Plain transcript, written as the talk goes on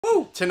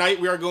Woo! Tonight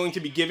we are going to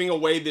be giving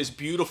away this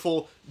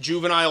beautiful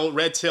juvenile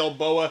red-tailed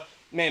boa.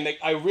 Man,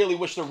 I really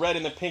wish the red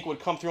and the pink would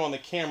come through on the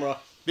camera.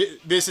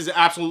 This is an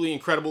absolutely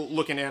incredible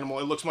looking animal.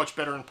 It looks much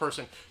better in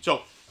person.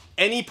 So,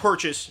 any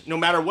purchase, no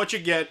matter what you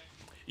get,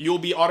 you'll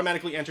be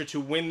automatically entered to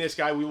win this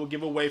guy. We will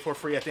give away for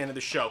free at the end of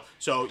the show.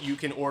 So you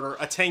can order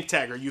a tank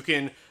tagger. You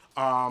can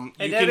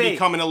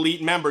become an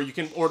elite member. You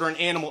can order an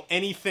animal.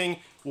 Anything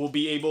will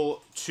be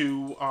able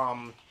to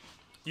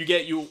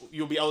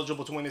you'll be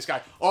eligible to win this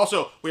guy.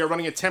 Also, we are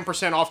running a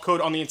 10% off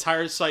code on the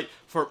entire site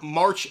for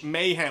March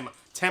Mayhem.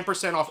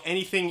 10% off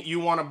anything you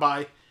want to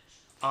buy.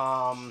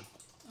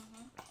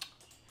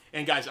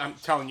 And guys, I'm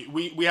telling you,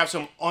 we have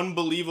some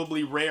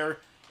unbelievably rare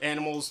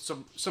animals,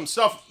 some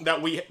stuff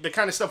that the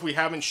kind of stuff we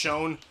haven't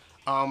shown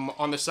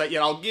on the site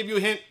yet. I'll give you a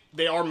hint.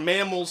 They are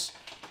mammals,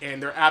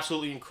 and they're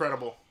absolutely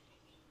incredible.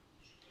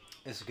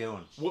 It's a good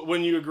one.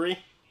 Wouldn't you agree?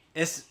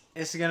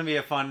 It's gonna be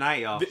a fun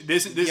night, y'all.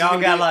 This y'all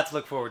got a lot to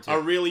look forward to. A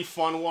really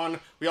fun one.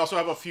 We also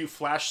have a few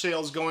flash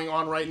sales going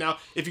on right now.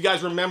 If you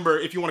guys remember,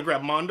 if you want to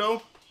grab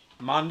Mondo,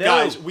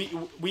 guys,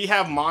 we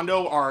have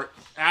Mondo, our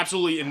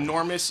absolutely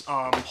enormous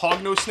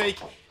hognose snake.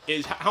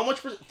 Is how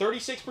much?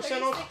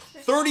 36% off.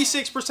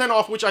 36%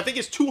 off, which I think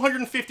is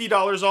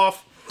 $250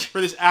 off for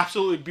this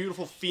absolutely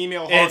beautiful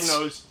female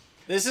hognose.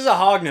 This is a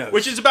hognose,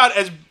 which is about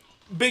as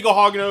big a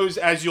hognose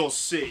as you'll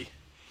see.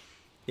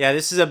 Yeah,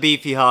 this is a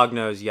beefy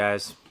hognose,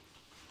 guys.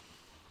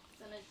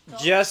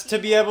 Just to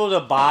be able to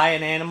buy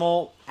an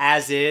animal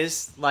as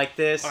is like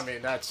this, I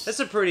mean that's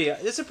a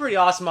pretty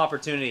awesome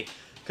opportunity,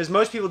 because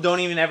most people don't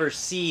even ever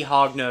see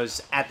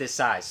hognose at this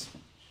size.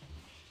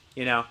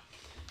 You know,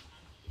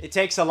 it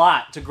takes a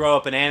lot to grow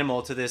up an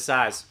animal to this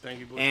size. Thank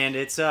you, boy. And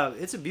it's a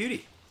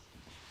beauty.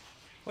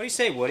 What do you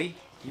say, Woody?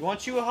 You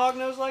want you a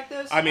hognose like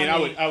this? I mean,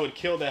 I would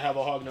kill to have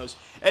a hognose.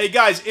 Hey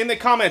guys, in the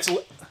comments,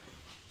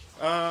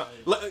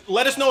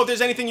 let us know if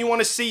there's anything you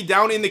want to see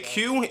down in the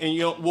queue,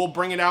 and we'll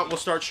bring it out. We'll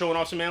start showing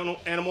off some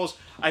animals.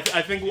 I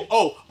think.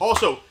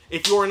 Also,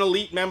 if you're an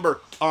elite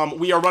member,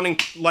 we are running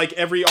like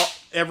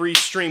every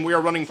stream. We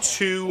are running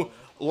 2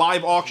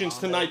 live auctions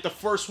tonight. The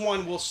first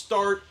one will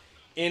start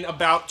in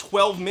about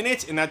 12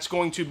 minutes, and that's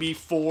going to be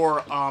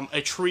for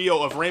a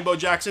trio of Rainbow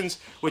Jacksons,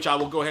 which I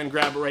will go ahead and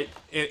grab right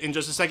in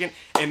just a second.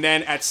 And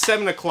then at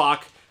 7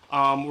 o'clock,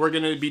 we're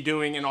going to be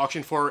doing an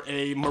auction for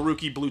a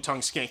Maruki Blue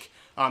Tongue Skink.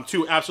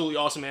 2 absolutely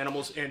awesome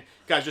animals. And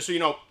guys, just so you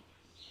know,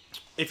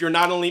 if you're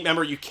not an elite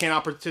member, you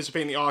cannot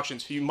participate in the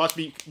auctions. You must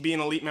be an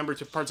elite member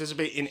to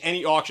participate in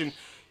any auction.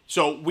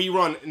 So we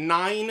run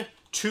 9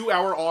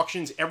 2-hour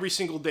auctions every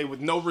single day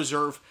with no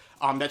reserve.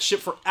 That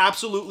ship for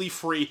absolutely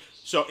free.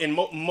 So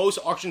most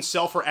auctions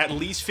sell for at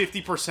least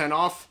 50%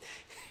 off.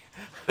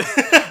 That's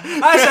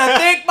a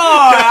thick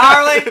boy,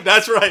 Harley.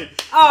 That's right.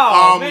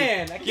 Oh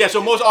man. Yeah,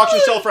 so most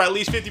auctions sell for at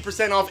least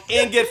 50% off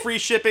and get free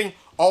shipping.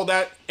 All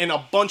that and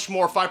a bunch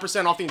more,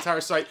 5% off the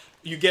entire site.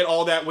 You get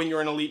all that when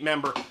you're an elite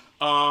member.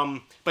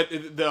 But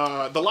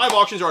the live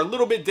auctions are a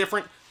little bit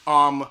different.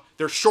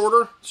 They're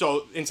shorter,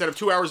 so instead of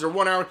 2 hours, they're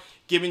 1 hour,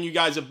 giving you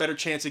guys a better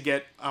chance to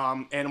get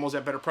animals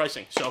at better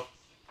pricing. So,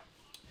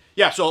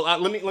 yeah. So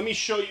let me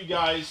show you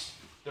guys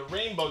the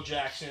Rainbow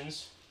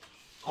Jacksons.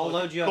 I'll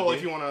load you up. Cool,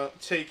 if you want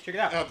to check it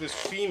out this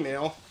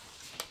female.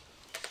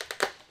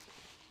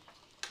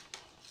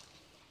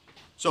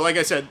 So like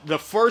I said, the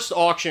first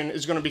auction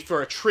is going to be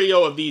for a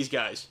trio of these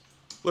guys.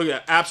 Look at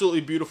that.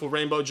 Absolutely beautiful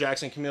Rainbow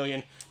Jackson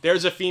chameleon.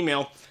 There's a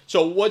female.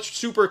 So what's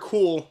super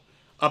cool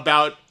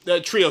about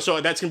the trio,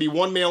 so that's going to be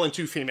 1 male and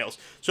 2 females.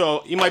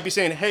 So you might be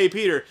saying, hey,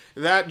 Peter,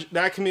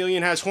 that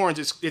chameleon has horns.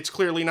 It's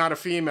clearly not a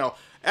female.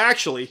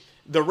 Actually,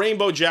 the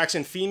Rainbow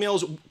Jackson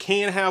females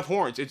can have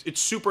horns. It's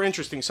super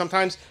interesting.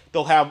 Sometimes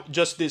they'll have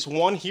just this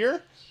one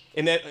here,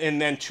 and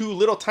then 2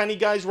 little tiny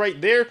guys right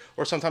there,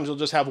 or sometimes they'll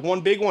just have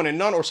 1 big one and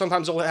none, or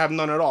sometimes they'll have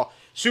none at all.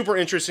 Super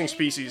interesting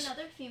species. There's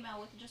another female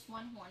with just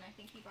 1 horn, I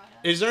think he brought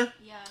up. Is there?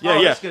 Yeah. Yeah, yeah.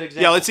 yeah. That's a good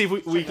example. Yeah, let's see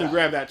if we can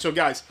grab that. So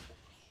guys,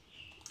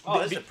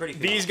 this is a pretty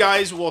these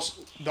guys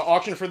the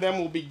auction for them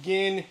will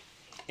begin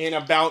in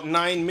about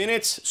 9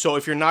 minutes. So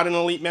if you're not an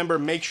elite member,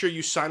 make sure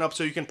you sign up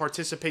so you can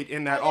participate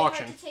in that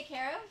auction. Hard to take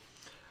care of?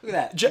 Look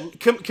at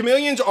that.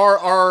 Chameleons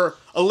are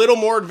a little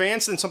more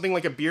advanced than something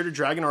like a bearded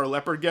dragon or a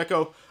leopard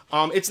gecko.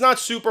 It's not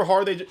super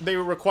hard. They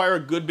require a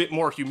good bit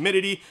more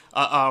humidity,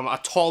 a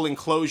tall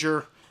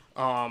enclosure.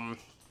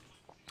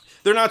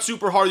 They're not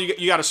super hard.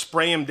 You got to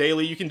spray them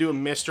daily. You can do a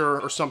mister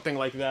or something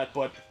like that.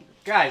 But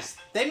guys,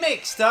 they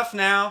make stuff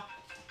now.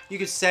 You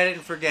can set it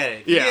and forget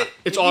it.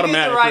 It's if automatic. You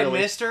get the right really.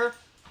 mister,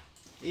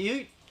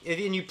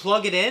 and you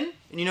plug it in,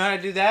 and you know how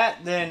to do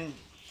that, then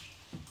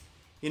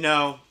you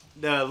know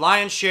the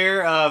lion's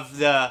share of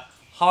the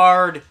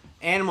hard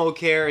animal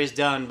care is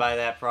done by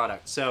that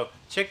product. So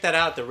check that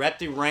out. The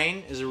Repti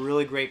Rain is a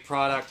really great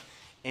product,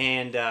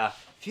 and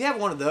if you have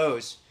one of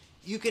those,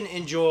 you can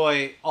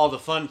enjoy all the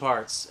fun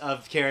parts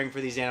of caring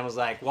for these animals,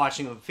 like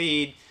watching them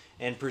feed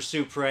and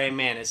pursue prey.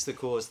 Man, it's the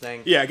coolest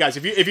thing. Yeah, guys,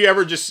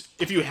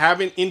 if you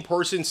haven't in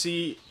person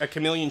see a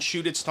chameleon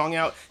shoot its tongue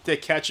out to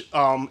catch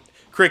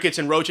crickets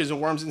and roaches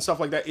and worms and stuff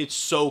like that. It's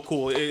so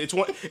cool. It's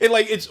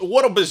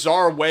what a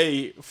bizarre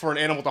way for an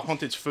animal to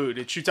hunt its food.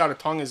 It shoots out a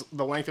tongue is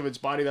the length of its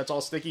body. That's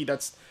all sticky.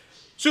 That's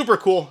super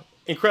cool.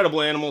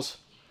 Incredible animals.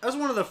 That was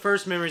one of the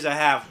first memories I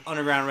have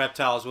underground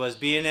reptiles was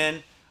being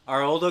in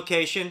our old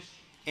location,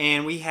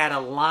 and we had a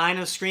line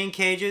of screen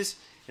cages,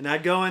 and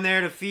I'd go in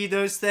there to feed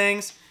those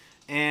things,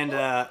 and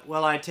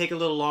well, I'd take a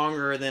little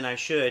longer than I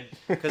should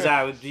because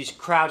I would be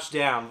crouched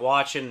down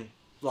watching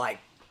like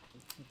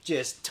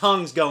just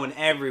tongues going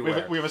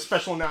everywhere. We have a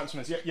special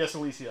announcement. Yes,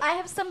 Alicia. I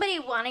have somebody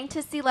wanting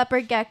to see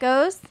leopard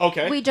geckos.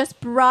 Okay. We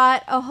just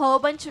brought a whole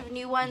bunch of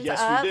new ones Yes,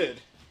 up. we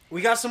did.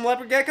 We got some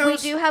leopard geckos? We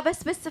do have a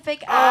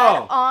specific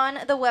ad Oh. on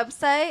the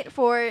website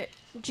for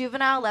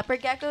juvenile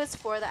leopard geckos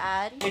for the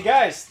ad. Hey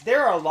guys,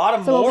 there are a lot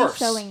of So we'll morphs be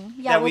showing.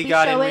 Yeah, that we'll we be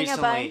got in showing a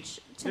recently. bunch There's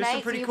some tonight,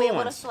 so pretty you'll cool be able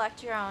to ones.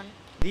 select your own.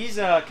 These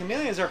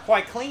chameleons are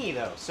quite clingy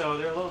though, so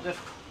they're a little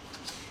difficult.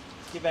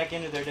 Let's get back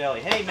into their deli.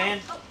 Hey man,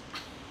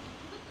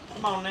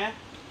 come on now.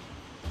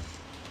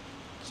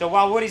 So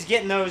while Woody's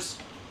getting those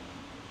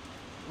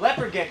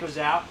leopard geckos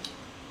out,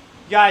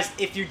 guys,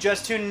 if you're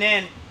just tuning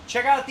in,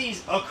 check out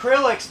these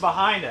acrylics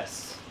behind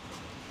us.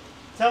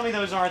 Tell me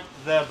those aren't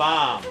the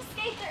bomb. They're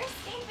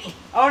escaping.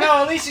 Oh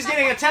no, Alicia's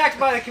getting attacked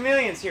by the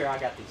chameleons. Here, I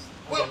got these.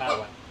 I'll get them out of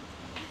the way.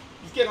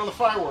 He's getting on the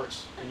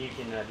fireworks. And you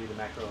can do the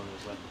macro on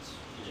those leopards.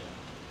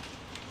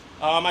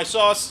 I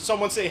saw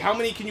someone say, how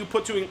many can you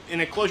put to an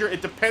enclosure?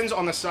 It depends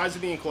on the size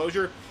of the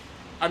enclosure.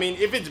 I mean,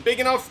 if it's big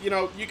enough,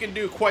 you can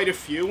do quite a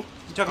few.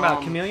 You talking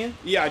about a chameleon?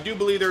 Yeah, I do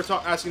believe they're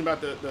asking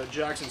about the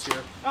Jacksons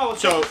here. Oh, well,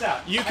 so check this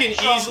out. you I can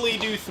show 'em. easily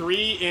do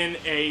 3 in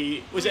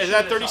a. Is show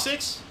that this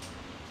 36?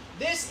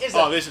 This is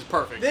Oh, this is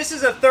perfect. This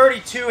is a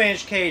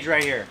 32-inch cage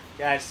right here,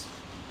 guys.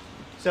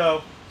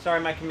 So, sorry,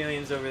 my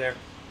chameleon's over there.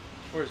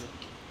 Where is it?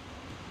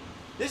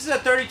 This is a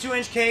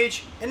 32-inch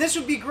cage, and this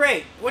would be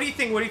great. What do you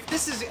think, Woody?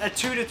 This is a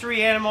 2 to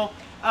 3 animal,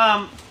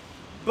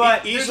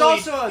 but there's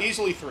also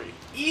easily 3.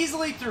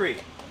 Easily 3.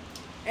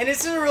 And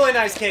this is a really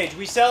nice cage.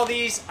 We sell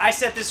these. I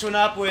set this one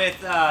up with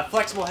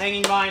flexible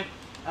hanging vine,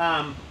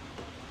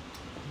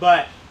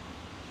 but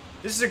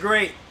this is a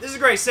great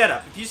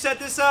setup. If you set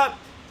this up,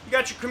 you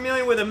got your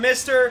chameleon with a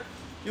mister.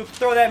 You'll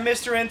throw that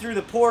mister in through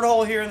the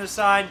porthole here on the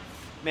side.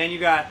 Man, you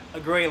got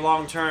a great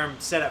long-term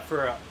setup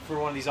for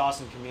one of these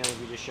awesome chameleons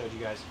we just showed you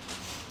guys.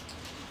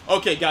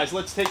 Okay, guys,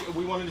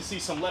 we wanted to see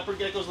some leopard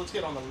geckos. Let's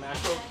get on the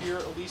macro here,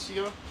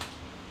 Alicia.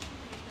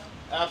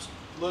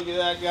 Look at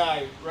that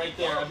guy right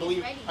there. Oh,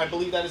 I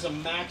believe that is a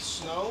Max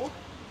Snow.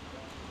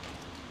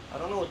 I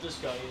don't know what this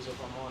guy is, if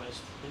I'm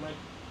honest. He might.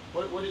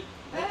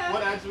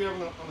 What ads do we have on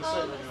the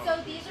site right now?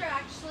 So these are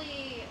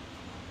actually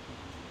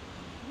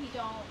We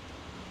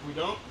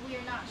don't. we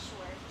are not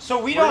sure.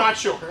 So We're not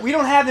sure. We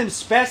don't have them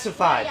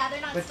specified. Yeah,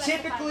 they're not but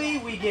specified typically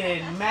yet. we get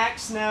in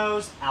Max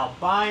Snows,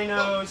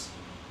 albinos,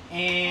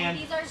 and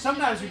these are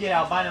sometimes we get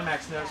albino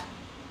Max Snows.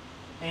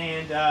 Yeah.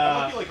 And That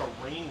might be like a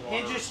rainwater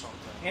and or just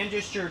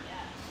something. your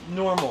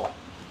normal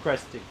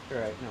crested,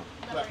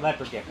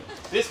 leopard gecko.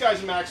 This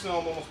guy's a Max Snow,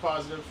 I'm almost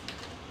positive.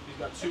 He's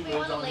got 2 If we lids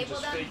want to on him, label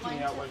just them faking 1 me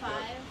to out like 5.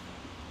 that.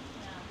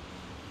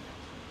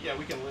 Yeah,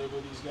 we can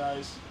label these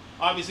guys.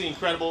 Obviously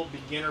incredible,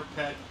 beginner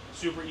pet,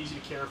 super easy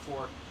to care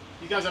for.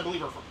 These guys, I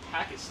believe, are from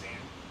Pakistan,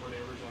 where they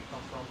originally come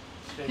from.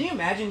 Can you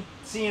imagine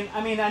seeing?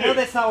 I mean, I know Dude.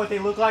 that's not what they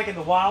look like in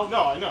the wild.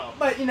 No, I know.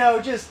 But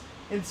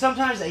and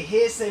sometimes they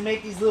hiss. They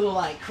make these little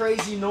like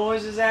crazy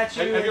noises at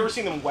you. Have you ever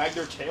seen them wag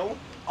their tail?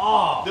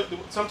 Oh.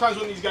 Sometimes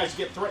when these guys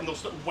get threatened,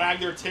 they'll wag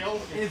their tail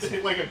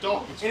like a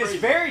dog. It's And crazy.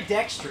 it's very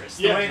dexterous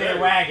the Yeah, way they very.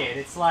 wag it.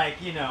 It's like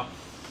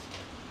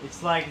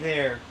it's like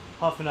they're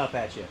puffing up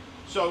at you.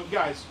 So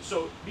guys,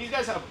 these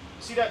guys have,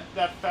 see that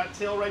fat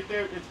tail right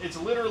there? It's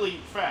literally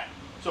fat.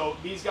 So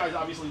these guys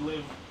obviously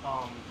live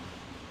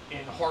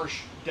in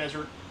harsh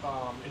desert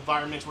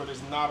environments where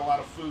there's not a lot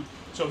of food.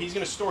 So he's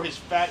going to store his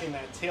fat in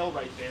that tail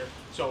right there.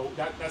 So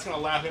that's going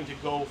to allow him to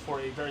go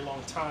for a very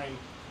long time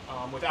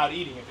without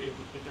eating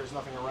if there's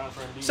nothing around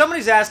for him to eat.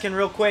 Somebody's asking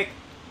real quick.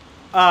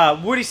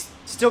 Woody's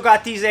still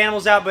got these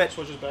animals out, but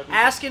Switches back.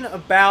 asking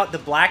about the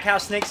black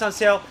house snakes on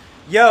sale.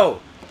 Yo,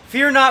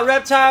 fear not,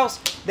 reptiles.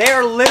 They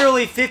are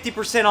literally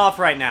 50% off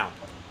right now.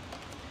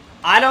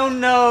 I don't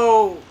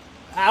know.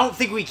 I don't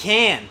think we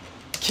can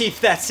keep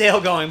that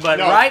sale going, but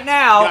No, right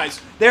now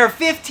guys. they're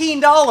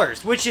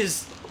 $15, which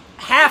is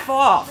half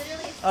off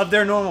of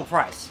their normal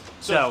price.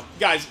 So,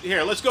 guys,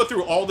 here, let's go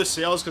through all the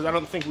sales because I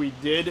don't think we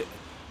did.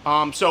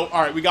 All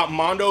right, we got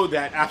Mondo,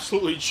 that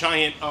absolutely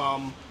giant,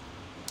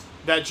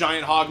 that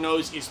giant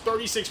hognose is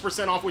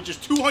 36% off, which is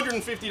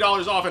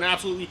 $250 off, an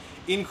absolutely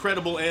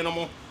incredible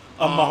animal.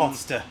 A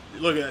monster.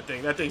 Look at that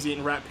thing. That thing's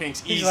eating rat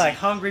pinks easy. He's like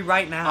hungry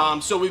right now.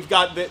 So we've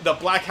got the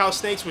black house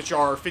snakes, which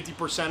are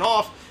 50%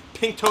 off.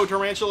 Pink toe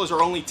tarantulas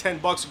are only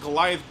 $10.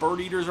 Goliath bird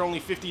eaters are only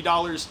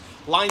 $50.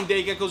 Line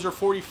day geckos are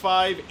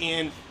 $45,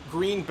 and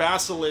green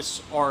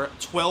basilisks are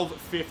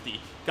 $12.50.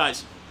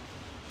 Guys,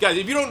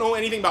 if you don't know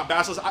anything about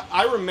basilisks,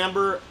 I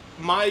remember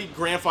my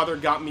grandfather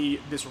got me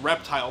this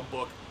reptile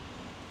book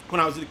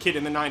when I was a kid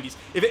in the 90s.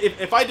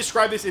 If I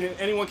describe this and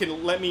anyone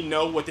can let me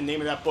know what the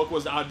name of that book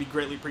was, I would be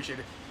greatly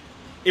appreciated.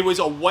 It was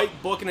a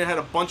white book, and it had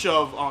a bunch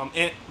of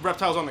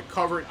reptiles on the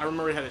cover. I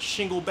remember it had a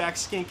shingleback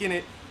skink in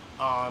it.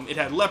 It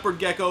had leopard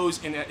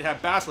geckos, and it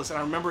had basilisks. And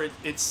I remember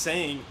it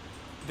saying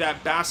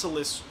that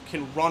basilisks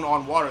can run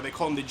on water. They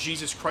call them the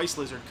Jesus Christ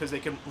lizard because they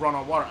can run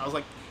on water. I was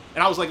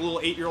like a little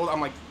 8-year-old.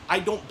 I'm like, I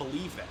don't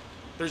believe that.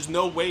 There's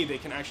no way they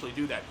can actually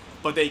do that,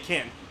 but they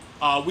can.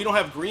 We don't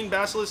have green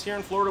basilisks here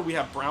in Florida. We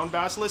have brown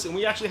basilisks, and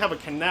we actually have a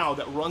canal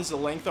that runs the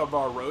length of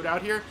our road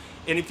out here.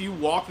 And if you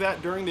walk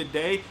that during the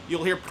day,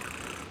 you'll hear,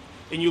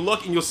 and you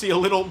look and you'll see a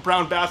little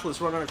brown basilisk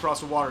running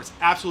across the water. It's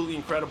absolutely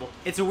incredible.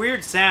 It's a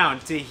weird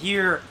sound to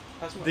hear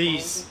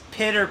these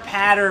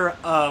pitter-patter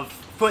of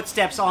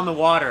footsteps on the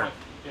water.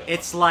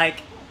 It's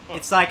like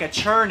a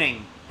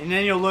churning, and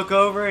then you'll look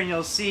over and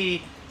you'll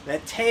see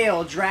that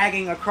tail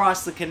dragging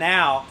across the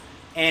canal,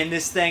 and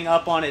this thing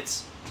up on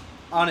its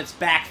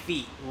back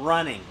feet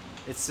running.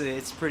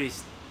 It's pretty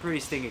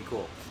stinking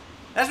cool.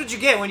 That's what you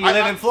get when you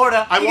live in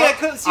Florida. I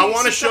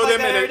want to show them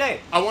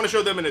I want to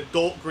show them an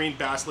adult green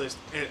basilisk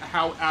and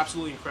how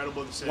absolutely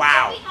incredible this is.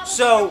 Wow.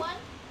 So,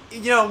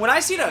 when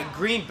I see a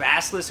green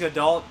basilisk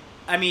adult,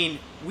 I mean,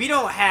 we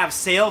don't have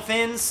sail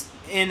fins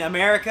in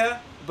America,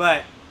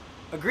 but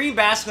a green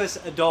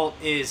basilisk adult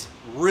is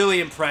really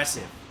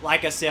impressive,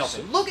 like a sail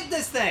fin. Look at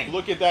this thing.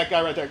 Look at that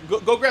guy right there.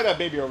 Go grab that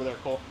baby over there,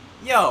 Cole.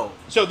 Yo.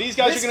 So these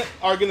guys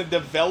are gonna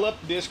develop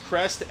this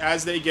crest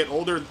as they get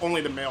older.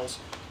 Only the males.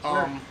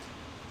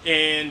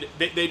 And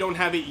they don't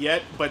have it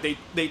yet, but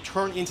they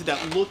turn into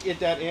that. Look at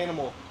that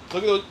animal.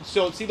 Look at those.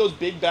 So see those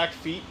big back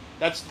feet?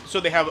 That's so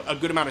they have a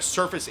good amount of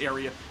surface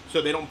area,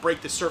 so they don't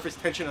break the surface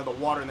tension of the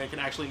water, and they can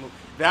actually move.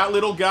 That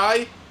little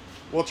guy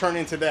will turn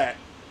into that.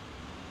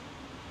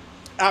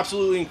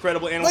 Absolutely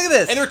incredible animal. Look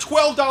at this. And they're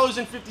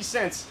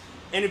 $12.50.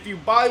 And if you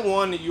buy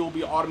one, you'll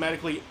be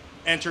automatically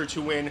entered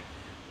to win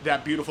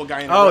that beautiful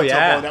guy in the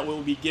reptile bowl that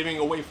we'll be giving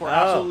away for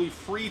absolutely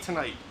free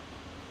tonight.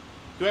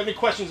 Do you have any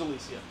questions,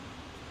 Alicia?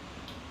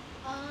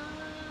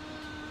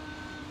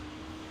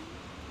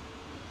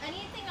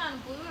 Anything on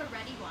blue or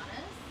red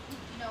iguanas? Do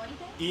you know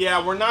anything?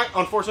 Yeah, we're not,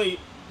 unfortunately,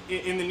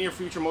 in the near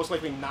future, most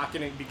likely not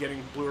going to be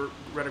getting blue or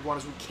red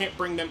iguanas. We can't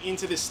bring them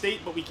into the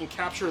state, but we can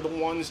capture the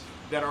ones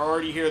that are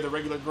already here, the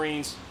regular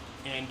greens,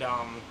 and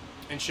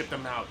ship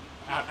them out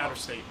of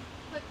state.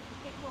 Quick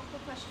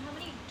question. How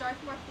many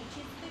Dartmoor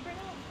Finches did they bring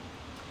out?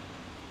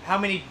 How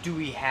many do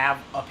we have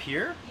up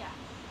here? Yeah.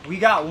 We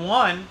got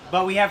one,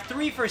 but we have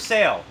 3 for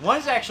sale. One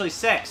is actually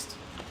sexed.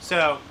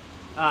 So,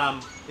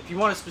 if you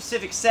want a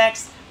specific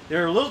sex,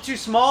 they're a little too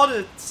small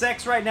to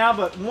sex right now,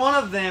 but one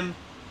of them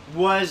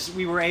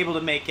we were able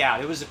to make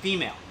out. It was a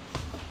female.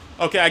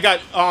 Okay, I got,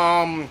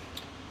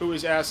 who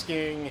was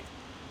asking?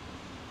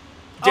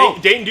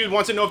 Dayton Dude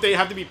wants to know if they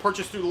have to be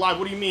purchased through the live.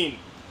 What do you mean?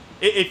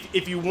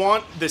 If you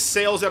want the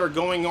sales that are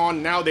going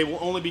on now, they will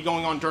only be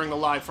going on during the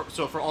live.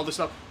 So for all the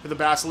stuff, for the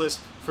basilisk,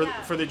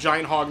 for the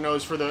giant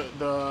hognose, for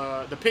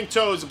the pink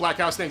toes, the black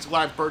house snakes,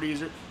 live bird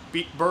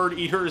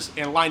eaters,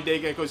 and line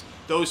day geckos,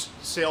 those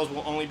sales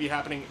will only be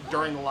happening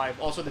during the live.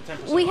 Also the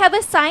 10%. We have a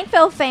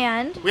Seinfeld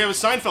fan.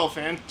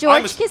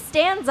 George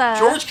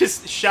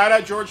Costanza. Shout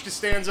out George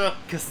Costanza.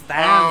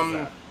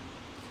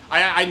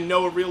 I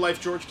know a real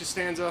life George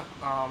Costanza.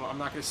 I'm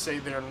not going to say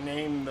their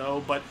name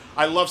though, but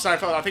I love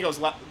Seinfeld. I think I was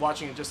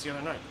watching it just the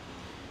other night.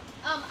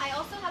 I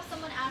also have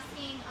someone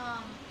asking.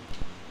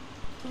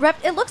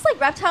 It looks like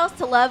Reptiles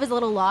to Love is a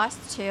little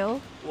lost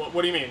too.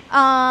 What do you mean?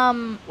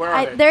 Where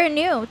are they? They're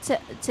new to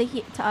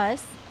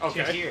us.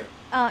 Okay. To here.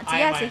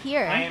 To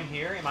here. I am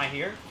here. Am I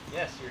here?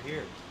 Yes, you're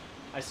here.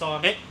 I saw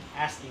him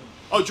asking.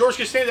 Oh, George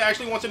Costanza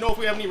actually wants to know if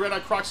we have any red-eye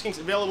croc skinks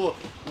available.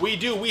 We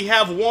do. We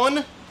have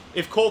one.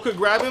 If Cole could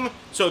grab him.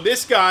 So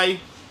this guy.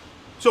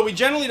 So we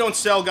generally don't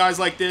sell guys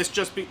like this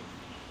just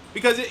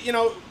because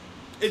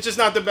it's just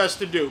not the best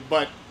to do.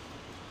 But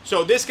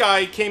so this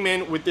guy came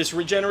in with this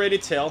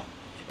regenerated tail.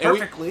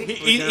 Perfectly.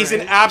 He's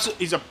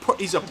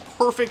a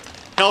perfect,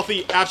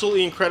 healthy,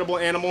 absolutely incredible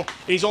animal.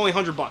 And he's only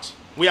 $100.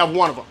 We have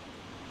one of them.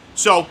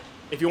 So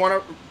if you want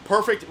a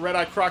perfect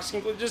red-eye croc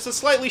skink with just a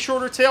slightly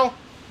shorter tail,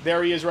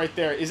 there he is right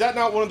there. Is that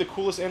not one of the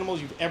coolest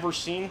animals you've ever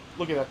seen?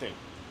 Look at that thing.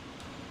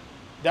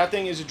 That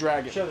thing is a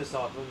dragon. Show this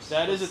off.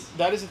 That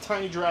is a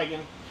tiny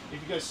dragon.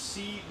 If you guys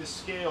see the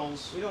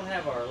scales, we don't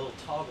have our little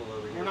toggle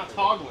over here. We're not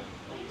toggling.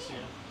 It's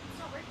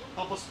not working.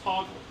 Help us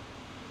toggle.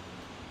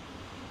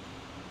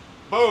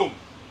 Boom,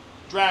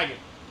 dragon.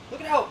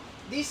 Look at how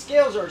these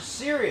scales are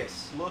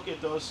serious. Look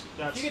at those.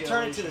 If you could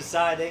turn it to the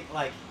side,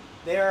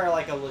 they are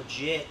like a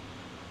legit.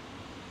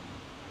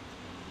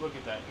 Look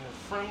at that, and as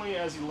friendly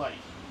as you like.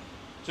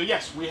 So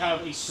yes, we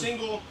have a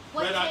single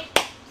red-eye.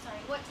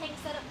 What tank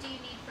setup do you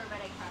need for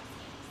red-eye croc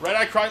skinks?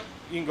 Red-eye croc.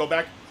 You can go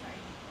back. Sorry.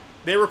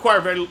 They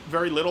require very,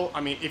 very little.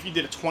 I mean, if you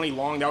did a 20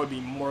 long, that would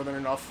be more than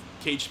enough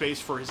cage space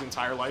for his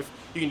entire life.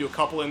 You can do a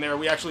couple in there.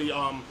 We actually,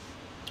 one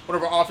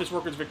of our office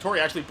workers,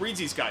 Victoria, actually breeds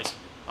these guys.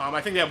 I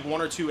think they have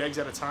 1 or 2 eggs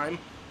at a time.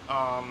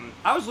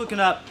 I was looking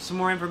up some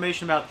more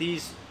information about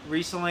these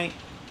recently.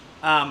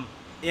 Yeah,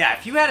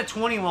 if you had a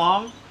 20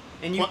 long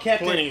and you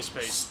kept plenty of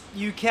space.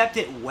 You kept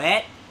it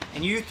wet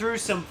and you threw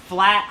some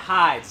flat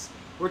hides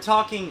we're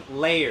talking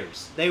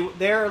layers.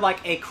 They're like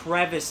a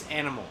crevice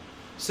animal.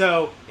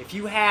 So if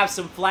you have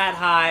some flat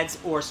hides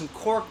or some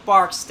cork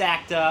bark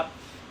stacked up,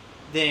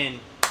 then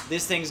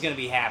this thing's gonna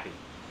be happy.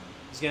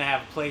 It's gonna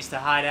have a place to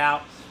hide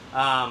out,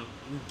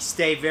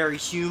 stay very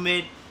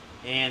humid,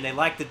 and they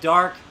like the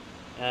dark.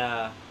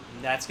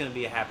 That's gonna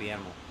be a happy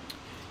animal.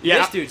 Yeah.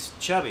 This dude's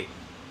chubby.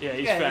 Yeah,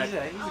 he's fat. He's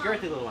a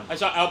girthy little one. I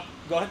saw.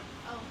 Go ahead.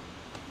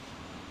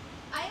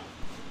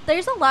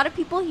 There's a lot of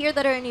people here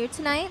that are new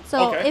tonight,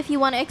 so Okay. if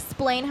you want to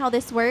explain how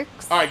this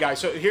works. All right, guys.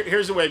 So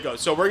here's the way it goes.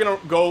 So we're gonna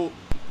go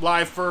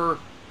live for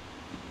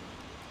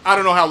I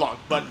don't know how long,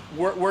 but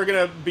we're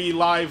gonna be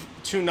live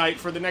tonight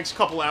for the next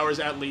couple hours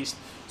at least.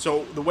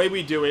 So the way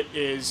we do it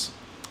is,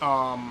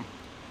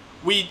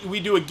 we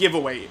do a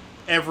giveaway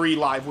every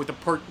live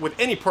with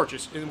any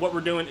purchase. And what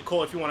we're doing,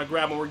 Cole, if you want to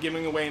grab one, we're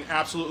giving away an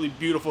absolutely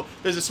beautiful.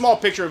 There's a small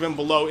picture of him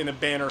below in the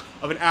banner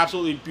of an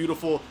absolutely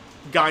beautiful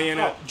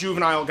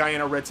juvenile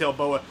Guyana red-tailed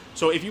boa.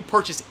 So if you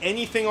purchase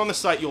anything on the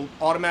site, you'll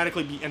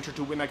automatically be entered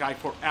to win that guy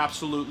for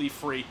absolutely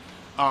free.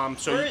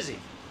 Where is he?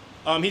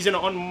 He's in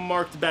an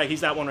unmarked bag.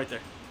 He's that one right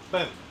there.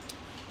 Boom.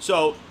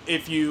 So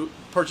if you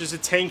purchase a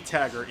tank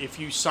tagger, if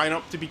you sign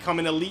up to become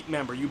an elite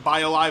member, you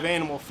buy a live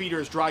animal,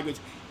 feeders, dry goods,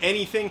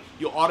 anything,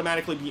 you'll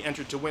automatically be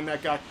entered to win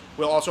that guy.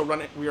 We'll also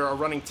we are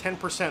running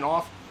 10%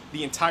 off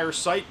the entire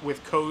site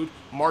with code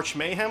March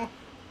Mayhem.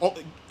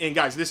 And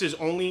guys, this is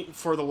only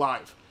for the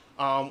live.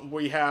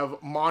 We have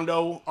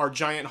Mondo, our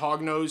giant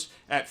hognose,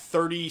 at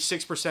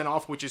 36%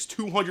 off, which is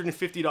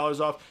 $250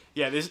 off.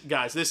 Yeah, this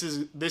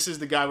is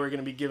the guy we're going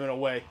to be giving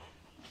away.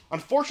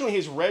 Unfortunately,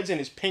 his reds and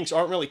his pinks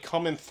aren't really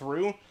coming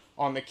through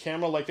on the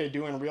camera like they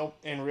do in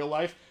real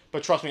life.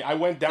 But trust me, I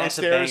went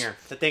downstairs. That's a banger.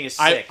 The thing is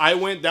sick. I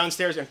went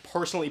downstairs and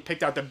personally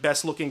picked out the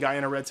best looking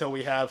Guyana red tail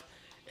we have,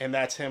 and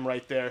that's him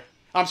right there.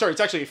 I'm sorry,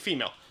 it's actually a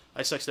female.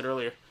 I sexted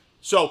earlier.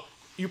 So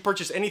you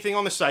purchase anything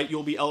on the site,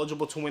 you'll be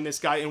eligible to win this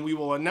guy, and we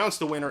will announce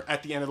the winner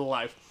at the end of the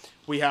live.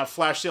 We have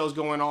flash sales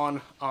going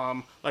on.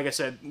 Like I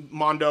said,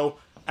 Mondo,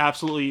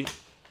 absolutely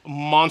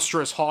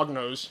monstrous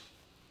hognose.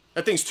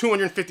 That thing's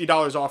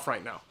 $250 off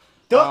right now.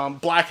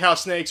 Black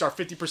house snakes are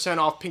 50%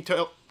 off. Pink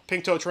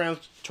toe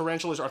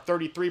tarantulas are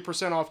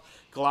 33% off.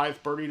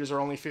 Goliath bird eaters are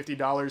only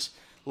 $50.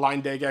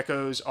 Line day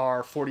geckos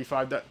are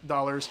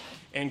 $45,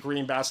 and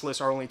green basilisks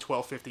are only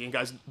 $12.50. And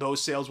guys,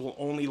 those sales will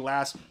only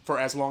last for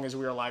as long as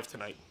we are live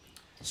tonight.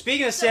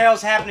 Speaking of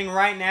sales happening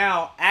right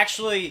now,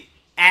 actually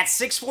at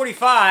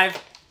 6:45,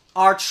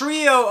 our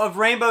trio of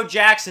Rainbow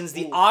Jacksons,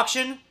 the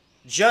auction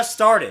just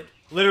started,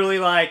 literally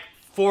like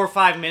 4 or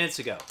 5 minutes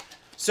ago.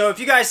 So if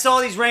you guys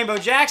saw these Rainbow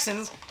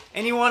Jacksons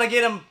and you want to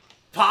get them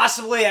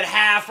possibly at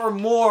half or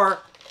more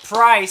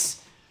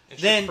price,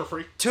 then for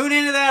free. Tune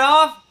into that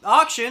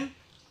auction.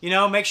 You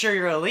know, make sure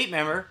you're an elite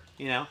member.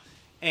 You know,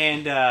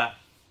 and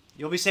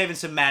you'll be saving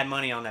some mad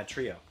money on that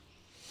trio.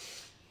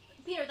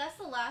 Peter, that's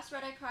the last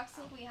red-eye croc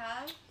silk we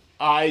have.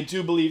 I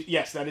do believe,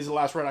 yes, that is the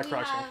last red-eye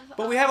croc snake.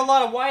 But we have a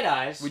lot of white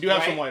eyes. We do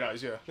have some white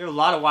eyes, yeah. We have a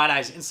lot of white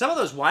eyes, and some of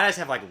those white eyes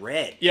have like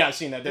red. Yeah, I've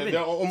seen that.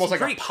 They're almost like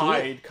a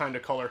pied kind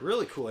of color.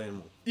 Really cool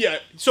animal. Yeah,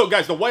 so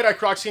guys, the white eye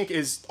croc skink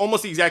is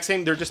almost the exact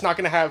same. They're just not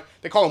going to have,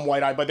 they call them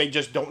white eye, but they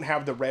just don't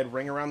have the red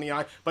ring around the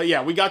eye. But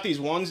yeah, we got these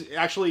ones.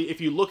 Actually,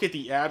 if you look at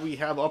the ad we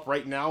have up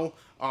right now,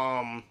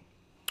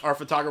 our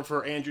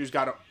photographer Andrew's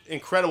got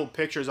incredible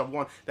pictures of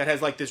one that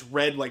has like this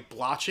red like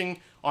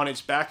blotching on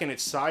its back and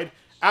its side.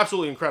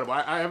 Absolutely incredible.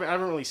 I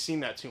haven't really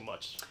seen that too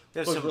much.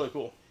 It looks really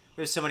cool.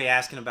 There's somebody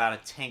asking about a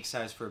tank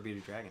size for a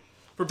bearded dragon.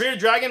 For bearded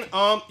dragon,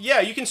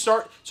 yeah, you can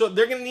start. So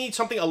they're gonna need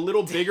something a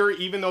little bigger,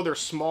 even though they're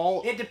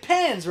small. It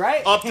depends,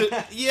 right? Up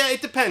to yeah,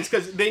 it depends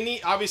because they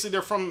need. Obviously,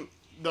 they're from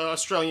the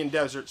Australian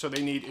desert, so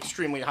they need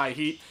extremely high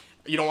heat.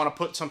 You don't want to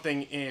put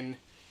something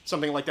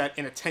like that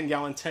in a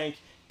 10-gallon tank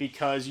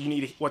because you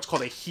need what's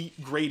called a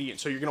heat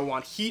gradient. So you're gonna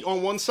want heat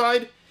on one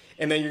side,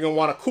 and then you're gonna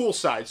want a cool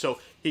side. So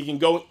he can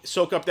go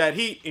soak up that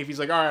heat. If he's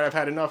like, all right, I've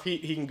had enough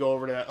heat, he can go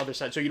over to that other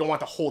side. So you don't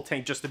want the whole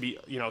tank just to be,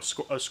 you know,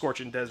 a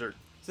scorching desert.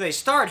 So they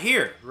start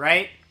here,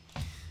 right?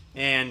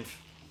 And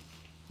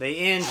they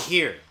end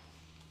here.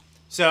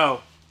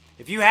 So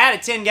if you had a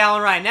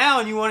 10-gallon right now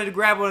and you wanted to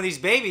grab one of these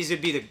babies,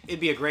 it'd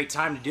be a great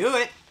time to do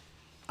it.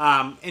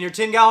 And your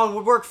 10-gallon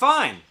would work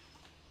fine.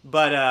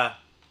 But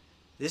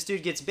this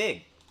dude gets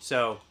big.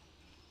 So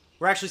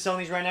we're actually selling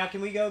these right now.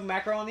 Can we go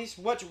macro on these?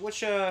 Which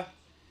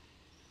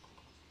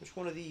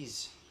one of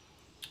these?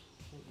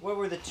 What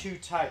were the two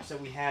types that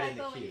we had in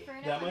the queue?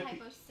 That might be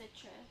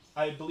citrus.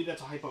 I believe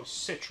that's a hypo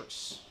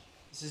citrus.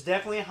 This is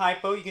definitely a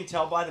hypo. You can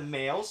tell by the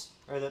males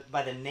or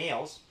by the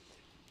nails,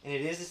 and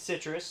it is a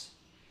citrus.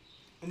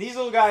 And these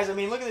little guys, I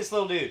mean, look at this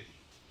little dude.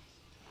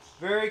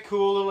 Very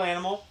cool little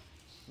animal.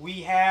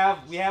 We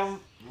have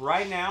them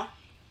right now.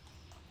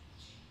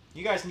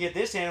 You guys can get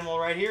this animal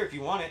right here if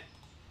you want it.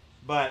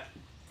 But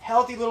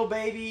healthy little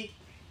baby,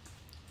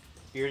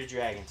 bearded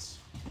dragons.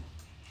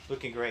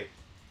 Looking great.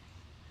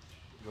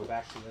 Go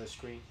back to the other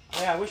screen.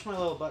 Oh yeah, I wish my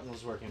little button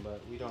was working,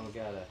 but we don't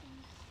got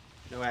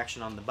no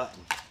action on the button.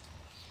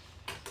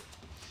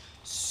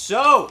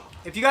 So,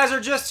 if you guys are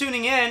just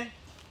tuning in,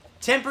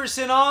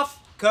 10% off,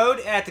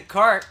 code at the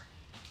cart,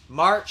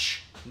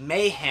 March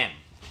Mayhem.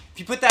 If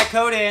you put that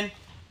code in,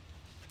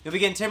 you'll be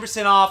getting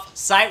 10% off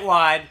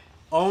site-wide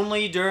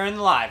only during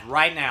the live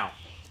right now.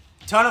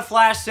 Ton of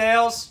flash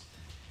sales.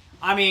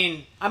 I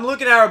mean, I'm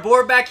looking at our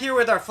board back here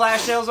with our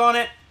flash sales on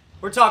it.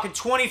 We're talking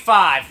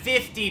 25,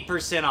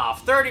 50%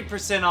 off,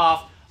 30%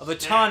 off of a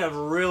ton of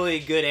really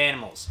good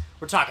animals.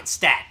 We're talking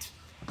stacked.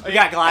 We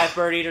got Goliath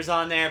bird eaters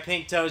on there,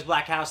 pink toes,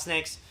 black house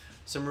snakes,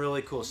 some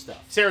really cool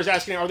stuff. Sarah's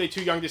asking, are they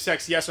too young to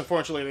sex? Yes,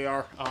 unfortunately they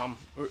are.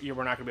 We're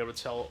not going to be able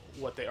to tell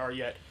what they are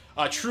yet.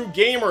 True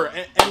Gamer,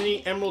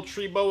 any Emerald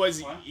Tree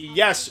Boas?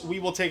 Yes, we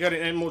will take out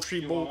an Emerald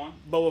Tree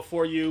Boa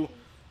for you.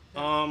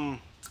 I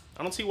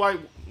don't see why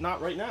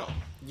not right now.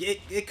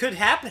 It could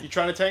happen. You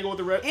trying to tangle with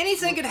the red?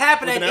 Anything could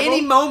happen at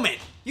any moment.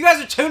 You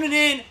guys are tuning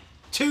in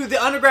to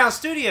the Underground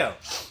Studio.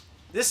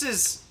 This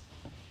is,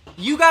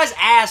 you guys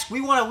ask,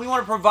 we want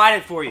to provide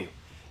it for you.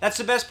 That's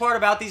the best part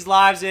about these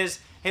lives is,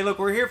 hey, look,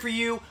 we're here for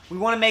you. We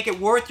want to make it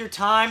worth your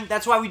time.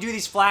 That's why we do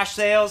these flash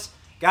sales.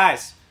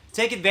 Guys,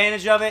 take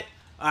advantage of it.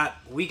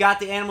 We got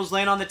the animals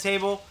laying on the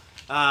table.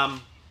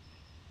 And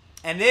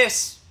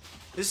this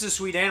is a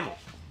sweet animal.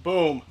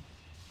 Boom.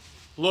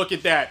 Look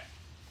at that.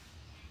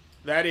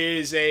 That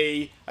is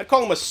I'd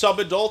call him a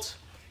sub-adult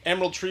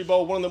Emerald Tree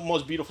Boa, one of the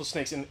most beautiful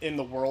snakes in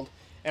the world.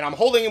 And I'm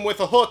holding him with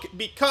a hook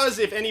because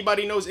if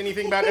anybody knows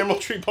anything about Emerald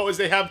Tree Boas,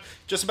 they have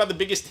just about the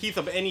biggest teeth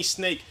of any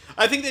snake.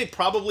 I think they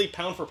probably,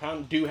 pound for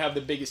pound, do have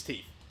the biggest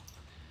teeth.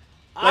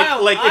 I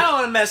don't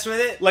want to mess with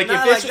it. Like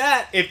Not if like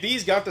that. If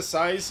these got the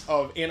size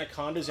of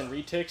anacondas and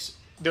retics,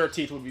 their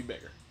teeth would be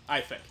bigger,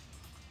 I think.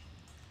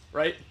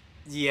 Right?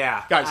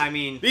 Yeah, guys, I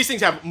mean, these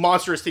things have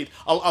monstrous teeth.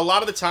 A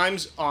lot of the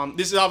times,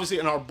 this is obviously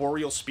an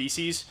arboreal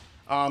species,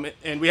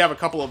 and we have a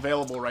couple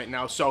available right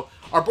now. So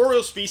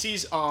arboreal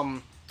species,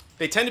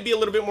 they tend to be a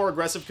little bit more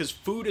aggressive because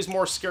food is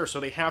more scarce, so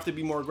they have to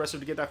be more aggressive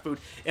to get that food.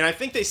 And I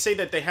think they say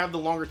that they have the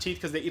longer teeth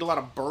because they eat a lot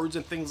of birds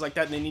and things like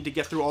that, and they need to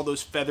get through all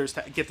those feathers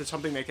to get to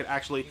something they could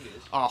actually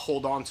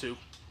hold on to.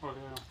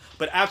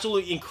 But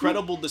absolutely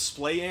incredible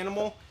display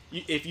animal.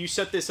 If you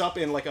set this up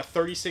in like a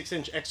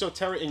 36-inch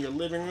Exoterra in your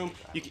living room,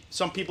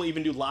 some people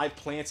even do live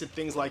plants and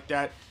things like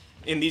that.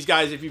 And these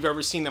guys, if you've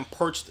ever seen them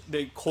perched,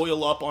 they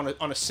coil up on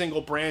a single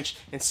branch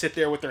and sit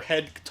there with their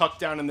head tucked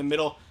down in the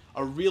middle.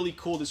 A really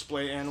cool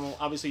display animal.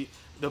 Obviously,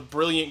 the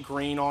brilliant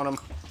green on them.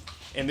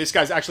 And this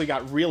guy's actually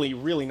got really,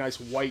 really nice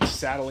white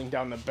saddling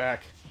down the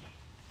back.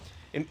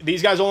 And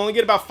these guys will only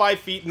get about 5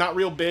 feet, not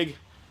real big.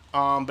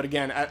 But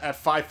again, at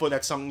 5 foot,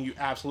 that's something you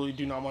absolutely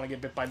do not want to get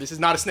bit by. This is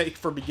not a snake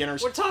for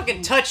beginners. We're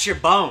talking touch your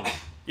bone.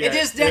 Yeah,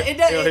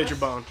 it'll hit your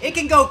bone. It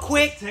can go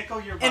quick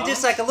Tickle your and bone?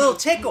 just like a little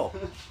tickle.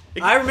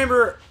 I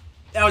remember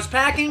I was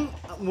packing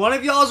one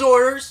of y'all's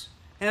orders,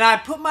 and I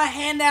put my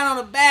hand down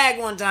on a bag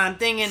one time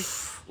thinking,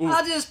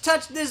 I'll just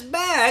touch this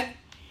bag,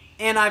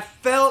 and I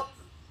felt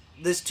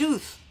this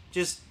tooth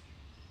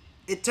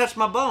it touched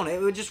my bone.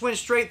 It just went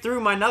straight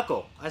through my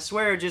knuckle. I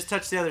swear it just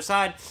touched the other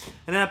side.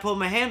 And then I pulled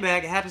my hand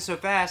back. It happened so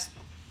fast.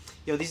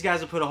 Yo, these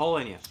guys will put a hole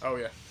in you. Oh,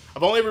 yeah.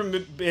 I've only ever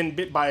been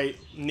bit by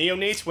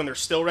neonates when they're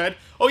still red.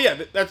 Oh,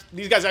 yeah.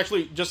 These guys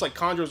actually, just like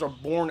chondros, are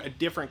born a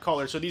different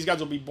color. So these guys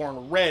will be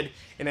born red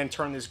and then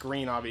turn this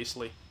green,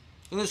 obviously.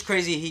 Look at those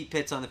crazy heat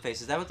pits on the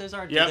face. Is that what those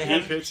are? Yeah,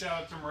 heat pits.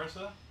 Shout out to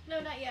Marissa. No,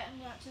 not yet.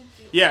 I'm about to do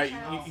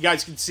Yeah, you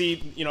guys can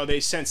see, they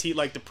sense heat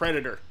like the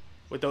Predator.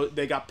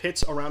 They got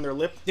pits around their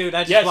lip. Dude,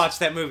 I just watched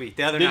that movie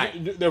the other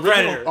night. The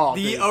Predator.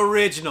 original.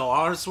 Original.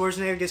 Arnold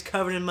Schwarzenegger gets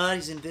covered in mud.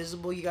 He's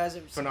invisible. You guys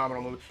ever seen?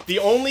 Phenomenal movie.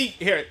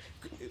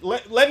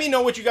 Let me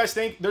know what you guys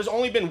think. There's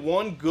only been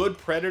one good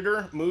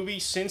Predator movie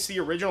since the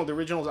original. The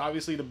original is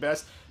obviously the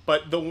best,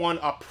 but the one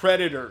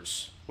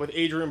Predators with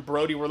Adrian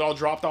Brody, where they all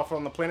dropped off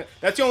on the planet.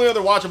 That's the only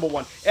other watchable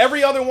one.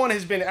 Every other one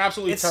has been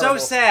absolutely terrible.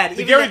 It's so sad.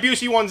 The Gary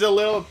Busey one's a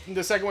little.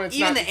 The second one, it's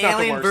even not. the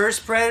Alien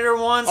vs Predator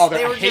ones. Oh,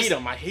 they were I hate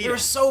them. I hate them. They were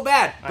so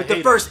bad. But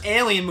the first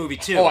Alien movie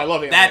too. Oh, I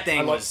love it. That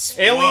thing was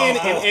Alien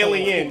and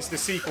Aliens. The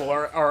sequel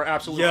are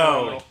absolutely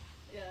phenomenal.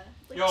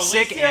 Yo,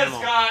 sick Alicia's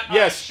animal.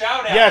 got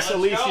shout out. Yes, Let's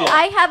Alicia. go.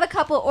 I have a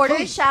couple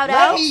orders. Shout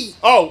out.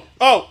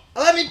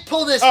 Let me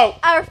pull this. Oh.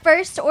 Our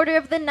first order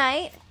of the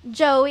night,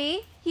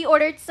 Joey. He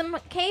ordered some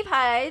cave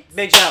hides.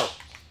 Big Joe.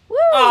 Woo!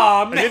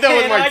 Oh man, I did that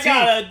with my I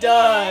got a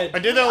dud. I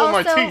did that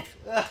with my teeth.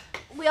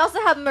 We also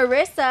have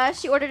Marissa.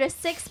 She ordered a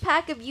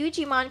 6-pack of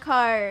Yujimon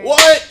cards.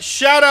 What?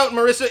 Shout out,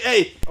 Marissa.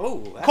 Hey, Oh,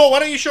 Cole, why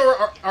don't you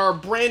show our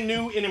brand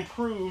new and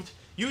improved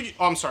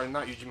I'm sorry,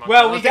 not Yujimon.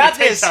 well, we got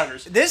this.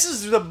 Powders. This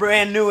is the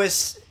brand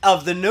newest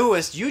of the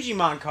newest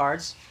Yujimon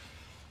cards.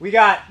 We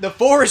got the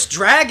Forest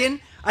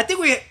Dragon. I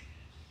think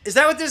is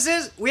that what this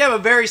is? We have a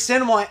very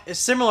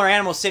similar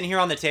animal sitting here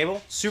on the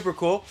table. Super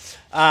cool.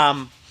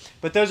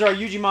 But those are our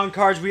Yujimon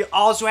cards. We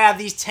also have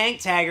these tank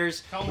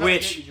taggers,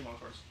 which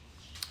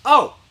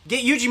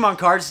get Yujimon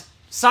cards.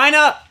 Sign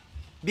up,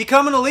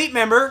 become an elite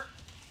member,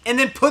 and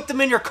then put them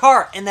in your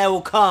cart, and they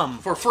will come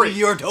for free to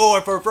your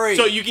door for free.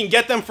 So you can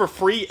get them for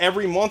free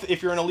every month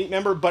if you're an elite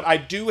member. But I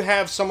do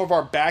have some of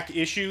our back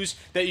issues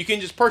that you can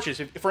just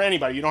purchase for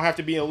anybody. You don't have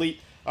to be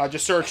elite.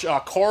 Just search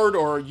card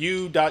or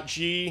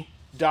u.g.mon.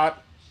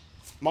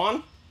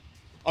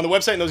 on the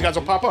website, and those guys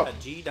will pop up.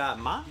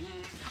 G.ma.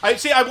 I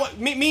see.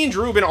 Me and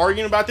Drew have been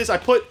arguing about this. I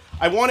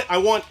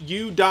want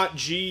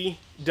U.G.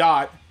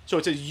 So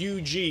it says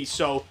UG,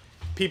 so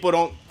people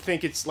don't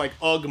think it's like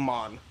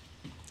Ugmon.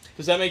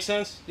 Does that make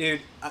sense?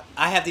 Dude,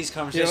 I have these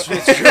conversations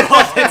with Drew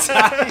all the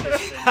time.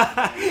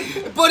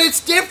 But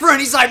it's different.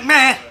 He's like,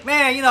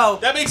 man, you know.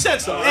 That makes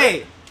sense, though.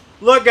 Hey,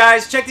 look,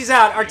 guys, check these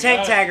out. Our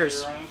tank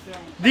taggers.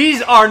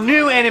 These are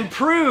new and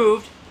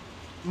improved.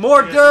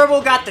 More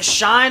durable. Got the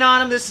shine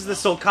on them. This is the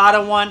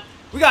Sulcata one.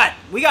 We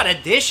got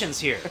additions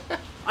here.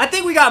 I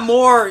think we got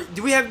more.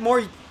 Do we have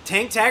more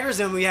tank taggers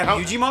than we have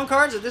Ugimon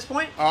cards at this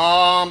point?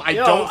 I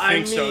don't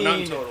think so. Not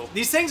in total.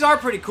 These things are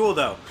pretty cool,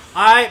 though.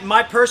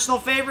 My personal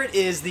favorite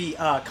is the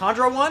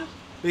Chondro one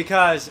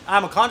because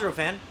I'm a Chondro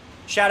fan.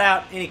 Shout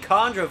out any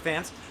Chondro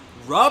fans.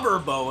 Rubber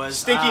boas.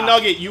 Stinky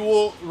Nugget, you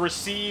will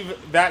receive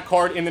that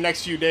card in the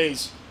next few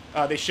days.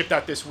 They shipped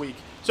out this week.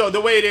 So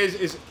the way it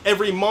is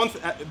every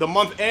month, the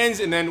month ends,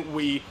 and then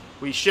we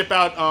ship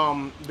out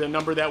the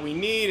number that we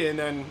need, and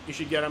then you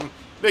should get them.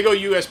 They go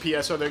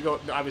USPS, so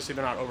obviously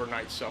they're not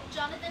overnight. So.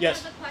 Jonathan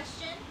Yes. has a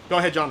question. Go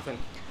ahead, Jonathan.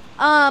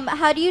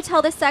 How do you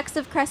tell the sex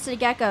of crested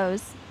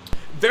geckos?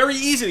 Very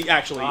easily,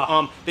 actually.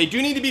 They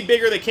do need to be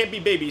bigger. They can't be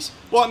babies.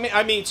 Well,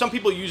 I mean, some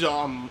people use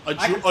I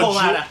can pull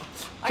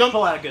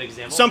out a good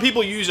example. Some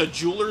people use a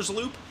jeweler's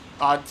loop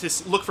to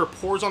look for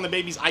pores on the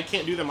babies. I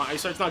can't do that. My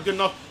eyesight's not good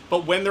enough.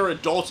 But when they're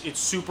adults,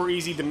 it's super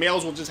easy. The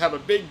males will just have a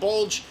big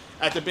bulge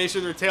at the base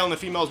of their tail, and the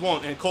females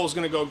won't. And Cole's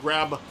going to go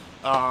grab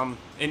an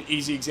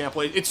easy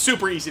example. It's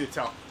super easy to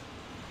tell.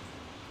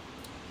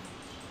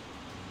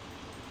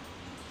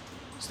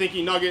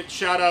 Stinky Nugget,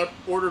 shout out.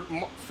 Ordered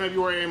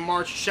February and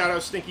March. Shout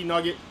out Stinky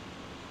Nugget.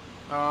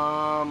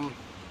 Any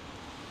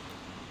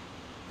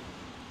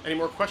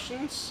more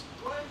questions?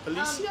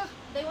 Alicia?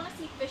 They want to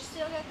see fish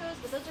scale geckos,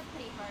 but those are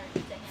pretty hard to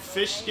handle.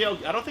 Fish right? scale?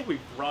 I don't think we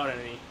brought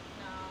any. No.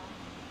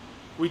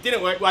 We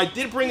didn't. Well, I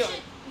did bring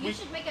You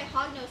should make a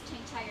hognose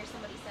tank tiger,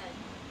 somebody said.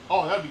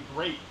 Oh, that'd be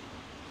great.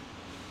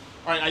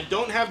 Alright, I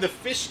don't have the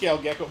fish scale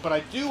gecko, but I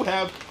do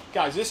have...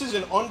 Guys, this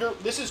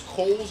is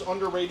Cole's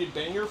underrated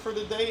banger for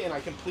the day, and I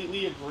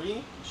completely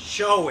agree.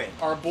 Show it.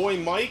 Our boy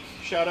Mike,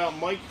 shout out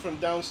Mike from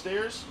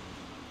downstairs.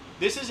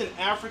 This is an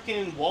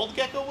African walled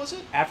gecko, was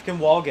it? African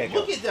wall gecko.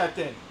 Look at that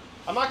thing.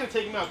 I'm not going to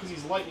take him out because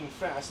he's lightning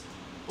fast.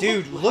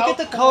 Dude, look at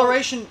the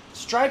coloration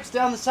stripes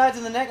down the sides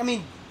of the neck. I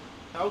mean,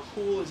 how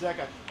cool is that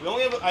guy? We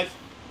only have, I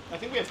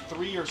think we have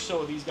 3 or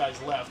so of these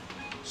guys left.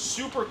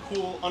 Super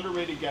cool,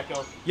 underrated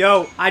gecko.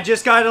 yo, I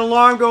just got an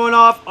alarm going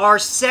off. Our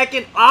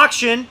second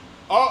auction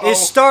is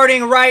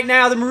starting right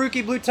now. The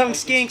Maruki Blue Tongue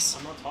Skinks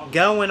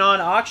going on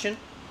auction.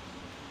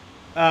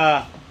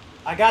 I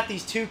got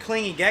these 2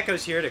 clingy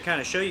geckos here to kind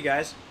of show you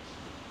guys.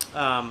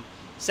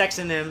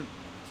 Sexing them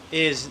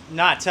is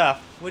not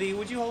tough. Would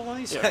you hold one of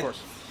these? Yeah, of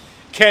course.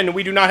 Ken,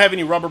 we do not have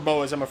any rubber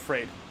boas, I'm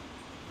afraid.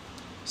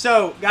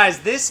 So,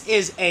 guys, this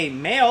is a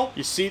male.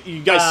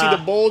 You guys see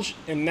the bulge,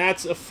 and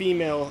that's a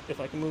female.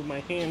 If I can move my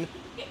hand,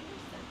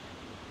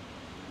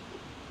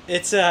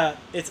 it's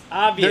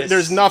obvious.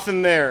 There's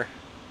nothing there,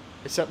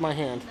 except my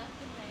hand.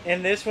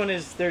 And this one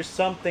there's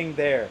something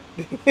there.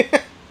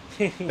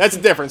 That's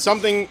different.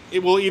 Something,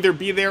 it will either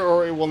be there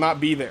or it will not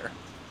be there.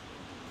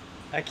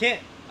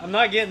 I'm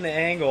not getting the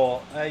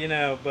angle,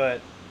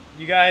 but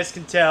you guys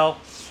can tell.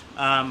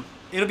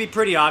 It'll be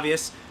pretty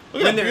obvious.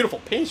 Look at that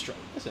beautiful paint stripe.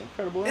 That's an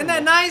incredible Isn't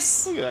animal. that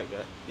nice? Look at that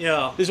guy.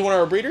 Yeah. This is one of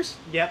our breeders?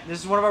 Yep,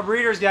 this is one of our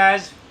breeders,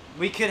 guys.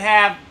 We could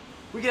have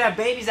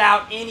babies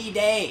out any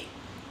day.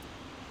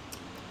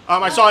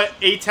 I saw at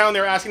A-Town, they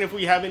were asking if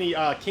we have any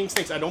king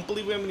snakes. I don't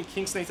believe we have any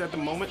king snakes at the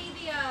moment.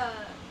 See the,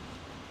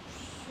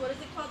 what is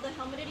it called? The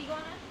helmeted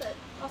iguana that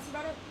Austin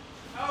brought up?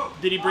 Oh,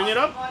 Did he bring it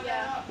up?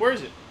 Yeah. Where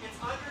is it? It's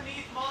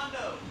underneath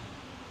Mondo.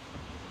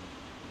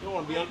 You don't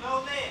want to be You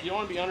don't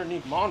want to be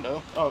underneath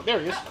Mondo. Oh, there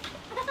he is.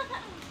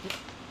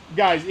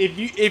 Guys,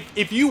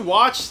 if you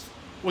watched,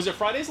 was it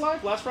Friday's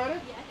live? Last Friday? Yeah,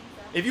 I think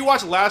so. If you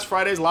watched last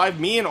Friday's live,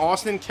 me and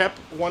Austin kept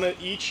one of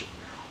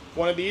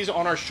these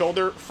on our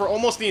shoulder for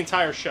almost the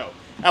entire show.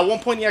 At one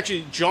point, he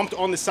actually jumped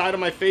on the side of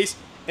my face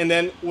and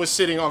then was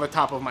sitting on the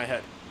top of my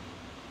head.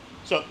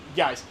 So,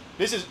 guys,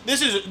 this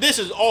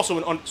is also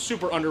a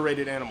super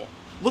underrated animal.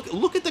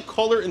 Look at the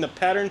color and the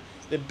pattern,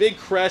 the big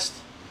crest,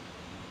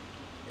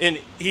 and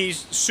he's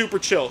super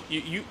chill.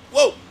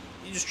 Whoa!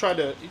 You just tried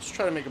to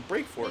make a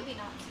break for it. Maybe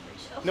not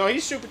super chill. No,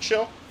 he's super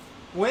chill.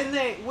 When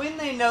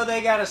they know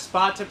they got a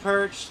spot to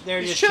perch, they're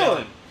He's just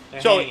chilling.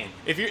 They're So hanging.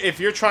 if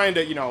you're trying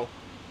to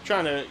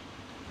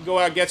go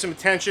out, get some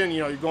attention,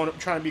 you're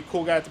trying to be a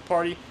cool guy at the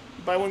party, you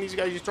buy one of these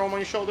guys, you throw them on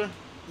your shoulder.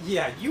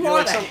 Yeah,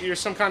 You're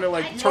some kind of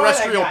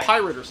terrestrial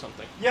pirate or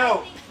something.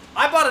 Yo,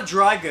 I bought a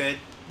dry good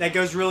that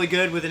goes really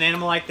good with an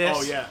animal like this.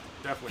 Oh yeah,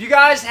 If definitely. you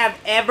guys have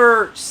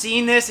ever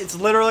seen this, it's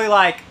literally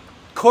like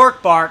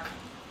cork bark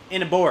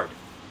in a board.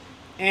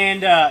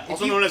 And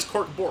Also known as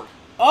cork board.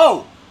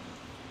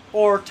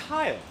 or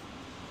tile.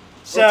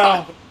 So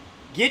tile.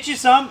 get you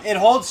some. It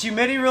holds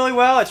humidity really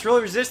well. It's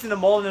really resistant to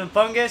mold and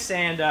fungus.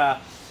 And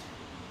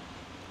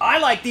I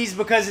like these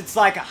because it's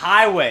like a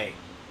highway.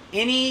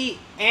 any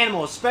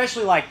animal,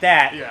 especially like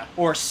that, Yeah.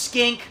 or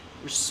skink,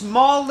 or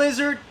small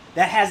lizard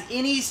that has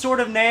any sort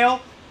of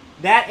nail,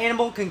 that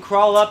animal can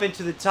crawl up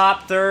into the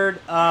top third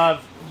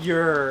of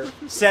your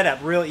setup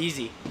real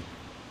easy.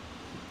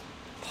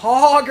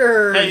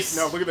 Poggers. Hey,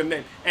 no, look at the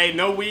name. Hey,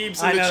 no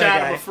weebs I in the know chat,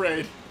 that I'm guy.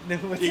 afraid.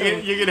 What's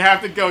You're going to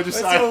have to go. what's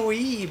Josiah. a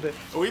weeb? A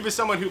weeb is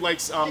someone who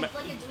likes It's like a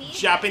dweeb.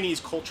 Japanese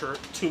culture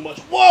too much.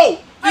 Whoa! Did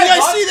Hey, you guys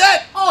bud. see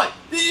that? Oh,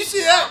 Did you see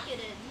that?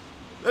 Rocketed.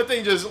 That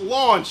thing just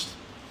launched.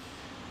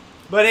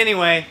 but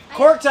anyway,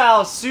 cork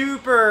tile,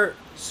 super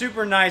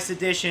nice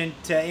addition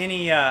to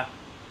any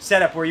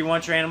setup where you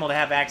want your animal to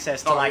have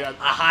access to Oh, like yeah. a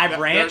high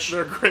branch.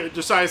 They're great.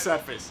 Josiah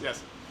sad face.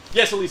 Yes.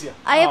 Yes, Alicia.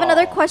 I have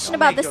another Oh, question don't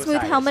about make the those smooth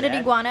eyes helmeted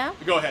sad. iguana.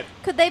 Go ahead.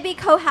 Could they be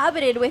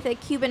cohabited with a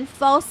Cuban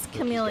false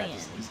chameleon?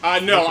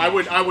 No, I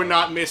would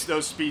not miss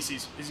those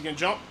species. Is he gonna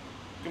jump?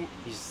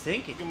 He's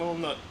thinking. Give him a little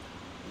nut.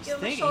 He's Give him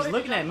a thinking. shoulder He's to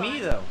looking at jump me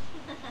on. though.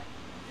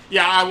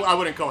 Yeah, I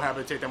wouldn't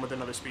cohabitate them with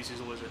another species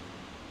of lizard.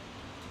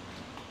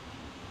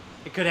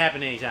 It could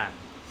happen anytime.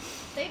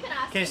 They've been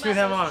asking Can you smooth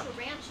about them those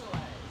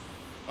tarantulas.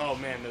 Oh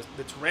man,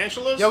 the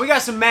tarantulas. Yo, we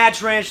got some mad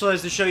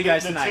tarantulas to show you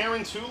guys the tonight.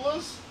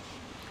 tarantulas.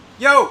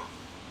 Yo,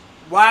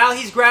 while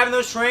he's grabbing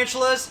those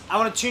tarantulas, I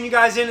want to tune you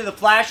guys into the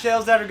flash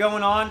sales that are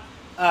going on.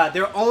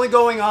 They're only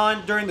going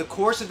on during the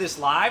course of this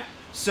live,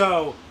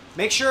 so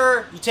make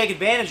sure you take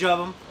advantage of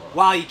them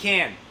while you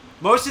can.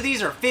 Most of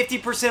these are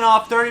 50%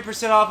 off,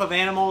 30% off of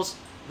animals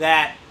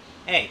that,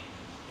 hey,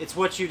 it's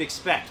what you'd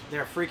expect.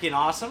 They're freaking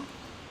awesome.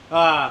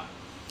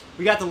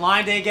 We got the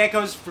Line Day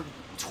geckos for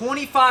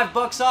 25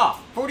 bucks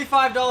off,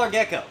 $45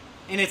 gecko,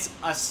 and it's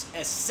a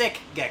sick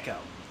gecko.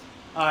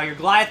 Your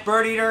Goliath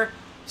bird eater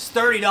is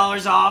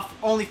 $30 off,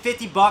 only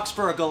 50 bucks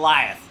for a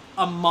Goliath,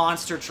 a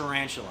monster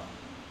tarantula.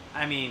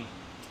 I mean,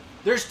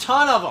 there's a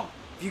ton of them.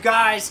 If you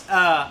guys,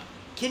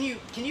 can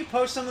you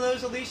post some of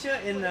those, Alicia,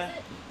 in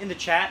the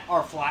chat?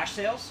 Our flash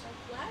sales.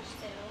 Like flash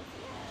sales,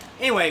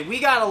 yeah. Anyway, we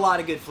got a lot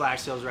of good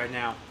flash sales right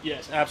now.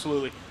 Yes,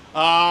 absolutely.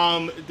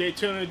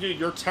 Daytona, dude,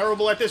 you're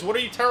terrible at this. What are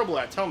you terrible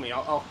at? Tell me.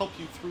 I'll help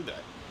you through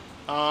that.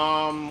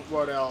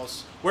 What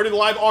else? Where do the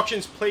live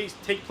auctions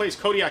take place?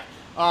 Kodiak.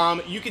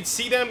 You can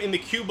see them in the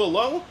queue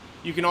below.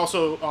 You can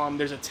also,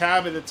 there's a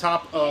tab at the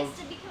top He of... has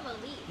to become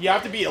elite. You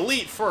have to be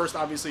elite first.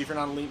 Obviously, if you're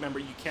not an elite member,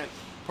 you can't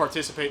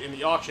participate in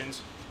the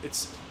auctions.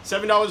 It's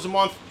 $7 a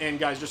month, and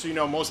guys, just so you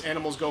know, most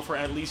animals go for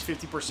at least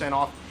 50%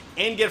 off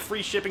and get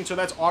free shipping, so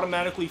that's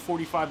automatically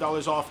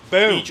 $45 off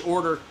Boom. each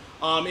order.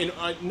 And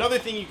another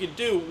thing you could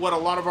do, what a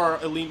lot of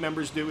our elite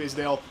members do, is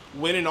they'll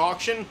win an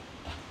auction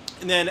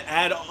and then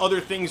add other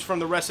things from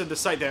the rest of the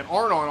site that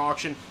aren't on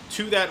auction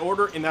to that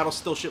order, and that'll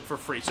still ship for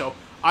free. So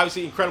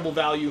obviously incredible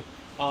value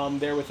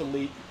there with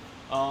elite.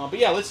 But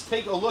yeah, let's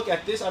take a look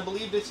at this. I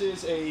believe this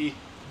is a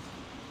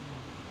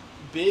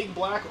big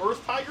black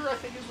earth tiger, I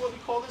think is what we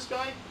call this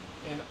guy.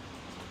 And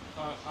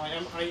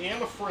I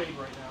am afraid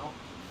right now.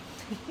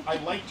 I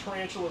like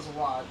tarantulas a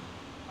lot.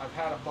 I've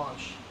had a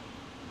bunch.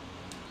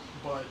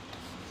 But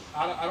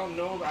I don't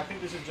know. I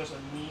think this is just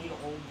a mean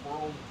old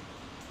world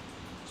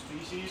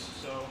species.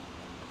 So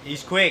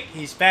He's quick.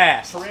 He's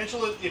fast.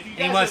 tarantulas, if you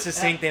guys He wants to have-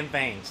 sink them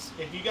fangs.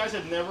 If you guys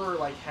have never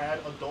like had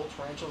adult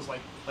tarantulas like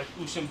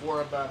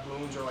Usambora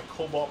baboons or like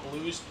cobalt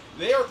blues,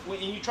 they are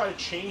when you try to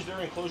change their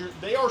enclosure,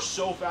 they are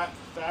so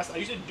fast. I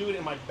used to do it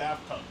in my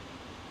bathtub.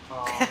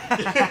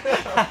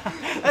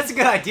 That's a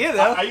good idea,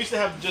 though. I used to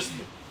have just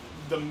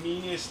the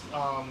meanest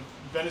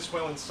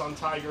Venezuelan sun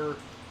tiger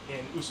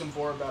and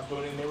Usambora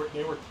baboon, and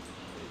they were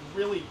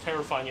really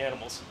terrifying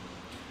animals.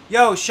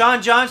 Yo,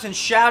 Sean Johnson,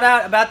 shout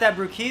out about that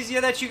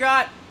Bruchisia that you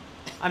got.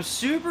 I'm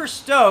super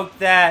stoked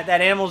that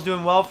that animal's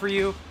doing well for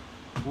you.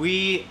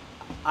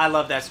 I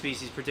love that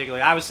species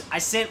particularly. I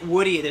sent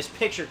Woody this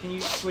picture. Can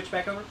you switch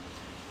back over?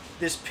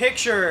 This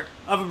picture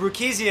of a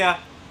Bruchisia.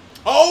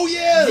 Oh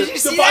yeah, Did you the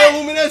see that?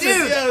 bioluminescence.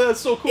 Dude, Yeah, that's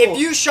so cool. If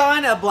you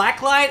shine a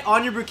black light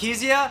on your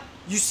Bruchisia,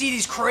 you see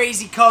these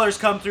crazy colors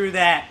come through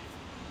that,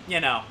 I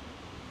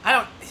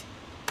don't...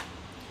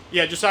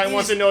 Yeah, Josiah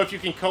wants to know if you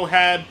can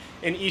cohab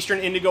an eastern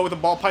indigo with a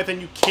ball python.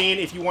 You can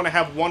if you want to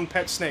have one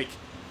pet snake.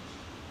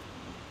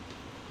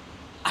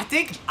 I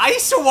think I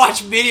used to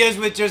watch videos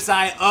with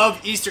Josiah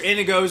of Easter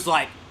indigos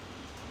like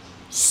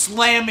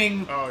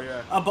slamming. Oh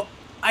yeah.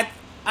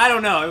 I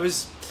don't know. It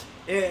was,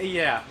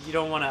 yeah. You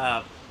don't want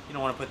to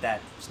put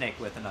that snake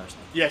with another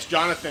snake. Yes,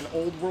 Jonathan,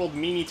 old world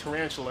meanie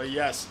tarantula.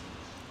 Yes.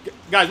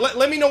 Guys,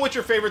 let me know what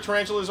your favorite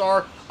tarantulas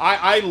are.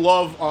 I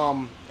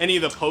love any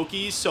of the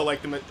pokies. So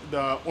like the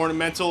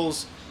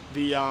ornamentals,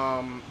 the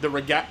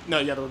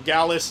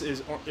regalis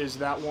is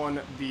that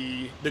one.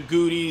 The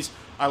goodies.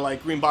 I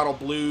like green bottle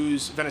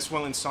blues,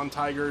 Venezuelan sun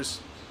tigers.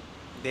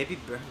 Baby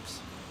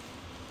birds.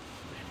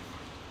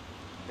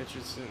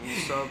 Interesting.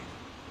 So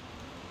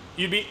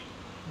you'd be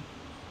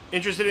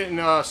interested in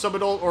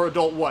subadult or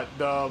adult what?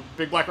 The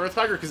big black earth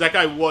tiger? Because that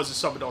guy was a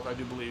subadult, I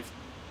do believe.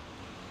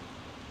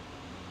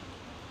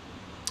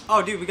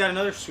 Oh, dude, we got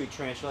another sweet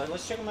tarantula.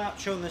 Let's check them out.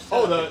 Show them this.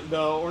 Oh, setup.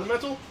 the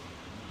ornamental?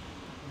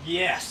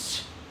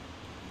 Yes.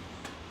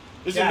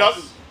 This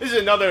Yes. is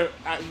another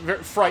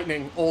very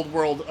frightening old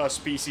world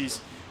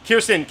species.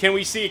 Kirsten, can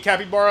we see a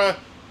capybara?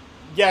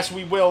 Yes,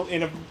 we will.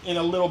 In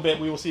a little bit,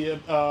 we will see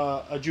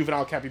a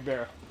juvenile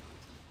capybara.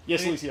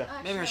 Yes, Alicia.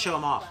 Maybe I'll show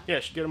him off. Yeah,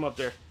 get him up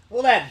there.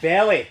 Well, that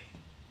belly.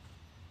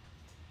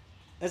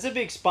 That's a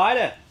big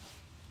spider.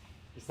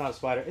 It's not a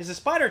spider. Is a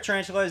spider a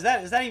tarantula? Is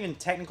that even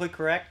technically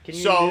correct? Can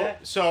you do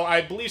that? So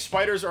I believe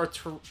spiders are.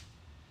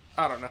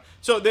 I don't know.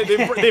 So they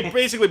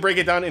basically break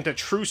it down into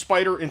true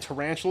spider and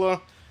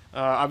tarantula.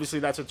 Obviously,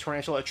 that's a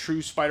tarantula. A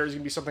true spider is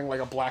gonna be something like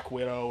a black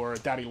widow or a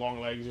daddy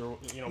longlegs, or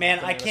Man,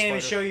 I can't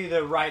even show you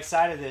the right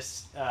side of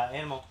this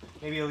animal.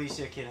 Maybe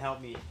Alicia can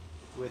help me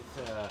with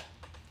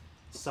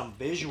some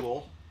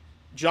visual.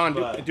 John,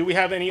 do we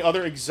have any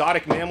other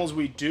exotic mammals?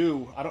 We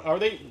do. Are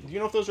they? Do you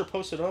know if those are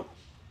posted up?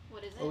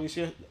 What is it?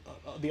 Alicia,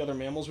 the other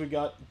mammals we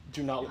got.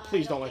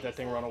 Please don't let that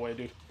thing run away,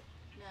 dude.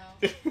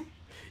 No.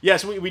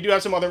 Yes, we do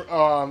have some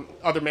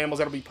other mammals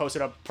that'll be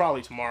posted up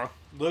probably tomorrow.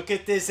 Look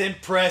at this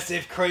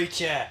impressive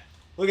creature.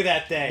 Look at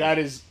that thing.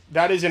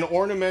 That is an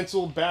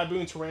ornamental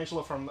baboon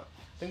tarantula from, I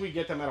think we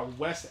get them out of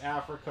West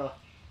Africa.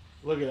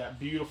 Look at that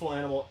beautiful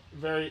animal.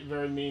 Very,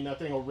 very mean. That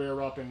thing will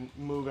rear up and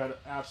move at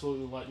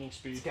absolutely lightning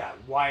speed. It's got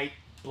white,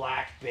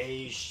 black,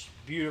 beige,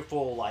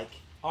 beautiful, like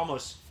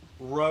almost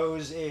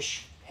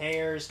rose-ish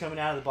hairs coming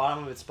out of the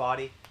bottom of its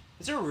body.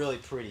 It's a really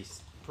pretty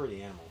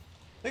animal.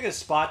 Look at the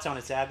spots on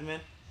its abdomen.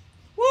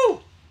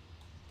 Woo!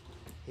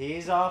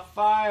 He's off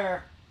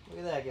fire.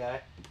 Look at that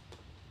guy.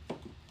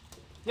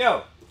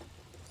 Yo,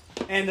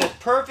 and the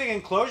perfect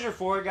enclosure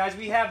for it, guys.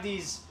 We have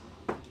these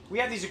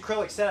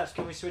acrylic setups.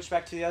 Can we switch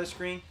back to the other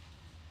screen?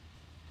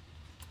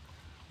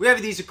 We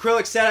have these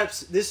acrylic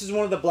setups. This is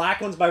one of the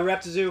black ones by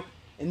Reptizoo,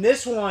 and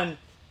this one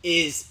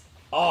is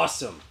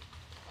awesome.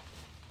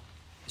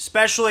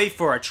 Especially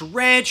for a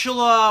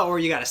tarantula, or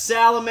you got a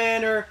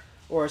salamander,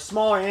 or a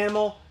smaller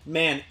animal.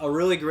 Man, a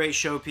really great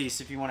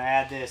showpiece if you want to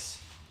add this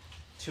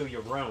to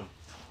your room.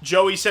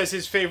 Joey says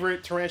his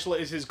favorite tarantula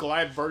is his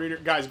Goliath bird eater.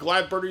 Guys,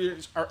 Goliath bird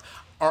eaters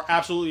are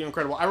absolutely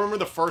incredible. I remember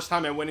the first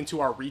time I went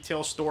into our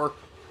retail store,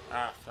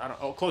 I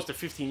don't know, close to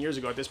 15 years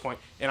ago at this point,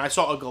 and I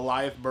saw a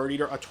Goliath bird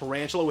eater, a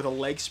tarantula with a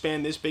leg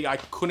span this big. I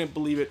couldn't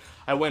believe it.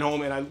 I went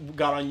home and I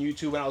got on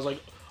YouTube and I was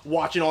like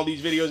watching all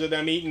these videos of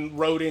them eating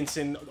rodents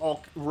and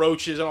all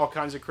roaches and all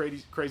kinds of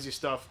crazy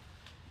stuff.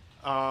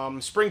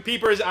 Spring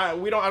peepers, I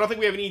don't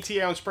think we have an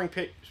ETA on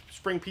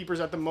spring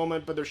peepers at the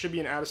moment, but there should be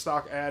an out of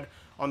stock ad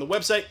on the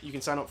website. You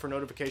can sign up for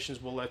notifications.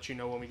 We'll let you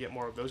know when we get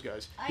more of those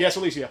guys. Yes,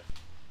 Alicia.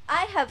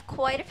 I have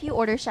quite a few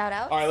order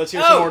shout-outs. All right, let's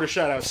hear some order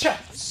shout-outs.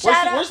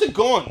 Where's the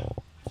gun?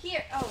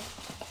 Here. Oh.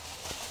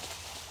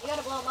 You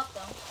gotta blow them up,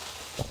 though.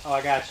 Oh,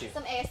 I got you.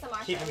 Some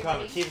ASMR. Keep them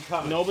coming. Keep them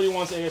coming. Nobody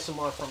wants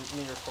ASMR from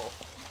me or Cole.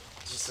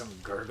 Just some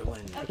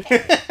gurgling.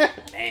 Okay.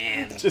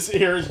 Man. Just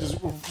ears, just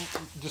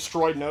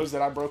destroyed nose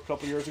that I broke a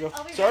couple years ago.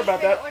 I'll be Sorry ready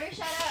about for your that. Order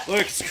shout-out.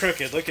 Look, it's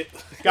crooked. Look at...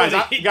 Guys,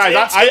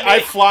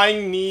 I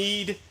flying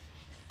kneed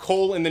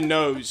Cole in the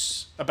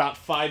nose about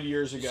 5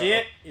 years ago. See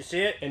it? You see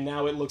it? And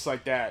now it looks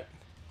like that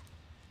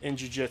in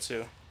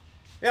jiu-jitsu.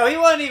 Yo, he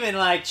wasn't even,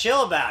 like,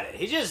 chill about it.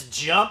 He just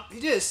jumped. He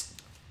just,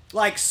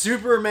 like,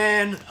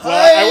 Superman.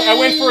 Well,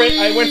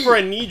 I went for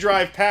a knee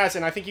drive pass,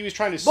 and I think he was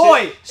trying to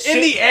sit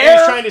in the air? He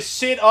was trying to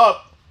sit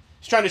up.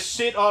 He's trying to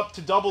sit up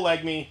to double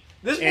leg me.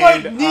 This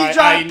boy knee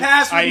drive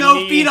pass with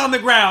no feet on the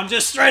ground,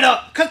 just straight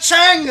up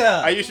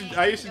kachanga. I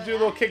used to do a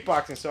little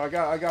kickboxing, so I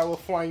got a little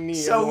flying knee.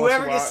 So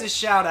whoever gets the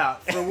shout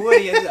out for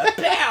Woody is a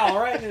pow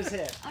right in his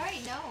head. All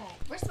right, no.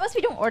 We're supposed to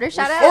be doing order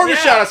shout-outs? Order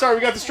shout-out. Sorry,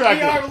 we got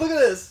distracted. Look at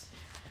this.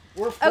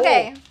 We're full.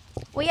 Okay.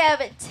 We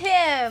have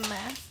Tim.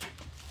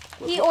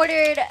 He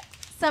ordered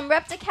some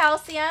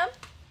Repticalcium.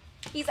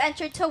 He's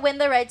entered to win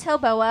the red-tail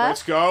boa.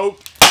 Let's go.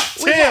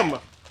 Tim. Woo!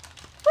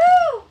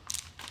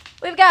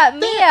 We've got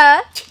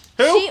Mia.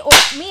 Who?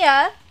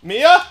 Mia.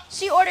 Mia?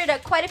 She ordered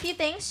quite a few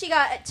things. She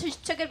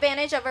took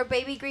advantage of our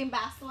baby green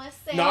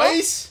basilisk sale.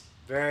 Nice.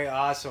 Very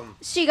awesome.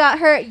 She got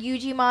her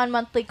Ugimon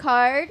monthly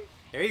card.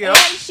 There you go. And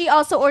she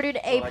also ordered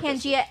a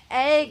Pangea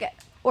egg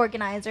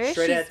organizer.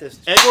 Straight at this.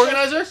 Egg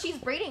organizer? She's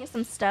breeding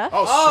some stuff.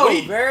 Oh,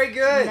 sweet. Very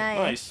good.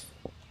 Nice.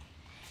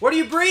 What are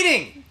you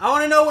breeding? I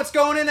want to know what's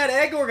going in that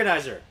egg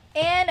organizer.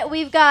 And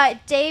we've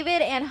got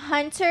David and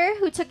Hunter,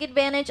 who took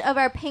advantage of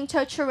our pink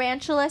toe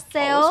tarantula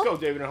sale. Oh, let's go,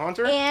 David and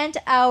Hunter. And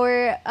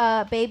our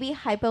baby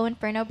Hypo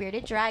Inferno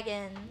bearded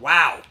dragon.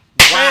 Wow.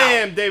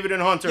 Bam, David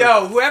and Hunter.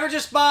 Yo, whoever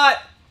just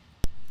bought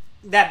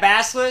that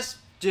basilisk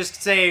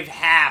just saved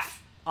half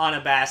on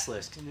a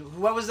basilisk.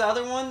 What was the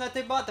other one that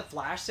they bought? The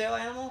flash sale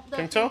animal? The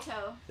Pink toe?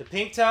 The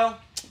pink toe?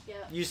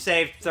 Yep. You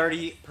saved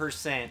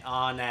 30%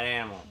 on that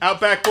animal.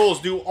 Outback Bulls,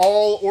 do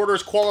all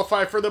orders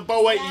qualify for the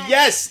boa?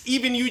 Yes,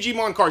 even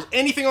Ugimon cards.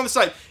 Anything on the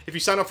site. If you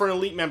sign up for an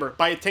elite member,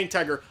 buy a tank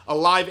tagger, a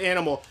live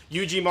animal,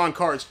 Ugimon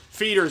cards,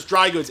 feeders,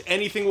 dry goods,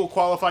 anything will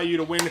qualify you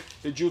to win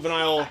the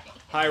juvenile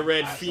high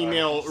red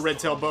female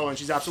red-tailed boa, and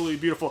she's absolutely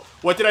beautiful.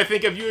 What did I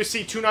think of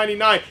UFC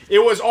 299? It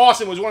was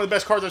awesome. It was one of the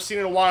best cards I've seen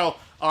in a while.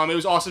 It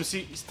was awesome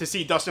to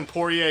see Dustin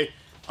Poirier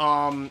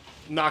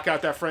knock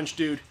out that French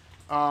dude.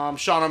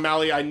 Sean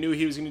O'Malley, I knew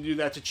he was going to do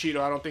that to Cheeto.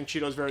 I don't think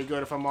Cheeto's very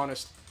good, if I'm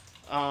honest.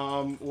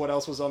 What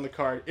else was on the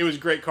card? It was a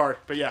great card,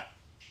 but yeah.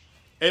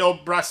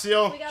 Ayo,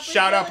 Brazil.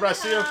 Shout out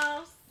Brazil.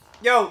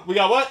 Yo, We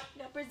got what?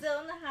 We got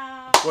Brazil in the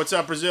house. What's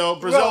up, Brazil?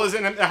 Brazil is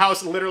in the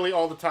house literally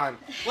all the time.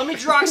 let me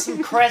drop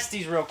some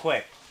Cresties real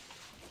quick.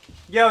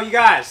 Yo, you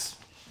guys.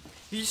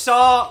 You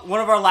saw one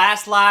of our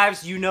last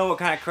lives. You know what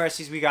kind of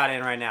Cresties we got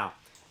in right now.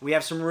 We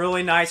have some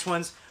really nice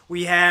ones.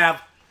 We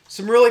have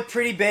some really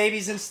pretty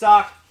babies in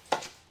stock.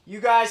 You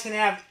guys can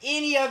have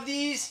any of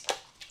these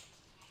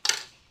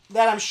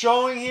that I'm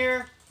showing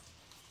here.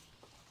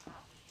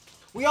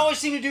 We always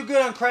seem to do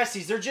good on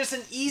Cresties. They're just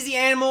an easy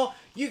animal.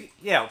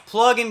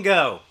 Plug and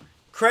go.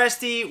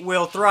 Crestie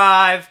will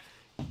thrive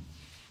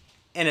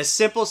in a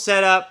simple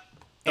setup,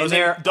 and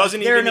they're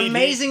an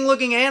amazing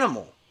looking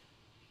animal.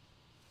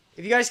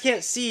 If you guys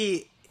can't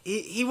see,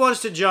 he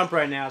wants to jump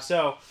right now.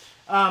 So,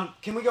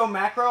 can we go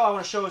macro? I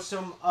want to show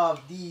some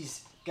of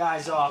these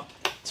guys off.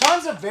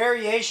 Tons of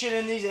variation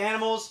in these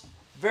animals.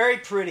 Very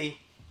pretty.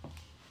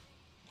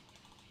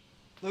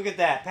 Look at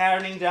that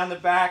patterning down the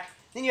back.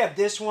 Then you have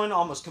this one,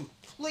 almost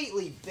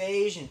completely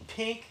beige and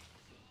pink.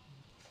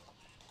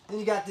 Then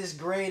you got this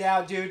grayed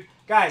out dude.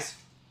 Guys,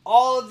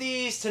 all of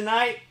these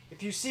tonight,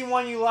 if you see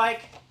one you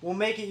like, we'll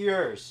make it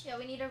yours. Yeah,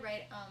 we need to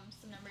write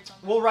some numbers on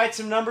them. We'll write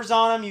some numbers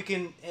on them. You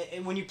can,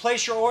 when you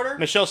place your order.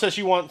 Michelle says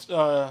she wants 2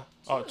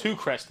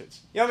 Cresteds.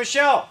 Yo,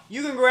 Michelle,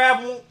 you can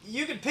grab one.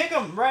 You can pick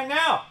them right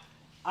now.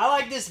 I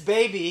like this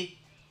baby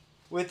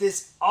with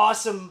this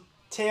awesome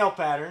tail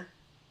pattern.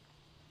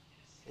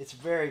 It's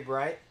very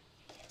bright.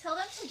 Tell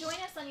them to join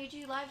us on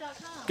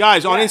UGLive.com.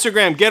 Guys, on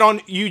Instagram, get on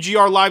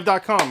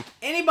UGRlive.com.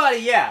 Anybody,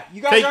 yeah.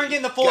 You guys aren't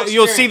getting the full experience.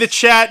 You'll see the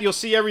chat. You'll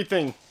see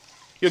everything.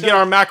 You'll get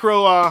our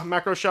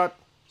macro shot.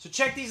 So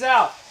check these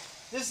out.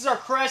 This is our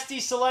Crestie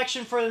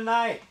selection for the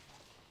night.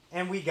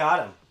 And we got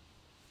him.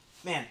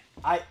 Man,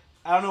 I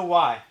don't know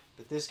why,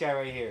 but this guy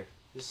right here,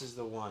 this is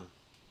the one.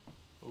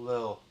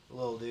 Little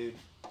dude.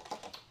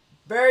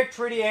 Very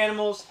pretty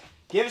animals.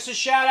 Give us a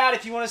shout out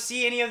if you want to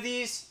see any of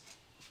these.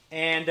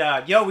 And,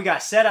 we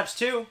got setups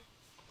too.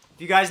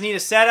 If you guys need a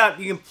setup,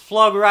 you can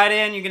plug right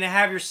in. You're going to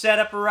have your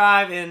setup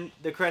arrive, and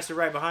the crested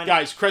right behind you.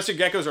 Guys, crested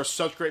geckos are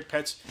such great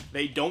pets.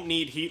 They don't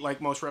need heat like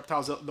most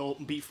reptiles. They'll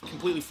be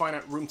completely fine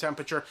at room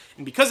temperature.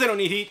 And because they don't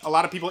need heat, a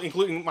lot of people,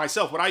 including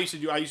myself, what I used to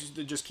do, I used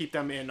to just keep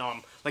them in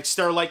like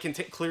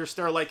clear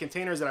Sterilite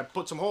containers that I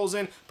put some holes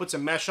in, put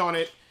some mesh on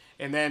it,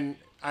 and then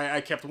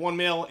I kept 1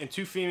 male and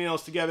 2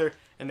 females together,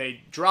 and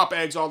they drop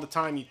eggs all the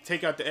time. You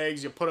take out the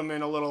eggs, you put them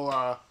in a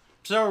little...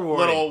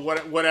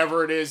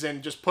 whatever it is,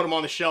 and just put them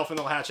on the shelf, and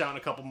they'll hatch out in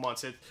a couple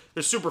months.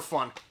 They're super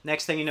fun.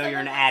 Next thing you know, you're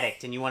an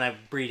addict, and you want to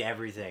breed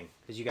everything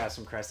because you got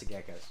some crested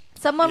geckos.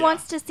 Someone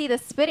wants to see the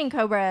spitting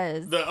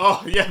cobras. The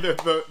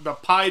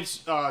pied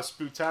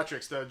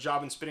sputatrix, the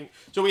Javan spitting.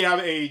 So we have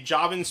a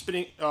Javan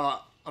spitting.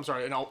 A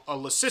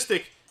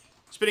leucistic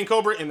spitting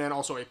cobra, and then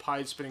also a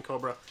pied spitting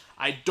cobra.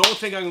 I don't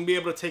think I'm gonna be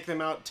able to take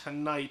them out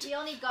tonight. We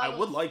all need goggles. I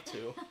would like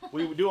to.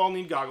 We do all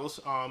need goggles.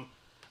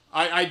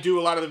 I do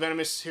a lot of the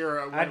venomous here.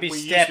 I'd be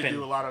stepping. Used to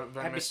do a lot of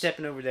venomous. I'd be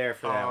stepping over there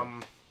for that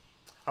one.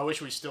 I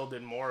wish we still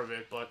did more of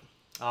it, but...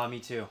 Oh, me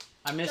too.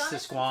 I miss the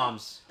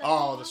squams.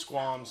 Oh, the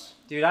squams.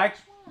 Dude, a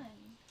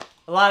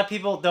lot of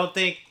people don't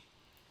think...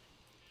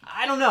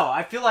 I don't know.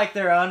 I feel like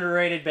they're an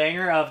underrated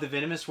banger of the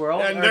venomous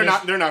world. And they're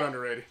not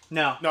underrated.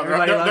 No.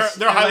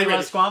 They're highly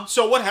rated. Squams?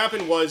 So what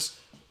happened was...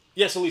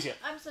 Yes, Alicia.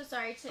 I'm so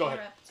sorry to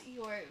interrupt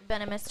your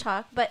venomous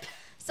talk, but...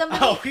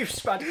 Somebody, we were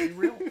about to be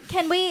real.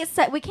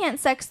 We can't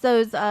sex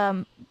those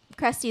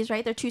Cresties,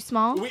 right? They're too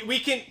small. We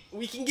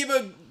can give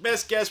a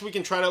best guess. We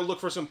can try to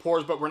look for some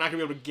pores, but we're not gonna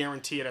be able to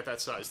guarantee it at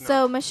that size. No.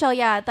 So Michelle,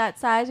 at that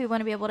size, we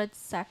want to be able to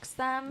sex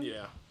them.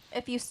 Yeah.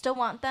 If you still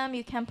want them,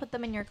 you can put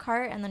them in your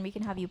cart, and then we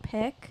can have you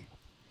pick.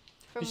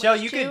 Michelle,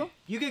 you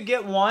could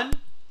get one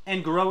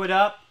and grow it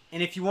up,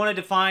 and if you wanted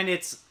to find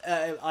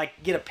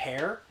get a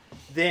pair,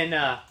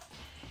 then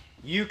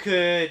you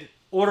could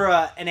order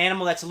an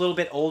animal that's a little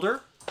bit older.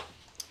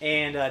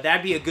 And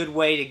that'd be a good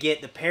way to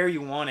get the pair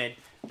you wanted.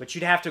 But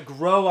you'd have to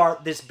grow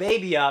this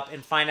baby up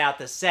and find out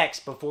the sex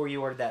before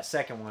you ordered that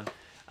second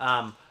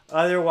one.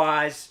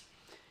 Otherwise,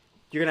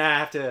 you're going to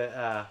have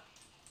to,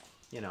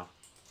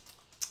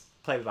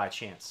 play by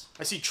chance.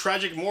 I see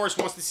Tragic Morris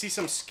wants to see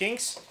some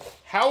skinks.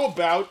 How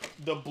about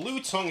the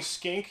blue-tongue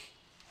skink?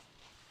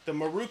 The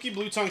Maruki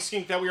blue-tongue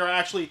skink that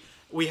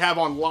we have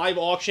on live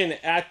auction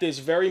at this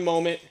very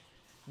moment.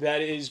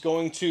 That is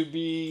going to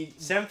be...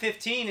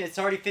 7:15. It's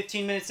already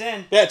 15 minutes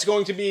in. Yeah, it's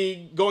going to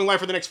be going live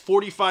for the next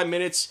 45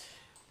 minutes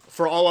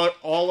for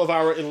all of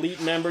our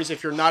elite members.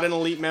 If you're not an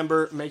elite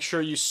member, make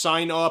sure you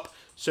sign up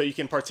so you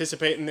can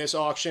participate in this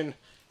auction.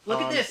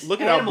 Look at this.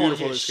 Look at how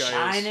beautiful this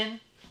guy is.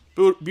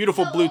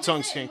 Beautiful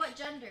blue-tongue skink. What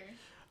gender?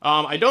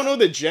 I don't know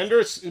the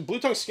gender.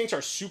 Blue-tongue skinks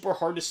are super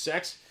hard to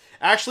sex.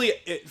 Actually,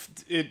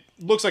 it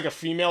looks like a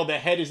female. The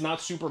head is not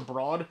super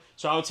broad,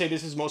 so I would say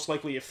this is most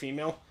likely a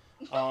female.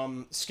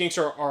 Skinks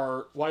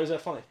are... Why is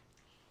that funny?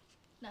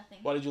 Nothing.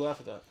 Why did you laugh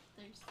at that?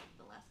 There's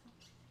the last one.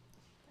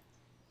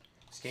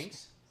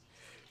 Skinks?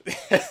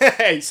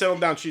 Hey, settle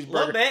down, cheeseburger. A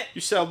little bit. You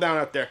settle down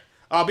out there.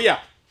 But yeah,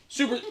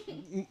 Super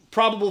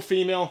probable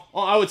female. Oh,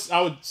 I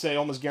would say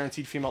almost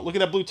guaranteed female. Look at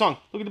that blue tongue.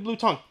 Look at the blue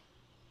tongue.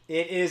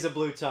 It is a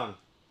blue tongue.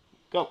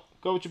 Go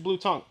with your blue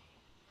tongue.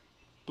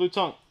 Blue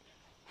tongue.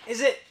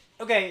 Is it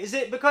okay? Is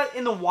it because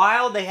in the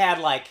wild they had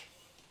like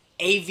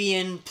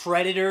avian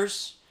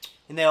predators,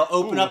 and they'll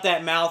open up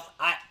that mouth?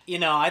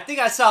 I think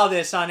I saw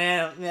this on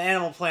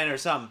Animal Planet or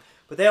something.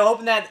 But they'll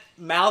open that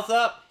mouth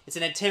up. It's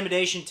an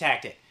intimidation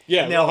tactic.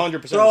 Yeah, and they'll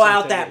 100%. throw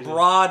out that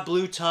broad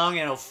blue tongue,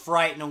 and it'll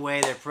frighten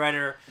away their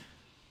predator.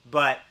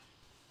 But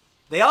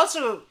they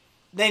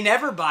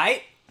never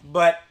bite.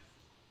 But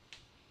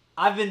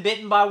I've been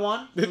bitten by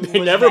one. They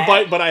never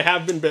bite, but I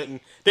have been bitten.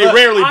 They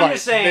rarely bite.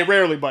 Just saying, they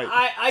rarely bite.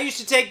 I used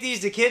to take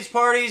these to kids'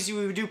 parties.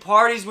 We would do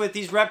parties with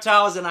these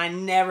reptiles, and I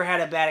never had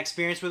a bad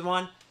experience with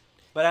one.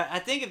 But I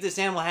think if this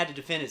animal had to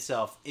defend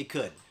itself, it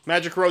could.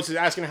 Magic Rose is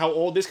asking how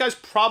old. This guy's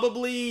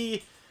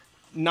probably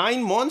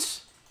 9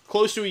 months,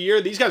 close to a year.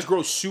 These guys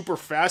grow super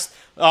fast.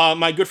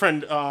 My good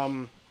friend,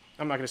 I'm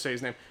not going to say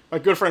his name. My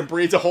good friend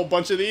breeds a whole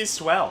bunch of these.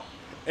 Swell.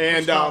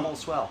 And Old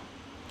Swell.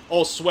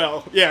 Old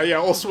Swell. Yeah,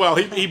 Old Swell.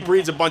 He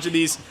breeds a bunch of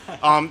these.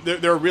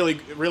 They're a really,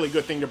 really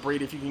good thing to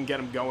breed if you can get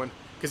them going,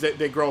 because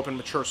they grow up and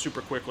mature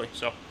super quickly.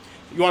 So,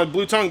 you want a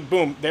blue tongue?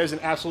 Boom. There's an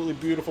absolutely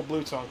beautiful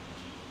blue tongue.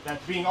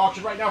 That's being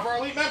auctioned right now for our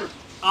elite members.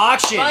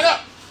 Auction. Sign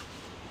up.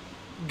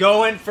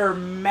 Going for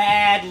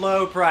mad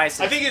low prices.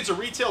 I think it's a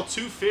retail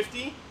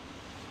 $250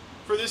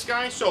 for this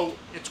guy. So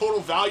a total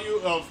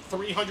value of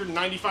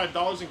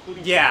 $395,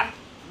 including yeah. shipping.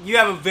 You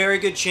have a very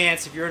good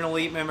chance if you're an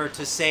elite member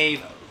to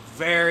save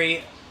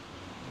very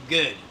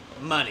good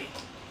money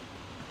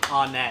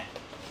on that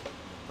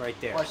right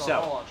there. Like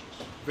so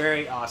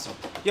very awesome.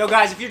 Yo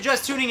guys, if you're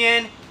just tuning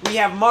in, we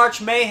have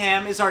March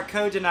Mayhem is our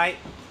code tonight.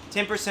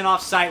 10%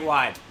 off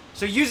site-wide.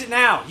 So use it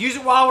now. Use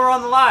it while we're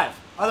on the live.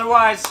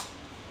 Otherwise,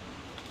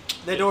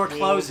 the door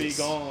closes.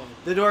 Will be gone.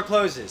 The door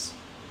closes.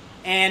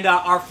 And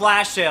our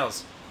flash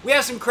sales. We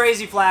have some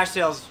crazy flash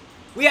sales.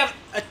 We have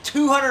a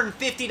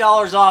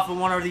 $250 off of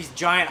one of these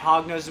giant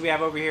hognoses we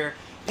have over here.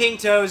 Pink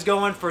toes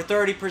going for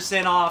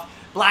 30% off.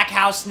 Black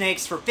house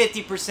snakes for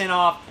 50%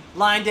 off.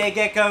 Line day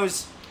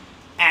geckos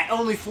at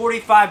only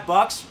 45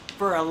 bucks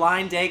for a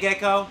line day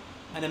gecko.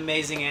 An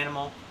amazing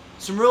animal.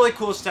 Some really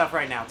cool stuff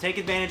right now. Take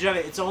advantage of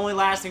it. It's only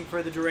lasting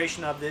for the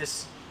duration of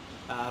this,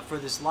 for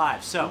this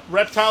live. So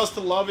Reptiles to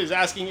Love is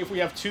asking if we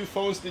have 2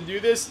 phones to do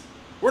this.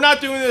 We're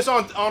not doing this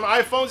on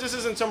iPhones. This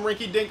isn't some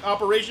rinky-dink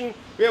operation.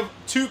 We have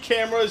 2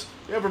 cameras.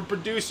 We have a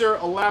producer,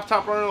 a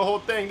laptop running the whole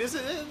thing.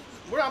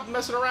 We're not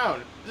messing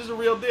around. This is a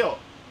real deal.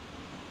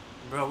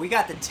 Bro, we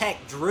got the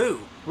Tech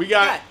Drew. We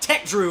got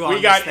Tech Drew on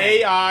We got this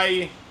thing.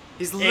 AI.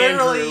 He's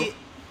literally Andrew.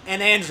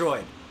 an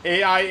android.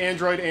 AI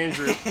Android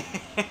Andrew.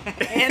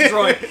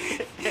 Android.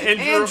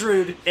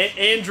 Andrew.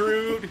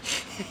 Andrew.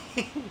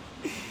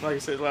 Like I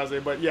said last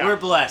name, but yeah. We're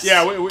blessed.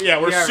 Yeah,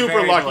 we're are super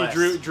very lucky.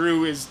 blessed.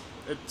 Drew is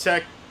a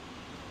tech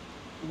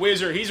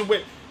wizard. He's a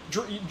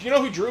do you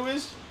know who Drew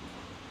is?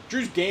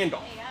 Drew's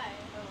Gandalf.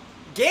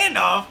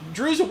 Gandalf?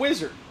 Drew's a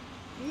wizard.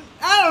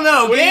 I don't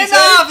know. What did he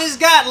Gandalf say? has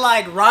got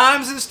like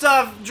rhymes and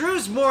stuff.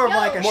 Drew's more of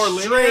like a More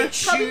linear? straight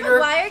Toby shooter.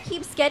 Maguire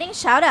keeps getting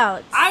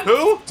shout-outs.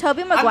 Who?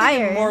 Toby I'm Maguire.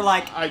 thinking more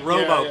like Yeah,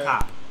 RoboCop.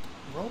 yeah.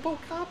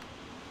 RoboCop?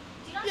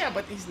 Yeah,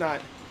 but he's not.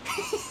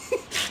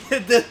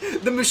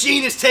 the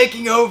machine is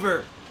taking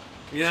over.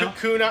 You know?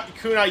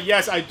 Kuna,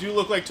 yes, I do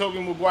look like Toby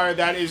Maguire.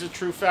 That is a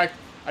true fact.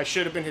 I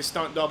should have been his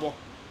stunt double.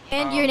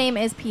 And your name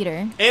is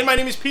Peter. And my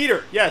name is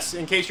Peter. Yes,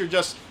 in case you're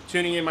just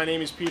tuning in, my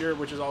name is Peter,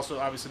 which is also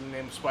obviously the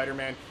name of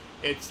Spider-Man.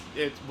 It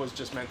was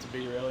just meant to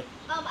be, really.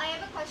 I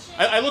have a question.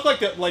 I look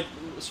like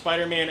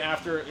Spider-Man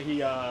after he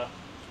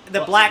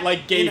The black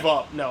gave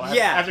up. No,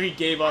 yeah. after he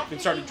gave up and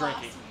started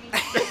drinking.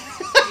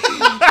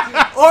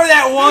 Or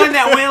that one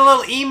that went a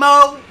little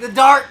emo, the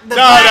black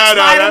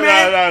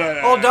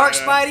Spider-Man. No. Old Dark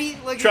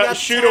Spidey. Like Try to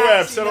shoot a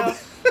web.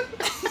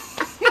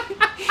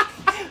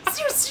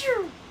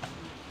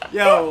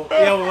 Yo,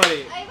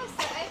 Woody. I have a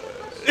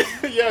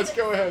question. Yes,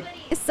 go ahead.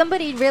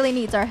 Somebody really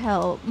needs our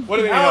help. What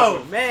do we need Oh help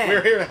with? man,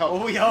 We're here to help.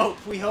 Well,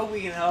 we hope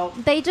we can help.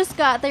 They just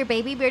got their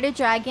baby bearded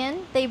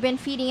dragon. They've been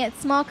feeding it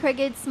small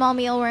crickets, small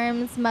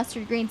mealworms,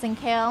 mustard greens, and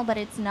kale, but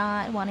it's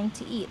not wanting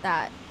to eat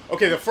that.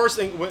 Okay, the first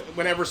thing,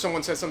 whenever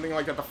someone says something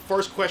like that, the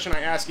first question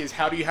I ask is,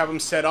 how do you have them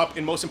set up?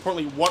 And most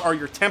importantly, what are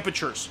your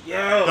temperatures?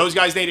 Yeah. Those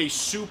guys need a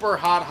super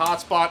hot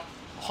hotspot,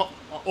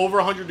 over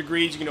 100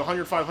 degrees. You can do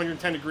 105,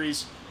 110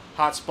 degrees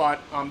hotspot.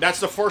 That's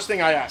the first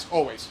thing I ask,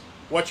 always.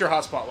 What's your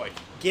hotspot like?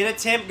 Get a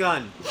temp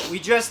gun. We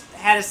just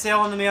had a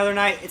sale on them the other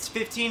night. It's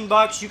 15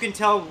 bucks. You can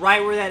tell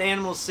right where that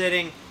animal's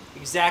sitting,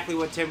 exactly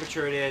what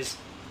temperature it is.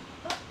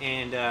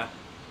 And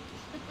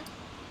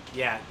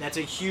yeah, that's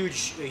a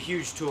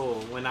huge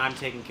tool when I'm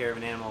taking care of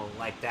an animal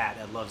like that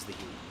loves the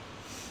heat.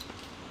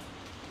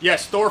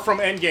 Yes, Thor from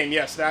Endgame.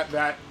 Yes,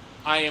 that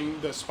I am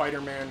the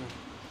Spider-Man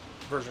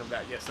version of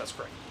that. Yes, that's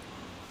correct.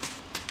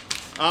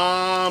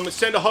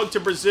 Send a hug to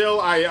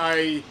Brazil.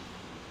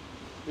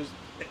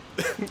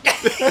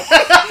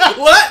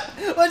 What?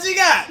 What you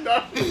got?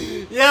 No.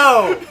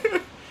 Yo.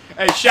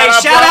 Hey,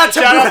 shout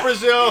out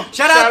Brazil.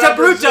 Shout out to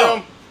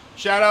Bruto.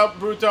 Shout out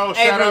Bruto.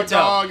 Hey, Shout out Bruto.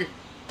 Dog.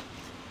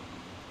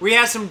 We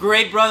have some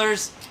great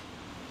brothers.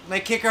 They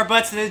kick our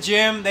butts in the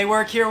gym. They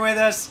work here with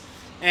us,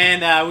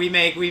 and we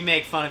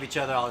make fun of each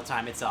other all the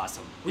time. It's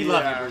awesome. We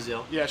love you,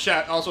 Brazil.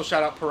 Yeah. Also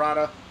shout out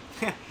Parada.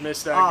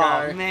 Miss that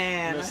guy. Oh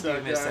man, Miss I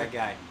do miss that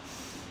guy.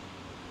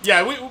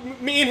 Yeah,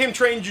 me and him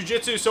train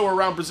jiu-jitsu, so we're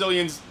around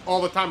Brazilians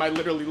all the time. I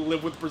literally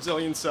live with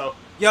Brazilians, so.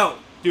 Yo,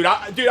 Dude,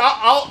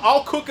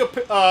 I'll cook a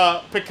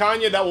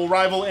picanha that will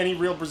rival any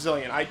real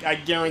Brazilian. I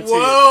guarantee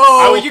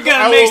whoa, it. you're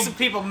gonna make some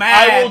people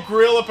mad. I will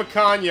grill a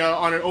picanha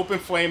on an open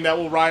flame that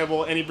will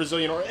rival any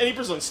Brazilian or any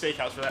Brazilian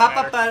steakhouse for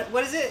that matter.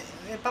 What is it?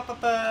 Pop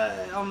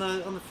on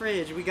the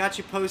fridge. We got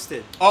you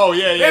posted. Oh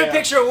yeah. We have a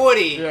picture of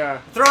Woody.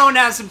 Yeah. Throwing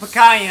down some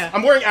picanha.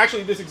 I'm wearing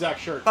actually this exact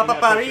shirt. in that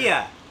picture.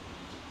 Papaparia.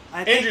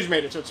 Andrew's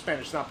made it, so it's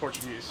Spanish, not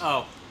Portuguese.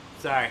 Oh,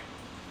 sorry.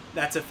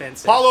 That's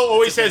offensive. Paulo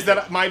always That's says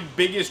that my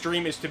biggest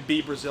dream is to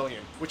be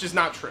Brazilian, which is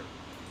not true.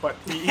 But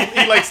he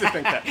likes to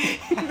think that.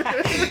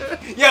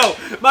 Yo,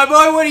 my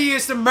boy Woody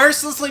used to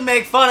mercilessly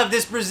make fun of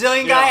this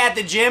Brazilian guy at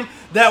the gym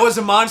that was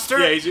a monster.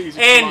 Yeah, he's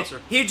a monster.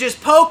 And he'd just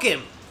poke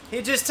him.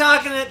 He'd just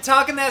talking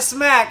that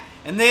smack.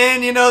 And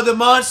then, you know, the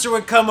monster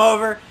would come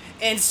over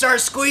and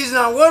start squeezing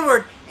on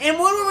Woodward. And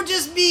Woodward would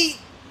just be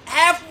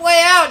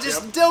halfway out,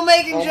 just still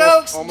making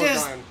jokes.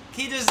 Almost dying.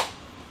 He just...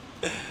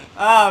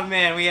 Oh,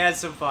 man, we had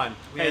some fun.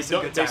 We had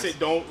some good they times. say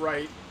don't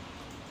write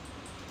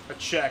a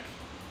check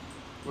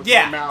with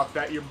your mouth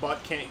that your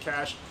butt can't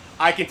cash.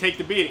 I can take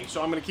the beating,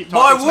 so I'm going to keep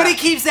talking. Boy, Woody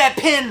keeps that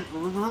pin.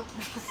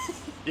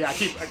 Yeah, I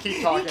keep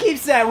talking. He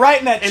keeps that right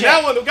in that And check.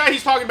 that one, the guy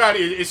he's talking about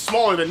is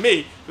smaller than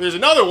me. There's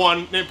another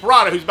one named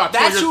Parada who's about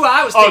 200. That's who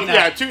I was thinking of.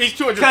 Yeah, he's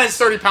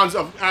 230 pounds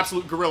of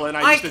absolute gorilla, and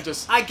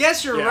I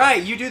guess you're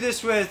right. You do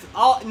this with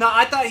all. No,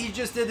 I thought he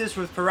just did this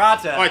with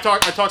Parata. Oh, I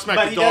talk smack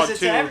but the he dog does it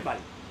too. to everybody.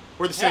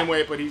 We're the same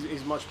weight, but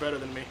he's much better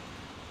than me.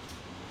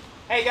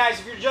 Hey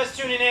guys, if you're just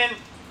tuning in,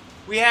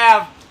 we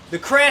have the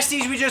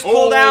Cresties we just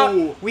pulled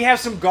out. We have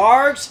some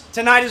Gargs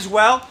tonight as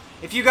well.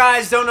 If you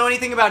guys don't know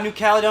anything about New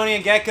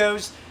Caledonian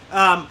geckos,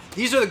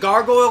 these are the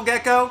gargoyle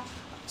gecko.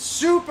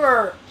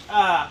 Super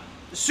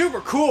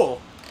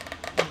cool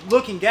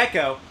looking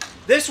gecko.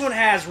 This one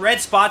has red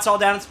spots all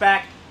down its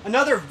back.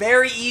 Another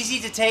very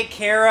easy to take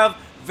care of,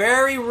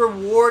 very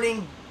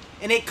rewarding,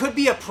 and it could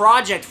be a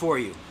project for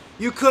you.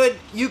 You could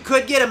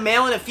get a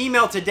male and a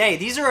female today.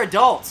 These are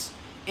adults,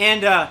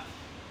 and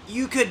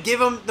you could give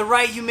them the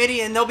right humidity,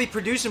 and they'll be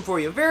producing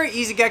for you. A very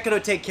easy gecko to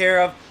take care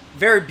of.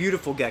 Very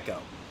beautiful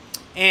gecko,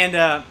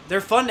 and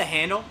they're fun to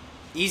handle,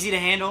 easy to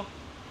handle.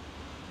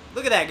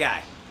 Look at that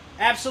guy,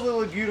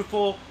 absolutely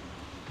beautiful.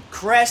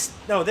 Crest.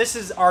 No, this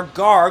is our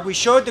Garg. We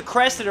showed the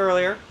crested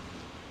earlier.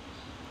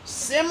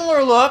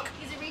 Similar look.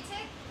 Is it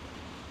retic?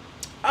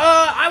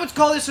 I would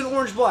call this an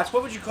orange blotch.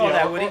 What would you call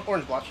that, Woody?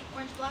 Orange blotch.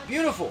 Orange block?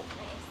 Beautiful. Nice.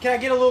 Can I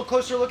get a little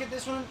closer look at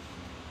this one? I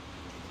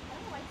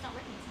don't know why it's not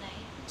working tonight.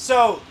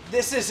 So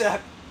this is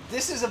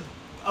a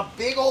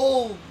big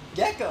old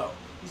gecko.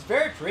 He's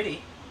very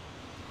pretty.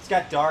 He's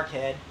got dark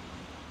head.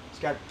 He's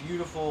got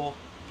beautiful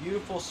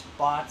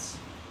spots.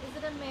 Is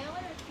it a male or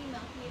a female?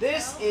 Can you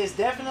This tell? is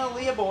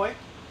definitely a boy.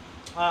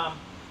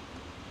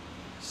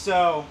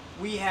 So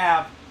we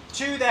have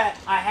two that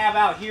I have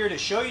out here to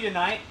show you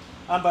tonight.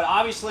 But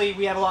obviously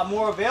we have a lot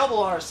more available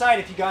on our site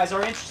if you guys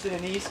are interested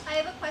in these. I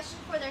have a question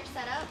for their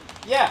setup.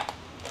 Yeah.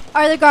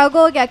 Are the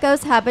gargoyle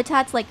geckos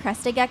habitats like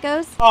crested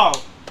geckos? Oh,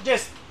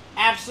 just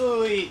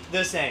absolutely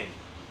the same.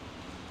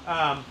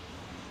 Some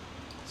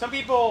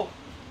people,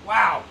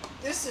 wow,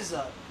 this is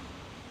a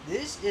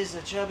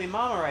chubby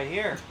mama right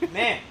here.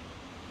 Man,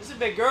 this is a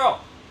big girl.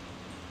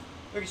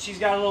 Look, she's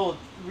got a little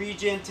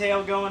regen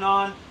tail going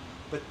on,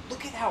 but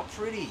look at how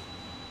pretty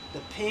the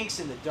pinks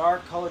and the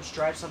dark colored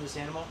stripes on this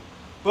animal.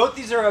 Both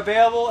these are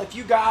available. If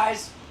you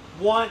guys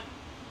want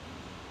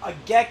a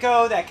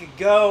gecko that could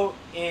go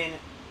in,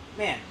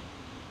 man,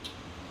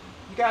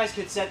 you guys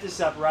could set this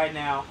up right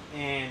now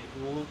and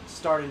we'll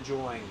start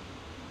enjoying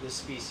this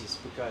species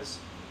because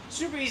it's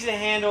super easy to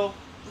handle.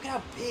 Look at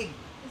how big.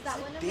 Is that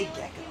one a big male or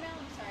gecko. female?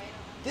 I'm sorry, I don't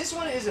know. This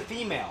one is a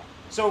female.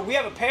 So we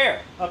have a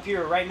pair up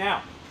here right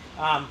now.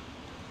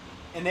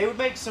 And they would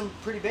make some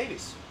pretty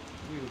babies,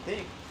 we would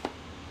think.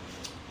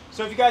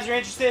 So if you guys are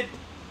interested,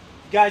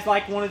 you guys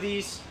like one of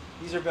these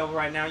are available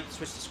right now. You can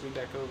switch the screen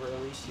back over,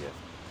 Alicia.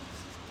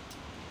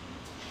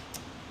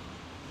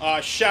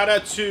 Shout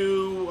out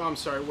to, I'm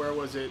sorry, where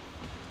was it?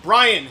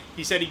 Brian.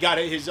 He said he got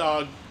it. His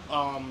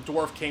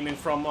dwarf came in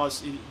from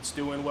us. It's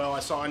doing well.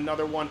 I saw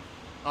another one.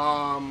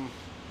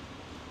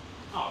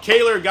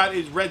 Kaler got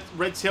his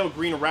red-tailed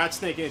green rat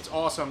snake, and it's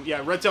awesome.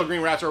 Yeah, red-tailed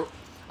green rats are...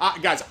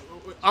 guys,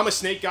 I'm a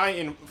snake guy,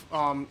 and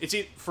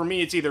for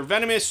me, it's either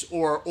venomous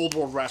or old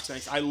world rat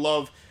snakes. I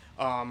love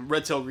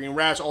red-tailed green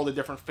rats, all the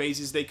different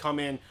phases they come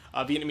in.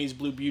 Vietnamese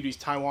blue beauties,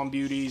 Taiwan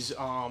beauties.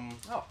 What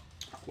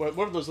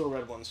are those little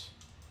red ones?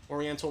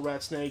 Oriental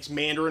rat snakes,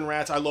 Mandarin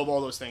rats. I love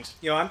all those things.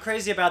 Yo, I'm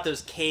crazy about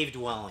those cave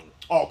dwelling.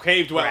 Oh,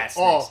 cave dwelling. Rat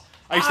snakes. Oh,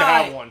 I used to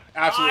have one.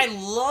 Absolutely. I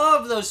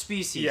love those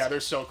species. Yeah, they're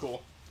so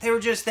cool. They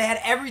had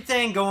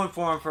everything going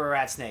for them for a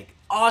rat snake.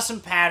 Awesome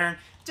pattern.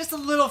 Just a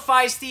little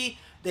feisty.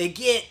 They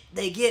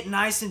get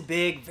nice and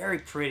big, very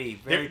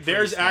pretty.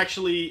 There's snake.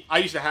 actually, I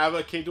used to have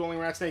a cave-dwelling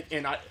rat snake,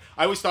 and I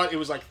always thought it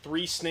was like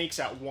 3 snakes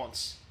at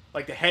once.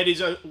 Like the head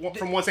is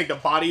from one snake, the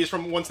body is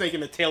from one snake,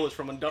 and the tail is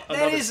from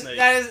another snake.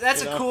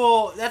 That's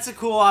a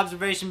cool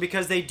observation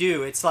because they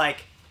do. It's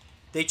like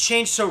they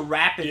change so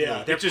rapidly.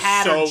 Yeah, Their just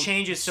pattern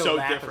changes so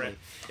rapidly. different.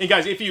 And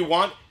guys, if you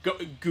want,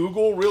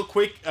 Google real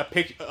quick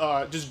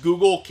just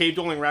Google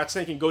cave-dwelling rat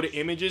snake and go to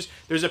images.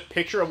 There's a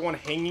picture of one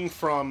hanging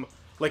from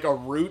like a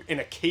root in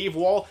a cave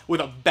wall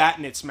with a bat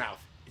in its mouth.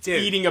 It's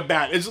eating a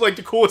bat. It's like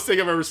the coolest thing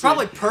I've ever seen.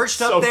 Probably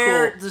perched up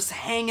there, just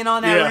hanging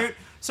on that root.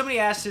 Somebody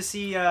asked to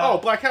see.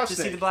 Black House to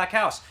snake. see the Black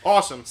House.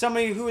 Awesome.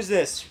 Somebody, who is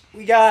this?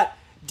 We got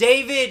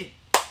David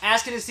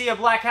asking to see a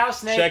Black House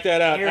snake. Check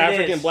that out. Here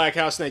African Black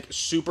House snake.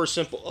 Super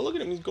simple. Oh, look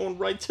at him. He's going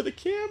right to the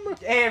camera.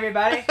 Hey,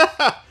 everybody.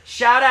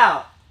 Shout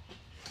out.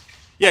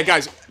 Yeah,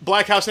 guys,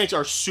 Black House snakes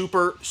are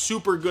super,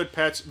 super good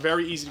pets.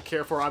 Very easy to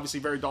care for. Obviously,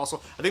 very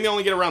docile. I think they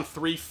only get around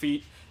 3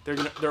 feet.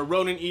 They're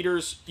rodent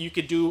eaters. You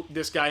could do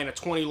this guy in a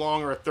 20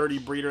 long or a 30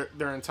 breeder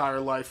their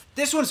entire life.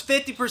 This one's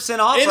 50%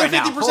 off And right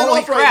they're now. 50% Holy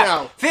off crap. right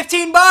now.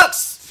 $15.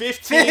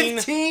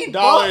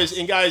 $15.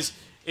 And guys,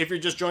 if you're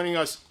just joining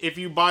us, if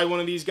you buy one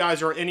of these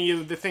guys or any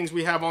of the things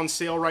we have on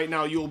sale right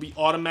now, you will be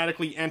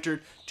automatically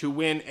entered to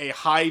win a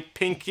high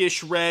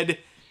pinkish red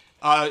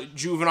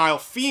juvenile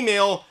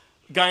female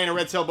guy in a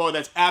red tail boa.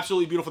 That's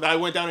absolutely beautiful. That I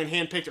went down and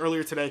handpicked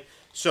earlier today.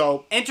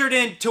 So entered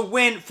in to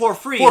win for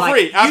free. For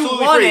free, absolutely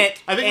you won free.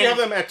 It, I think we have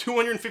them at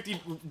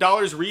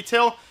 $250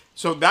 retail.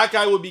 So that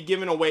guy will be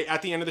given away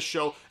at the end of the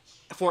show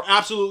for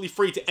absolutely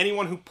free to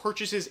anyone who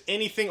purchases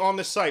anything on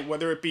the site,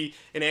 whether it be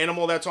an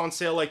animal that's on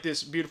sale like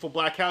this beautiful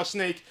Black House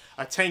snake,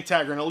 a tank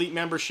tagger, an elite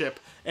membership,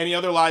 any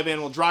other live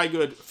animal, dry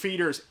good,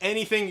 feeders,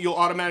 anything, you'll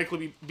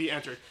automatically be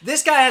entered.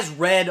 This guy has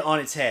red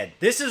on its head.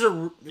 This is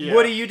a... Yeah.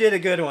 Woody, you did a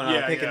good one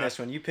on picking this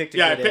one. You picked a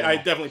good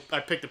I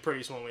picked the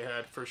prettiest one we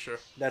had, for sure.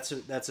 That's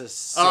a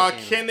sick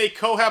can they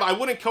cohab? I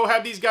wouldn't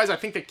cohab these guys. I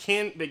think they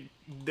can.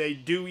 They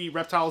do eat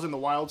reptiles in the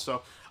wild,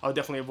 so I would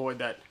definitely avoid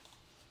that.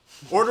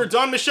 Order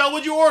done. Michelle,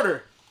 what'd you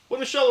order? What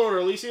did Michelle order,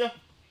 Alicia?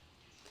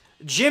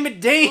 Jim and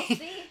Dean.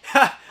 See?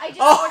 I just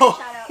ordered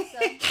shout out,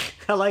 so.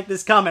 I like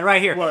this comment right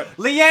here. What?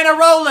 Leanna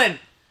Rowland.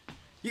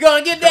 You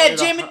gonna get that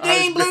Jim and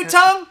Dean blue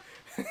tongue?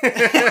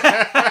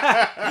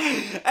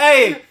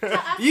 Hey,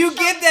 you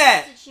get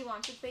that. She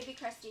wants. Which baby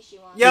cresty she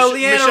wants. Yo,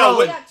 Leanna Michelle,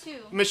 Rowland. She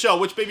got 2. Michelle,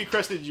 which baby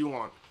crested did you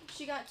want?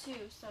 She got 2,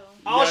 so.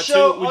 I'll got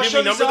show. two. I'll Did show we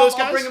you number some. those I'll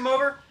guys? bring them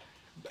over.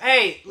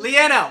 Hey,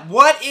 Leanna,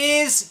 what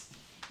is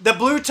the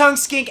blue tongue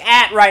skink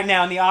at right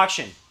now in the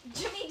auction?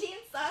 Jimmy Dean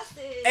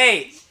sausage.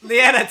 Hey,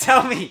 Leanna,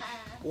 tell me,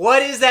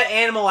 what is that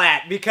animal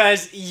at?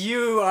 Because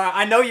you,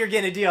 I know you're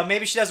getting a deal.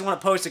 Maybe she doesn't want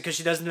to post it because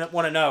she doesn't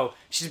want to know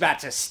she's about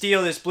to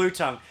steal this blue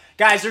tongue.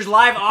 Guys, there's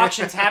live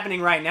auctions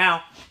happening right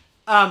now.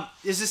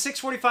 Is the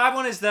 645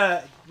 one, is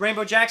the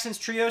Rainbow Jackson's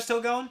trio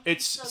still going?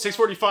 It's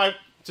 6:45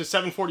 to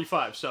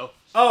 7:45, so.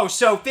 Oh,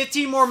 so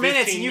 15 more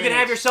minutes 15 and you can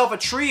have minutes. yourself a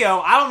trio.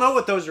 I don't know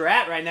what those are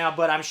at right now,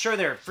 but I'm sure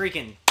they're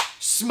freaking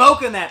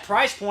smoking that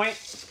price point.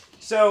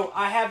 So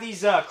I have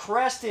these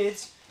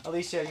cresteds.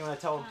 Alicia, you want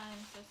to tell them?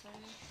 I'm so sorry.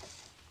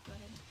 Go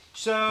ahead.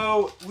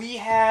 So we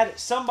had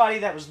somebody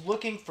that was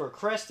looking for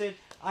crested.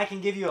 I can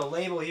give you a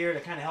label here to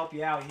kind of help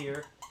you out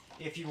here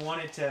if you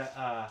wanted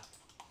to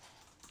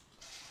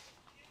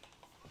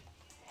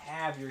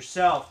have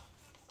yourself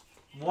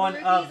one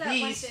of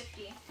these.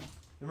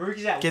 The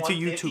Maruki's at Get to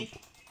 150. YouTube.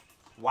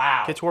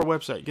 Wow. Get to our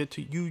website. Get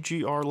to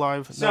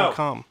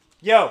ugrlive.com.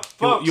 Yo,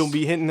 folks. You'll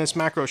be hitting this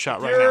macro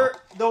shot right You're now.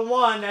 the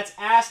one that's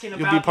asking about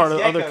You'll be part these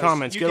of the other geckos.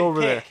 comments. You Get can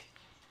over there. pick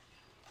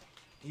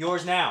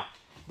yours now.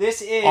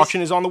 This is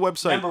Auction is on the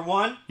website. number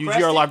 1.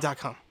 crested.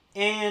 ugrlive.com.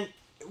 And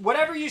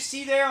whatever you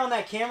see there on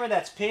that camera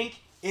that's pink,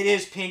 it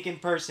is pink in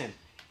person.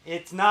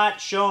 It's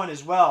not showing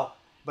as well,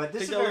 but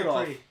this is very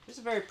pretty. This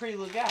is a very pretty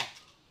little guy.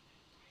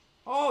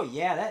 Oh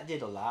yeah, that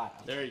did a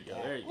lot. There you go.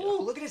 There you go.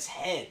 Ooh, look at his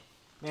head.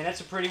 Man,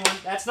 that's a pretty one.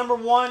 That's number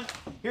 1.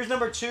 Here's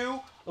number 2.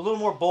 A little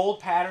more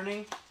bold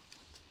patterning.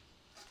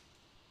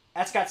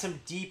 That's got some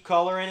deep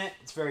color in it.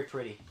 It's very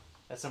pretty.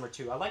 That's number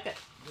 2. I like that.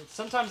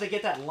 Sometimes they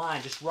get that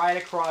line just right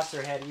across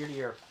their head, ear to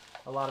ear.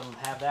 A lot of them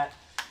have that.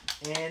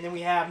 And then we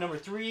have number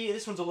 3.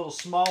 This one's a little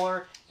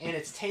smaller, and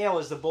its tail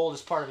is the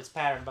boldest part of its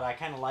pattern, but I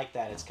kind of like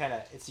that.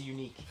 It's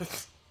unique.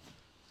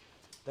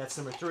 That's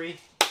number 3.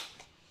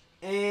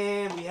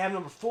 And we have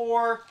number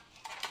 4.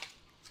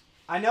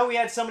 I know we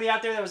had somebody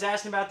out there that was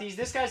asking about these.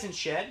 This guy's in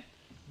shed,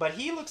 but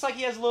he looks like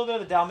he has a little bit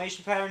of a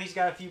Dalmatian pattern. He's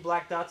got a few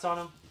black dots on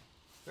him.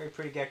 Very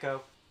pretty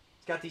gecko.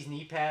 He's got these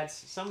knee pads.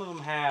 Some of them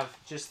have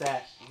just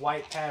that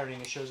white patterning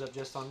that shows up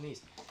just on the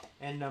knees.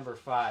 And number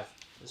 5.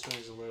 This one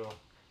is a little...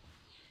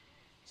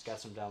 It's got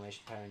some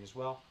Dalmatian patterning as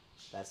well.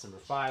 That's number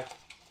 5.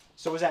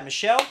 So was that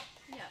Michelle?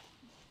 Yeah.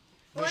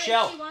 Or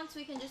Michelle. if she wants,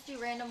 we can just do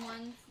random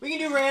ones. We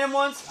can do random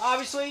ones,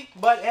 obviously.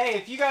 But hey,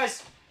 if you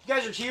guys are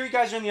here, you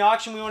guys are in the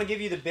auction, we want to give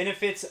you the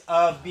benefits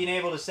of being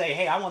able to say,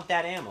 hey, I want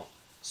that animal.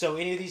 So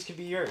any of these could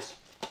be yours.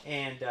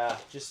 And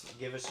just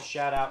give us a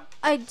shout out.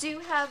 I do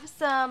have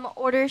some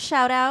order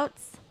shout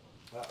outs.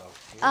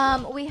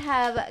 We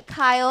have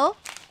Kyle.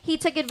 He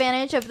took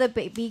advantage of the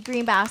baby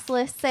green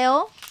basilisk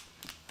sale.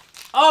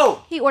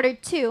 Oh, He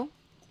ordered 2.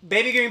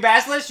 baby green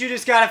basilisk, you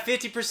just got a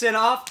 50%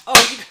 off.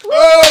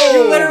 Oh!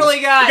 You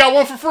literally got. You got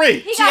one for free.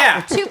 He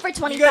got Yeah. 2 for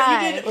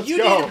 25. You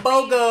did go. a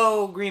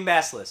BOGO green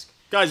basilisk.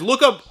 Guys,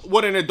 look up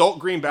what an adult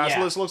green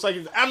basilisk looks like.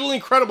 It's absolutely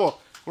incredible.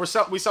 We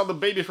sell the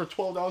baby for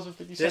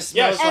 $12.50. This smells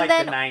Yes. And like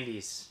then- the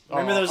 90s. Oh,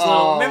 Remember those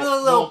oh,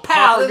 little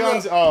popper pow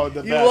guns? Oh,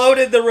 the You best.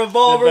 loaded the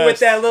revolver The with best.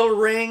 that little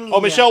ring.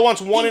 Oh, Michelle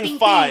wants 1 Ding, in ding,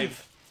 5. ding.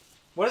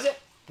 What is it?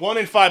 1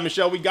 in 5,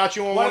 Michelle. We got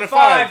you on 1 1 in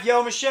 5.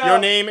 Yo, Michelle. Your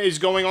name is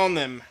going on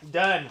them.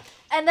 Done.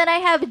 And then I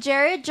have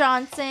Jared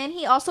Johnson.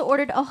 He also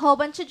ordered a whole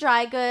bunch of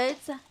dry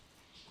goods.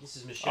 This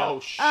is Michelle. Oh,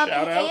 shout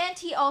out. And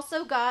he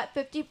also got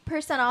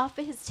 50% off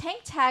his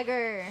tank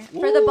tagger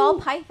for the ball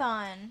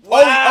python.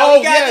 Wow, oh,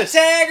 we got yes. the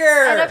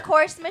tagger. And of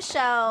course,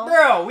 Michelle.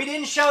 Bro, we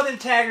didn't show them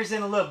taggers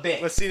in a little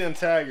bit. Let's see them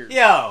taggers.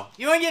 Yo,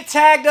 you want to get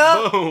tagged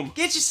up? Boom.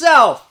 Get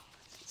yourself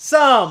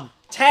some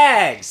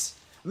tags.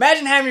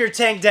 Imagine having your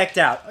tank decked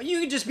out. You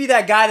could just be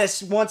that guy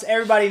that wants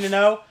everybody to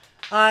know,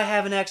 I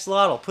have an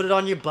axolotl. Put it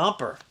on your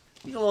bumper.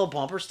 You get a little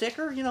bumper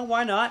sticker. You know,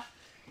 why not?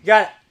 You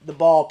got the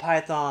ball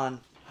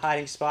python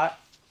hiding spot.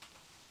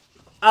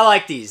 I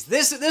like these.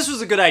 This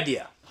was a good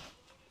idea.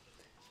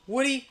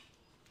 Woody,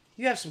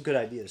 you have some good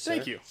ideas, sir.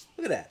 Thank you.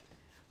 Look at that.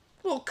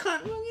 Little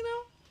cunt, you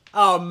know?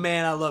 Oh,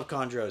 man, I love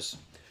chondros.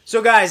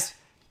 So, guys,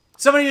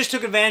 somebody just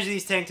took advantage of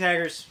these tank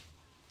taggers,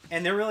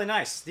 and they're really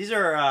nice. These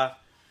are,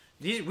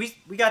 we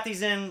got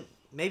these in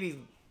maybe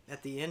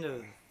at the end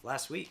of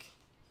last week.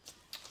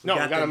 No, we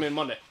got them in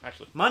Monday,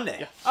 actually. Monday?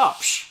 Yeah. Oh,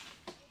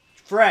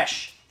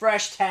 fresh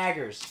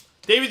taggers.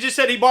 David just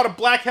said he bought a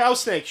black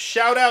house snake.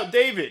 Shout out,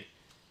 David.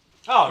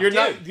 Oh,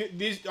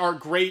 These are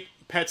great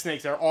pet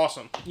snakes. They're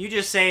awesome. You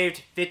just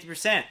saved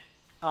 50%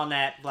 on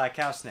that black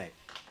house snake.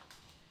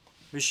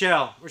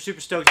 Michelle, we're super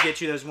stoked to get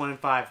you those 1 in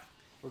 5.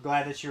 We're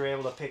glad that you were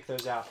able to pick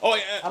those out. Oh,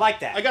 I like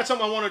that. I got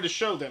something I wanted to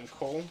show them,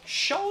 Cole.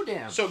 Show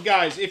them. So,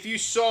 guys, if you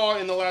saw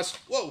in the last...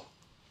 Whoa.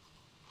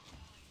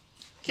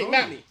 Came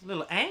at me. A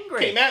little angry.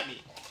 Came at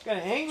me. Got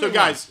an angry So, one.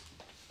 guys,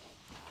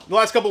 the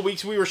last couple of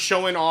weeks we were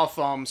showing off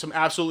some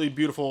absolutely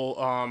beautiful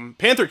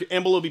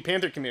Ambelobe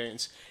panther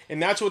chameleons.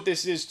 And that's what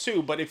this is,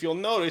 too. But if you'll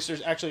notice,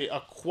 there's actually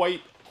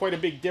quite a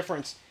big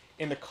difference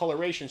in the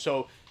coloration.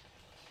 So,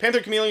 panther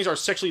chameleons are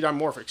sexually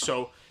dimorphic.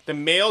 So, the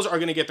males are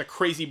going to get the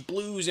crazy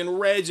blues and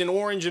reds and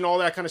orange and all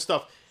that kind of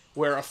stuff.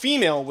 Where a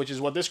female, which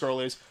is what this girl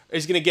is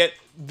going to get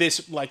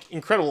this, like,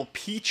 incredible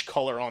peach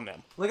color on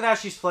them. Look at how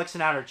she's flexing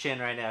out her chin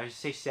right now.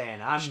 She's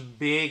saying, I'm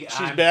big, She's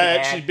I'm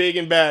bad. She's big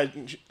and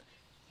bad.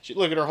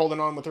 Look at her holding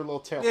on with her little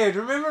tail. Dude,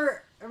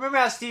 remember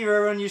how Steve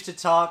Irwin used to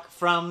talk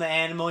from the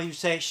animal? He would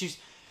say, she's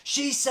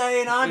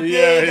saying I'm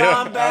big,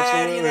 I'm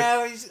bad, absolutely. you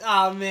know?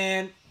 Oh,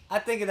 man. I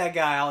think of that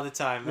guy all the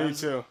time. Me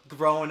too.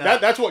 Growing up.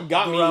 That's what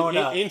got Growing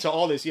me up. into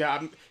all this. Yeah,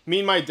 me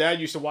and my dad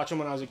used to watch him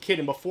when I was a kid,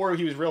 and before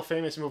he was real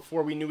famous and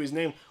before we knew his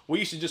name, we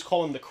used to just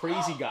call him the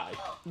crazy guy.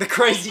 The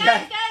crazy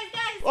guy.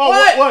 Guys. Oh,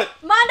 what?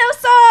 Mondo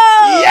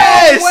Soul!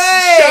 Yes!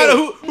 way! Shout out,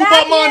 who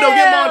bought Mondo?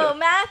 Get Mondo.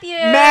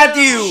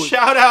 Matthew!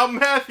 Shout out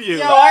Matthew.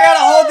 Yo, I gotta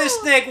hold this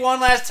snake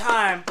one last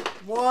time.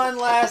 One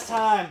last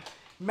time.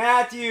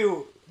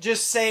 Matthew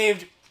just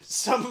saved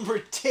some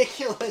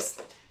ridiculous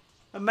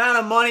amount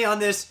of money on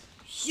this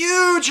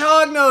huge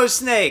hognose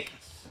snake.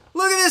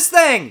 Look at this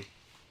thing.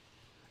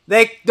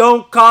 They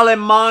don't call him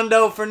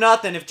Mondo for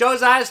nothing. If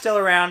Josiah's still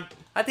around,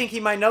 I think he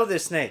might know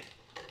this snake.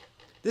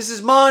 This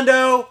is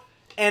Mondo,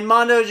 and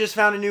Mondo just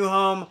found a new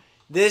home.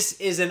 This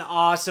is an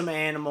awesome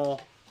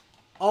animal.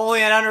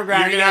 Only at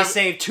Underground, you're gonna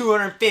save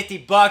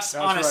 $250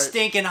 on a right.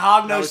 stinking That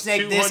hognose was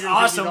snake this $250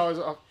 awesome.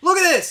 off. Look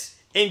at this.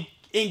 And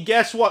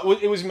guess what?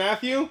 It was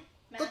Matthew?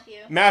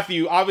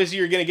 Matthew, obviously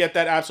you're going to get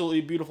that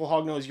absolutely beautiful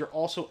hognose. You're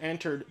also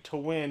entered to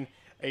win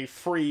a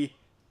free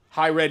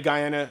high red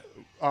Guyana,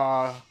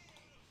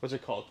 what's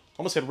it called?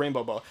 Almost said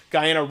rainbow boa.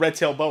 Guyana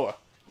red-tailed boa.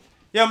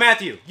 Yo,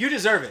 Matthew, you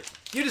deserve it.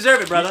 You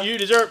deserve it, brother. You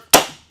deserve...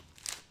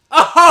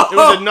 Oh! It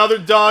was another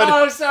dud.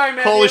 Oh, sorry,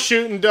 Matthew. Cole is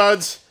shooting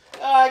duds.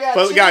 Oh, I got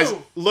But two. guys,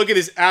 look at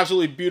this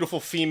absolutely beautiful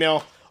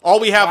female. All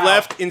we have Wow.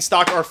 left in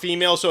stock are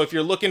females. So if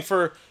you're looking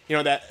for,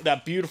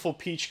 that beautiful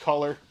peach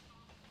color,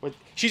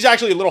 she's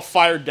actually a little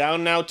fired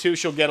down now too.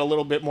 She'll get a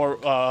little bit more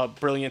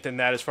brilliant than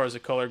that as far as the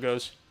color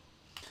goes.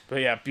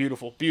 But yeah,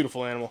 beautiful,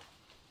 beautiful animal.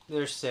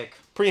 They're sick.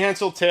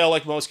 Prehensile tail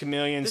like most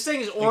chameleons. This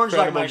thing is orange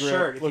like my Incredible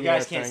shirt. grip. If Look you at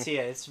guys that can't thing. see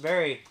it, it's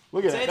very.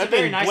 Look at that. It's That a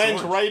very thing nice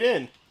blends orange. right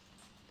in.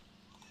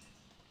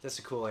 That's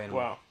a cool animal.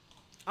 Wow.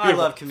 I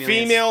Beautiful. love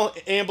chameleons. Female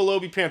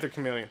Ambelobe panther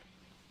chameleon.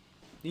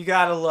 You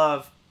gotta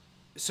love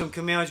some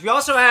chameleons. We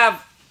also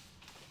have.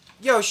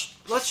 Yo,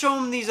 let's show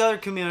them these other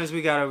chameleons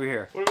we got over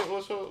here. We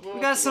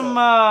got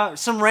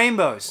some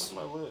rainbows.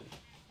 My lid.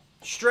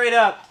 Straight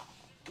up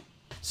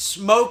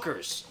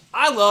smokers.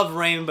 I love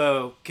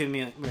rainbows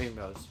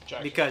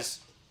Jackson. because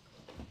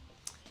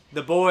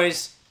the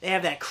boys, they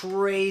have that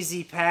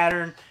crazy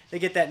pattern. They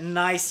get that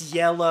nice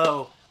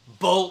yellow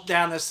bolt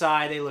down the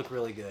side. They look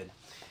really good.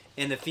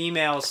 And the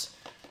females,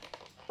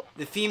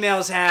 The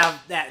females have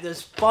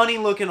those funny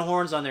looking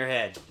horns on their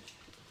head.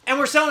 And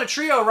we're selling a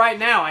trio right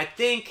now. I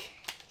think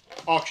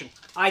Auction.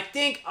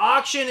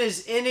 auction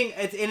is ending.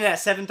 It's ended at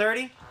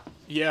 7:30.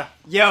 Yeah.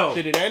 Yo.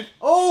 Did it end?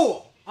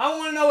 Oh, I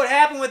want to know what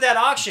happened with that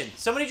auction.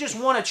 Somebody just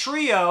won a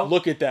trio.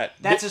 Look at that.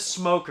 That's a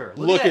smoker.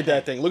 Look at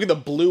that thing. Look at the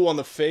blue on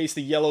the face,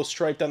 the yellow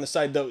stripe down the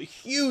side, the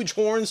huge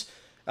horns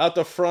out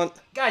the front.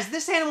 Guys,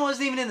 this animal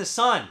isn't even in the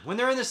sun. When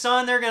they're in the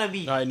sun, they're gonna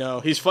be. I know.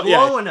 He's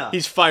blowing up.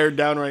 He's fired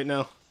down right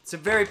now. It's a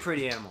very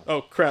pretty animal.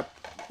 Oh crap!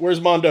 Where's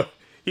Mondo?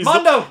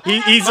 Mondo.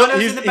 He's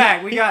in the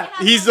back. We got.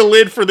 He's the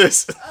lid for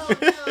this. Oh,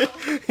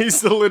 no.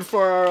 He's the lid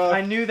for our.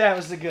 I knew that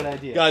was a good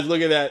idea. Guys,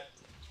 look at that.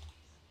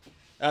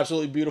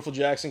 Absolutely beautiful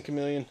Jackson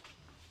chameleon.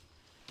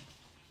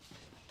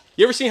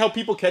 You ever seen how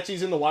people catch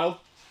these in the wild?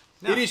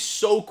 No. It is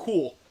so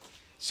cool.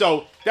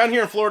 So down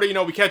here in Florida, you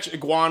know, we catch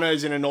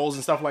iguanas and anoles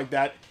and stuff like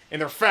that,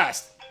 and they're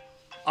fast.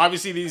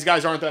 Obviously, these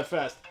guys aren't that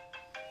fast.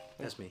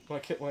 That's me.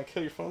 Want to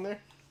kill your phone there?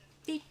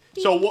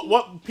 So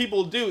what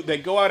people do, they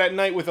go out at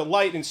night with a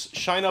light and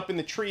shine up in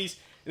the trees,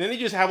 and then they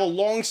just have a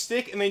long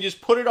stick, and they just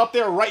put it up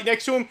there right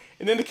next to him,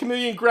 and then the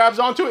chameleon grabs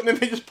onto it, and then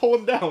they just pull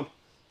him down.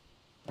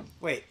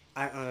 Wait.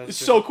 It's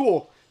so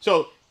cool.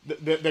 So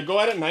they go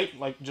out at night,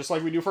 just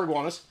like we do for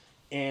iguanas,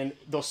 and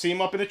they'll see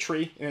him up in a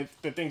tree, and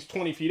if the thing's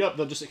 20 feet up,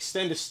 they'll just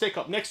extend a stick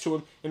up next to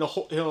him, and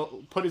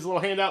he'll put his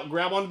little hand out,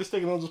 grab onto the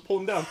stick, and they'll just pull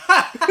him down.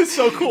 It's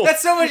so cool.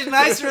 That's so much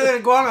nicer than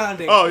iguana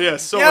hunting. Oh, yeah,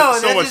 so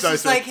much nicer.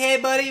 It's like,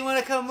 hey, buddy, you want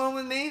to come home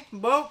with me?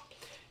 Boom.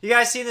 You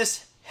guys seen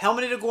this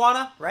helmeted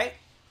iguana, right?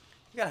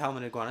 You got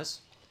helmeted iguanas.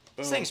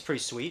 This thing's pretty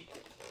sweet.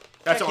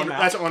 That's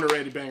an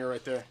underrated banger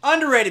right there.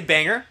 Underrated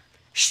banger.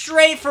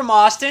 Straight from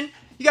Austin.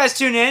 You guys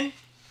tune in.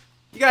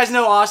 You guys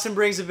know Austin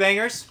brings the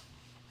bangers.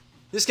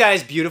 This guy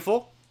is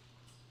beautiful.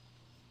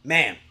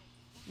 Man,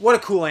 what a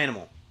cool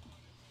animal.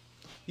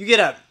 You get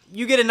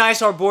a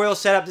nice arboreal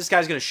setup, this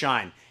guy's gonna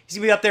shine. He's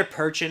gonna be up there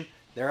perching.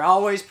 They're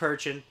always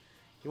perching.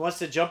 He wants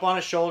to jump on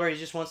a shoulder, he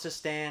just wants to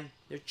stand.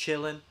 They're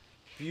chilling.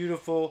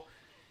 Beautiful.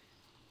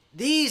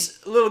 These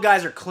little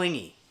guys are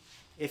clingy.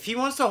 If he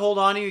wants to hold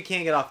on to you, he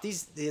can't get off.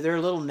 Their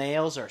little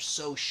nails are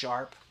so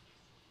sharp.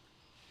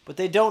 But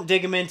they don't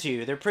dig them into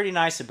you. They're pretty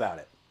nice about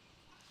it.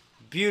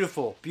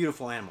 Beautiful,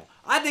 beautiful animal.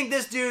 I think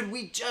this dude,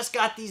 we just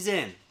got these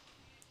in.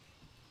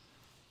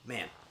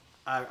 Man,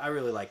 I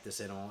really like this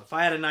animal. If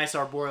I had a nice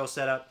arboreal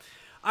setup.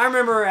 I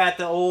remember at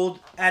the old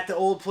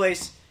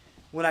place,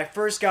 when I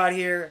first got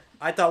here,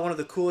 I thought one of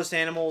the coolest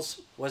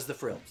animals was the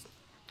frills.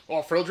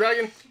 Oh, frill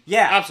dragon?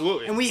 Yeah.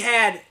 Absolutely. And we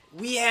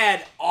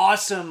had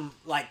awesome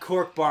like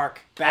cork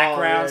bark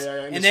backgrounds. Oh,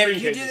 yeah. And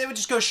they would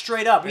just go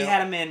straight up. We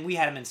had them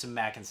in some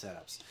Mackin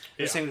setups.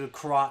 This thing would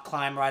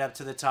climb right up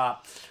to the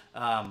top.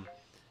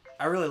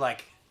 I really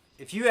like.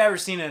 If you ever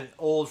seen an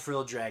old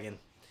frilled dragon,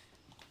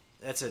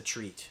 that's a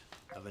treat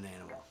of an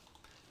animal.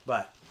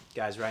 But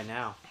guys, right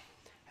now,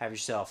 have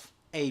yourself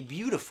a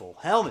beautiful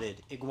helmeted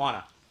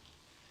iguana.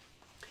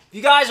 If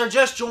you guys are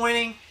just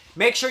joining,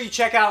 make sure you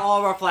check out all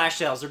of our flash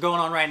sales. They're going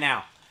on right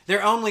now.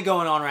 They're only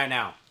going on right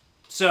now.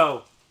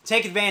 So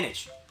take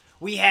advantage.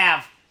 We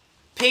have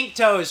pink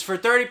toes for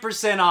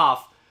 30%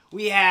 off.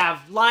 We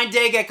have line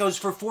day geckos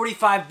for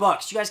 45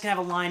 bucks. You guys can have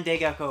a line day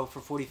gecko for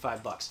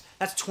 45 bucks.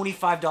 That's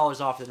 $25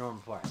 off the normal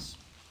price.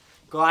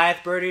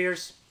 Goliath bird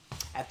eaters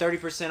at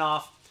 30%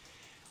 off.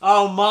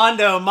 Oh,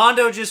 Mondo.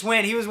 Mondo just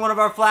went. He was one of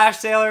our flash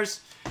sailors.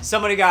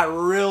 Somebody got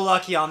real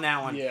lucky on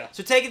that one. Yeah.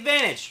 So take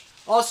advantage.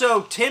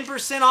 Also,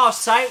 10% off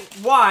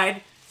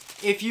site-wide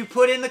if you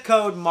put in the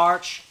code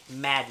March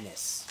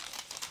Madness.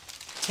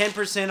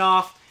 10%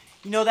 off.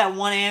 You know that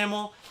one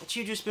animal that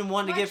you've just been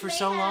wanting to get for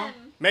so long?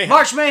 Mayhem.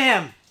 March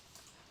Mayhem.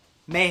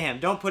 Mayhem.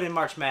 Don't put in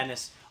March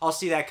Madness. I'll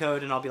see that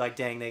code and I'll be like,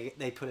 dang,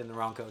 they put in the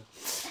wrong code.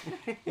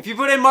 If you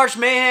put in March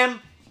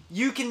Mayhem,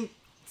 you can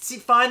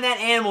find that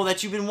animal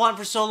that you've been wanting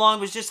for so long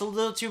was just a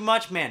little too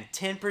much, man.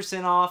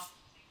 10% off.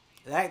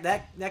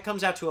 That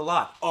comes out to a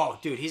lot. Oh,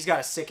 dude, he's got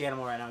a sick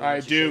animal right now. I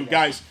do.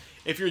 Guys,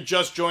 if you're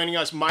just joining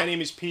us, my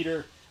name is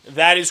Peter.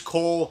 That is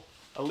Cole.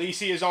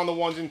 Alicia is on the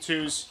ones and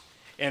twos.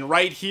 And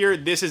right here,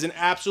 this is an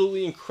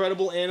absolutely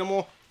incredible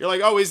animal. You're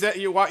like, oh, is that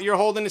you're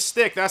holding a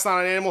stick? That's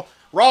not an animal.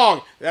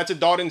 Wrong. That's a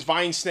Dowden's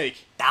vine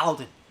snake.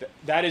 Dowden.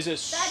 That is the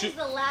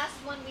last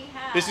one we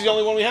have. This is the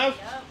only one we have?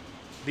 Yep.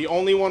 The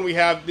only one we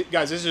have.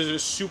 Guys, this is a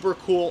super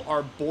cool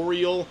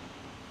arboreal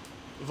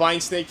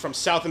vine snake from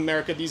South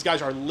America. These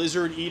guys are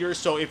lizard eaters,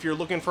 so if you're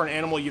looking for an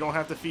animal you don't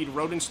have to feed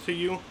rodents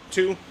to,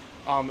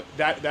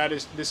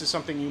 this is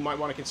something you might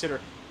want to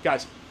consider.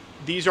 Guys,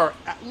 these are,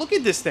 look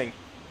at this thing.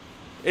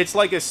 It's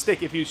like a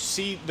stick. If you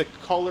see the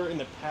color and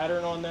the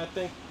pattern on that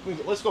thing,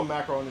 let's go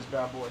macro on this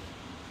bad boy.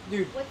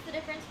 Dude. What's the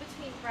difference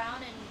between brown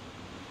and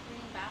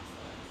green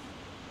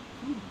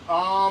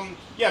basilisks?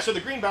 Yeah, so the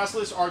green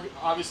basilisks are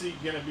obviously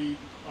going to be,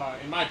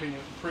 in my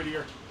opinion,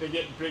 prettier. They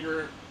get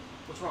bigger.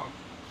 What's wrong?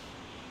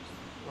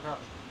 What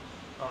happened?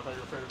 Oh, I thought you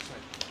were afraid of the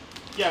snake.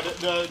 Yeah,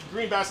 the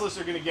green basilisks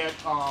are going to get,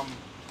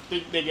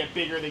 they get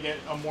bigger. They get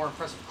a more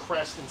impressive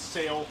crest and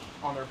sail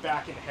on their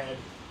back and head.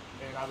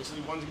 And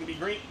obviously one's going to be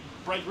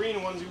bright green,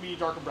 and one's going to be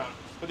darker brown.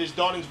 But this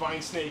Dowden's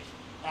vine snake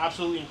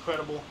Absolutely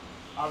incredible.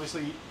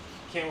 Obviously,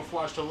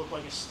 camouflaged to look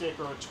like a stick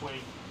or a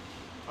twig.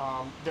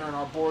 They're an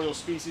arboreal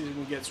species, and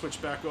we get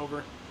switched back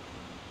over.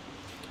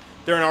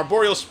 They're an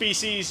arboreal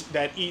species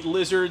that eat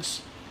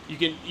lizards. You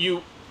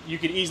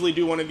could easily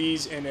do one of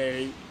these in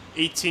a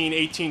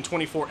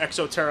 1824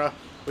 Exoterra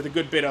with a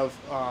good bit of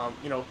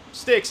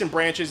sticks and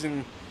branches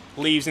and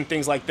leaves and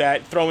things like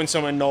that. Throw in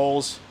some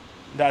anoles.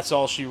 That's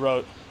all she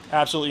wrote.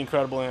 Absolutely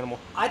incredible animal.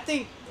 I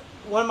think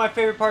one of my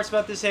favorite parts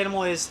about this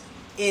animal is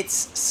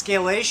its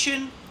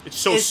scalation. It's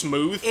so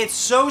smooth. It's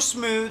so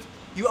smooth.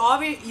 You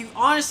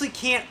honestly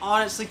can't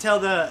tell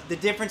the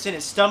difference in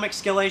its stomach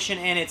scalation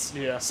and its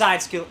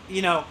side scale.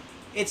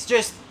 It's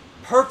just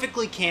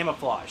perfectly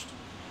camouflaged.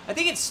 I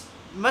think it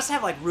must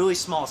have like really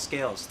small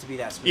scales to be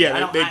that smooth.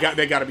 Yeah,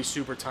 they got to be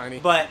super tiny.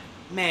 But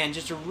man,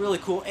 just a really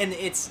cool, and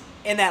it's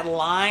in that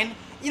line.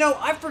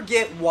 I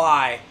forget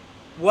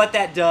what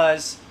that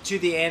does to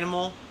the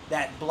animal.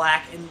 That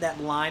black and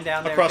that line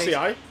down there across the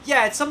eye.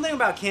 Yeah, it's something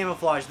about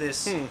camouflage.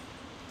 This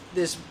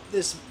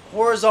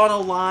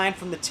horizontal line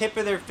from the tip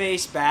of their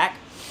face back.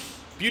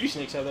 Beauty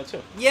snakes have that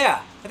too.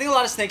 Yeah, I think a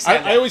lot of snakes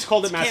have that. I always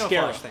called it's it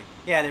mascara. Thing.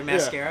 Yeah, they're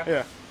mascara.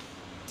 Yeah.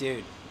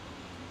 Dude.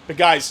 But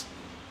guys,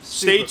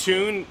 stay Super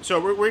tuned. So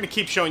we're going to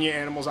keep showing you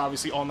animals,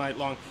 obviously, all night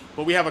long.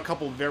 But we have a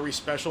couple very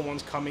special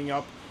ones coming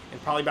up in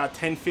probably about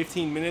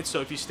 10-15 minutes.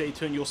 So if you stay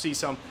tuned, you'll see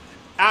some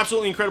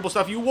absolutely incredible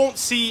stuff you won't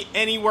see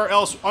anywhere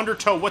else.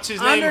 Undertow, what's his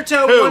name?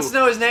 Undertow wants to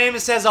know his name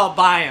and says I'll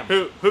buy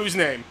him. Whose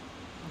name?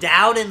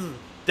 Dowden.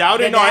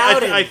 Dowden? No,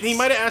 he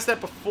might have asked that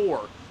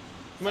before.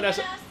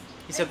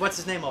 He said, what's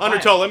his name? I'll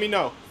Undertow, let me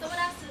know. Someone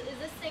asked, is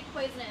this snake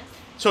poisonous?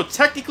 So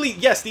technically,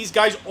 yes, these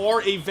guys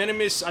are a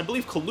venomous, I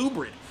believe,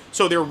 colubrid.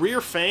 So they're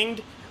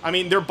rear-fanged. I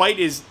mean, their bite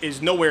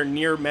is nowhere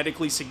near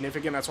medically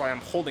significant. That's why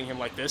I'm holding him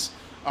like this.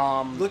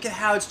 Look at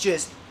how it's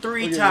just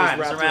 3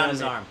 times around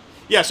his arm.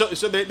 Yeah,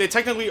 so they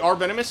technically are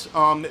venomous.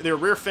 They're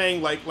rear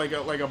fang like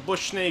a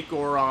bush snake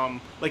or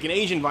like an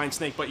Asian vine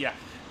snake. But yeah,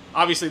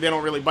 obviously they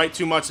don't really bite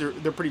too much.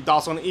 They're pretty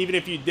docile. And even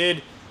if you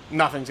did,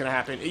 nothing's gonna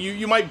happen.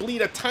 You might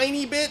bleed a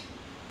tiny bit,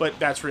 but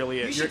that's really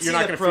it. You're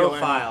not gonna feel anything.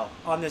 Profile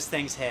on this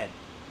thing's head.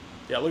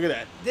 Yeah, look at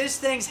that. This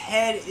thing's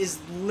head is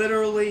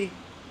literally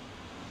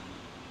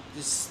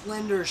just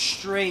slender,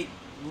 straight,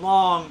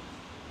 long.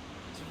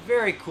 It's a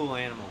very cool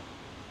animal.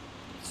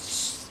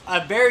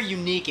 A very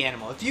unique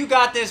animal. If you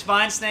got this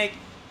vine snake,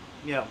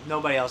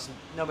 nobody else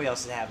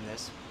is having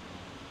this.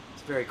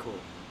 It's very cool.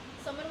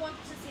 Someone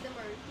wants to see the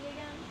Maruki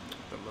again.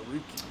 The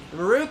The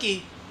Maruki.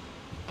 Maruki.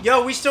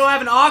 Yo, we still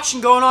have an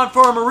auction going on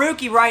for a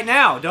Maruki right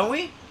now, don't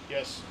we?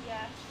 Yes.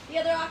 Yeah. The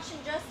other auction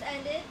just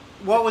ended.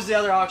 What was the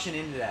other auction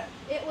into that?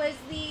 It was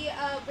the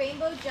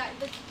Rainbow Jack.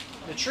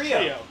 The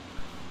trio.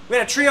 We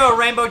had a trio of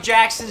Rainbow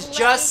Jacksons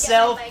just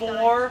sell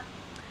for.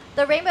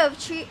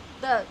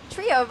 The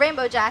trio of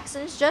Rainbow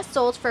Jacksons just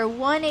sold for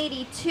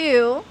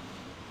 $182,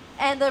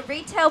 and the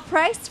retail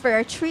price for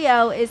a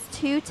trio is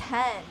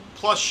 $210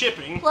 plus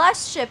shipping.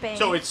 Plus shipping.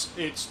 So it's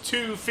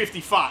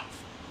 $255.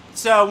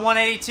 So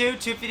 $182,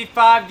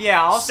 $255.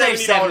 Yeah, I'll save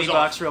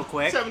 $70 real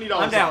quick. $70.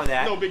 I'm down with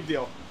that. No big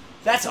deal.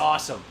 That's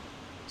awesome.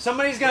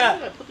 Somebody's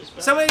gonna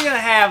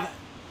have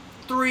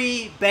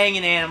 3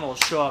 banging animals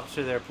show up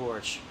to their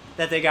porch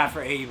that they got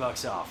for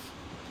 $80 off.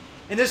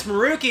 And this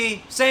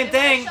Maruki, same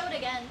thing. Show it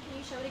again. Can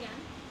you show it again?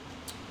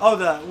 Oh,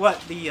 the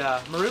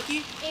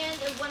Maruki? And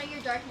one of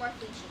your dark morph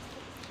leashes,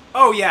 please.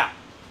 Oh, yeah.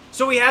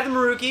 So we have the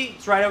Maruki.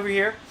 It's right over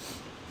here.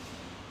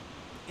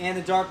 And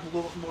the dark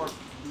morph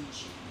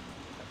leash.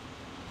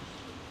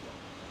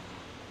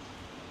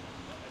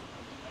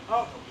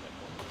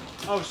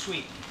 Oh,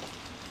 sweet.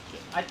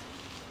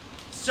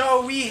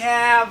 So we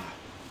have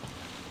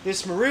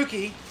this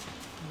Maruki,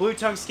 Blue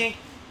Tongue Skink.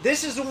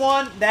 This is the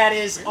one that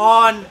is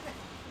on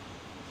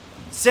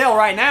sale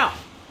right now.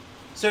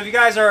 So if you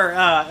guys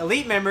are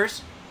elite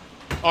members,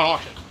 on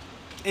auction,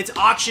 it's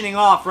auctioning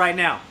off right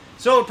now.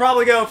 So it'll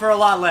probably go for a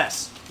lot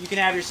less. You can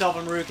have yourself a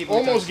Maruki.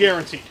 Almost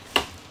guaranteed.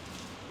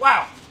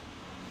 Wow.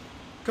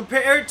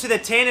 Compared to the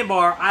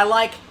Tannenbar, I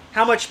like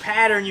how much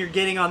pattern you're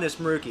getting on this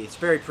Maruki. It's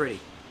very pretty.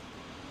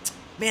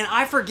 Man,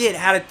 I forget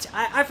how to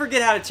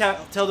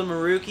tell the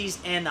Marukis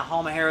and the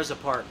Halmaheras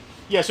apart.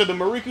 Yeah, so the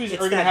Marukis are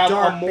going to have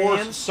a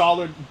more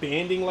solid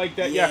banding like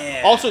that.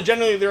 Yeah. Also,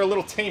 generally, they're a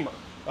little tamer.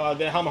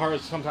 The Halmaheras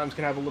sometimes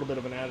can have a little bit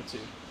of an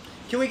attitude.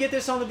 Can we get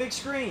this on the big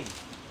screen?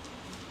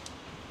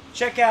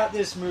 Check out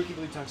this Maruki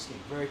Blue Tongue Skink.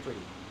 Very pretty.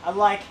 I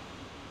like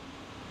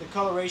the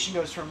coloration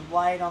goes from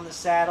light on the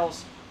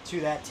saddles to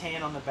that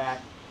tan on the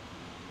back.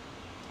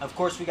 Of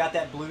course, we got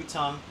that blue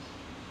tongue.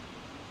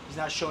 He's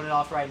not showing it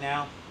off right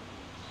now.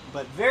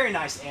 But very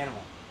nice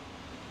animal.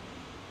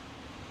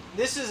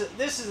 This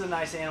is a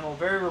nice animal,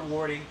 very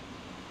rewarding.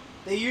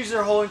 They use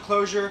their whole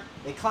enclosure.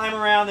 They climb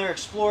around. They're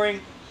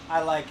exploring.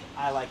 I like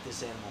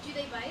this animal. Do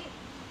they bite?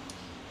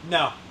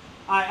 No,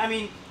 I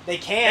mean they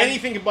can.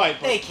 Anything can bite.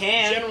 But they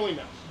can. Generally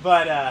no.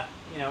 But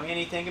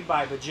anything can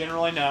bite. But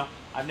generally no.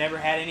 I've never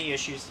had any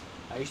issues.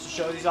 I used to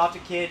show these off to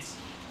kids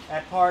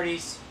at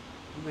parties.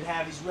 We would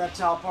have these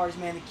reptile parties.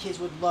 Man, the kids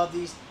would love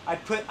these.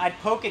 I'd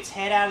poke its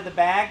head out of the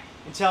bag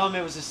and tell them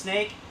it was a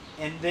snake.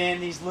 and then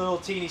these little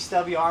teeny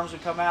stubby arms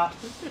would come out.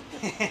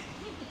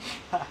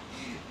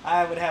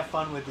 I would have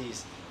fun with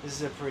these. This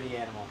is a pretty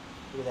animal.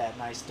 Look at that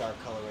nice dark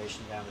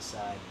coloration down the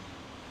side.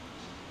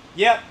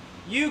 Yep,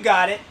 you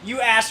got it. You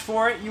asked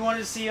for it. You wanted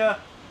to see a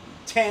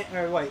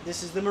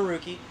this is the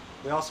Maruki.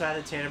 We also had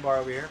a tannin bar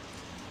over here.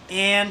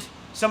 And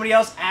somebody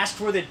else asked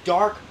for the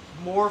dark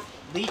morph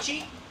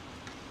lychee.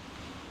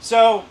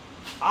 So,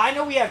 I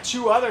know we have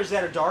 2 others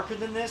that are darker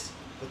than this,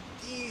 but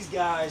these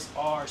guys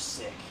are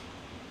sick.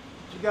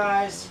 You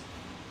guys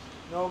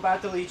know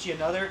about the lychee?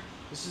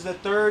 This is the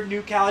 3rd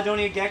New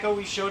Caledonia gecko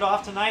we showed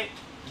off tonight.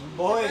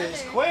 Boy, it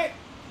is quick.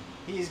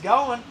 He's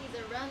going.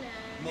 He's a runner.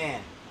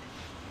 Man,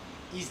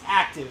 he's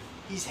active.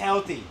 He's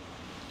healthy.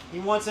 He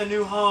wants a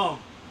new home.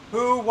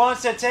 Who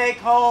wants to take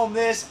home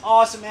this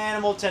awesome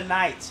animal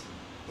tonight?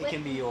 It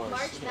can be yours.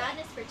 March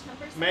Madness for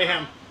 10%.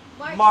 Mayhem.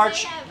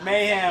 March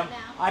Mayhem.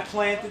 I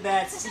planted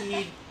that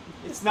seed.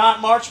 It's not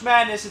March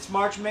Madness, it's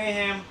March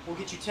Mayhem. We'll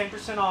get you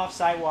 10% off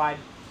site-wide.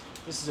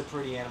 This is a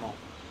pretty animal.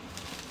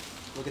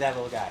 Look at that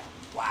little guy.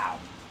 Wow.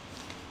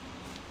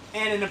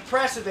 And an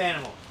impressive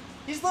animal.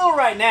 He's little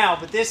right now,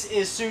 but this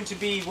is soon to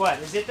be what?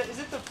 Is it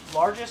the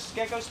largest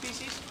gecko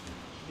species?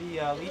 The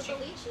lychee? Is it the lychee? I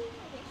think so.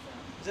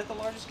 Is that the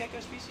largest gecko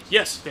species?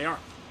 Yes, they are.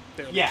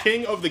 They're the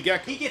king of the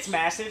geckos. He gets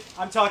massive.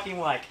 I'm talking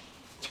like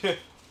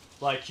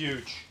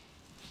huge.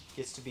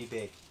 Gets to be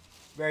big.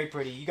 Very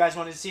pretty. You guys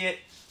wanted to see it?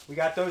 We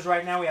got those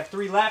right now. We have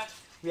 3 left.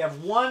 We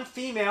have 1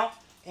 female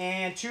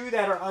and 2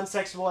 that are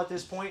unsexable at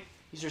this point.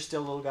 These are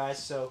still little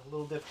guys, so a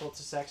little difficult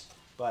to sex,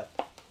 but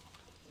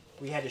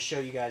we had to show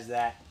you guys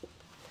that.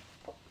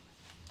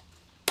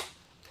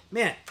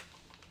 Man.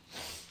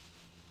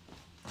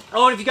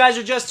 Oh, and if you guys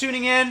are just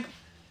tuning in,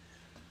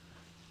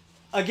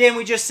 again,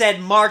 we just said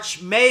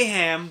March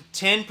Mayhem,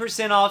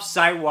 10% off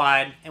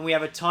site-wide, and we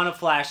have a ton of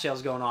flash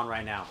sales going on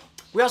right now.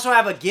 We also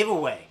have a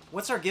giveaway.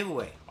 What's our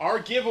giveaway? Our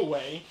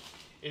giveaway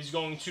is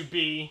going to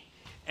be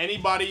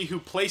anybody who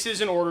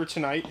places an order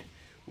tonight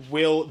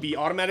will be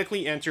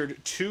automatically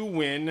entered to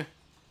win.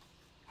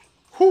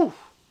 Whew.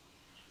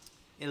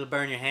 It'll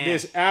burn your hand.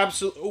 This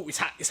absolutely. Oh, it's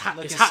hot. It's hot.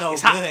 Looking It's hot. so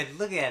It's hot. good.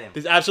 Look at him.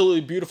 This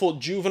absolutely beautiful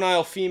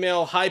juvenile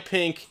female high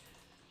pink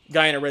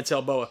guy in a red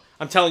tail boa.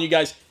 I'm telling you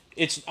guys,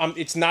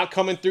 it's not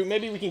coming through.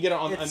 Maybe we can get it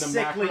on It's the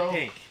sickly macro.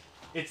 pink.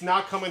 It's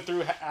not coming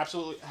through.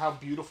 Absolutely, how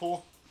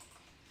beautiful.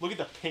 Look at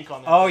the pink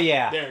on that. Oh thing.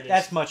 yeah, There it is.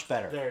 that's much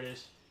better. There it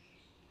is.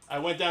 I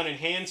went down and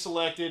hand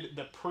selected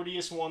the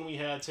prettiest one we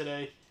had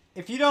today.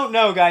 If you don't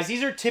know, guys,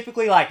 these are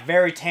typically like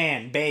very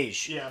tan,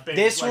 beige. Yeah, beige,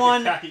 This like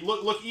one, khaki.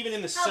 Look, even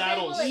in the How big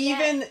saddles. will it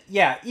even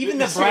even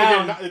the This-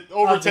 brown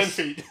over of the- 10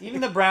 feet.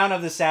 Even the brown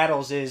of the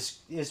saddles is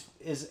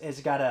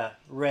got a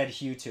red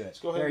hue to it. Let's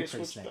go ahead Very and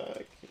pretty switch snake.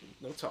 back.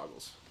 No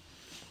toggles.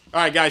 All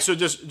right, guys. So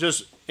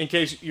just in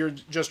case you're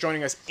just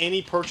joining us,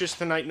 any purchase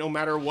tonight, no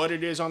matter what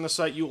it is on the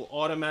site, you will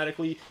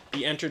automatically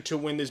be entered to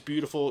win this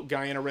beautiful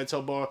Guyana red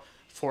tail boa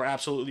for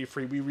absolutely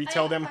free. We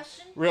retail have a them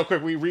question. real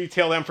quick. We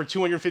retail them for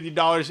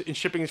 $250, and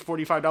shipping is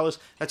 $45.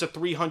 That's a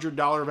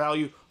 $300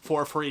 value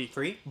for free.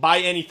 Free? Buy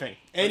anything,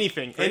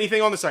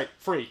 anything on the site,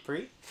 free,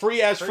 Free?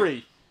 free as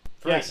free.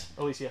 Free. Yes,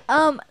 Alicia.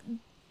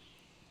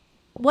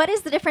 What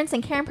is the difference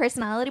in care and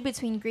personality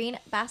between green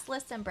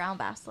basilisk and brown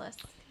basilisk?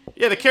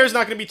 Yeah, the care's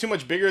not going to be too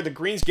much bigger. The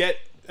greens get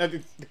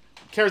the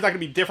care's not going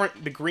to be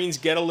different. The greens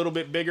get a little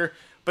bit bigger,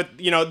 but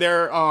you know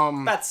they're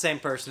About the same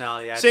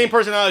personality. I same think.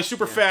 personality,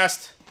 super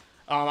fast.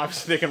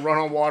 Obviously, they can run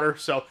on water,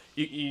 so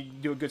you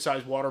do a good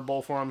sized water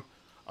bowl for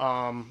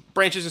them.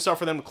 Branches and stuff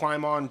for them to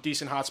climb on.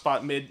 Decent hot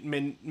spot, mid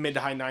to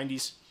high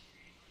 90s.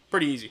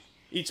 Pretty easy.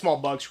 Eat small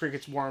bugs,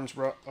 crickets, worms,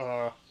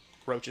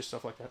 roaches,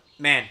 stuff like that.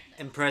 Man,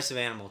 impressive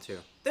animal too.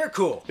 They're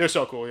cool. They're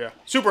so cool, yeah.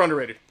 Super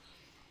underrated.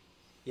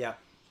 Yeah.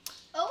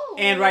 Oh.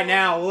 And right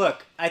now,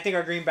 look, I think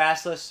our green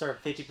basilisks are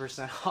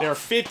 50% off. They're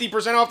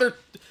 50% off. That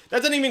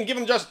doesn't even do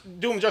them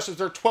justice.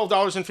 They're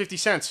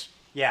 $12.50.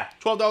 Yeah.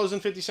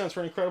 $12.50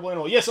 for an incredible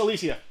animal. Yes,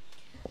 Alicia.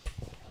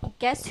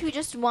 Guess who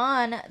just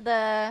won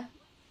the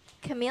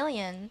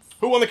chameleons?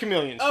 Who won the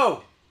chameleons?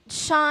 Oh,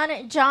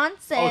 Sean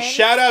Johnson. Oh,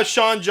 shout out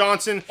Sean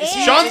Johnson. And-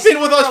 Sean's Is he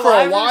been with one us of for the a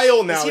livers?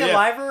 while now. Is he a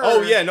yeah. liver, Oh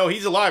or- yeah, no,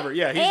 he's a liver.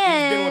 Yeah, he's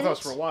been with And- us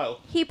for a while.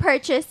 He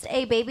purchased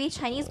a baby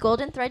Chinese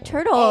golden thread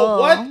turtle. Oh,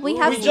 what? We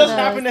have just some of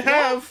happen to those.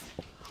 have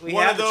we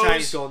one have of the those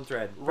Chinese golden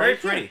thread. Very right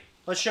here. pretty.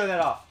 Let's show that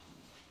off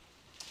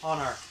on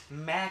our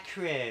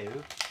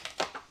macro.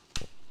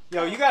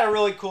 Yo, you got a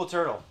really cool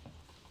turtle.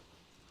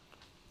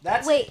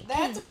 That's Wait.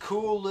 that's a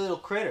cool little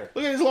critter.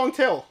 Look at his long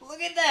tail.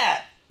 Look at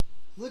that.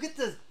 Look at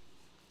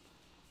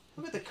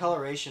the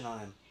coloration on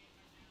him.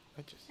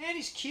 And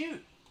he's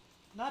cute.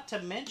 Not to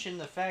mention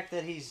the fact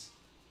that he's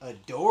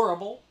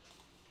adorable.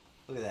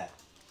 Look at that.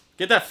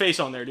 Get that face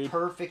on there, dude.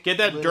 Perfect. Get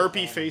that little derpy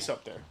animal. face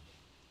up there.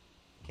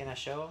 Can I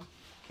show him?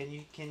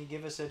 Can you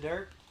give us a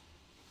derp?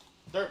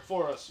 Dirt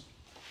for us.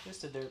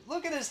 Just a derp.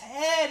 Look at his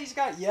head. He's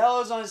got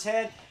yellows on his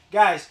head.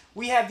 Guys,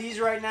 we have these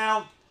right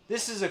now.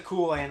 This is a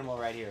cool animal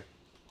right here.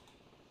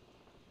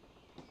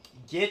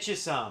 Get you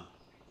some.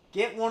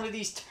 Get one of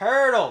these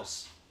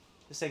turtles.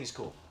 This thing is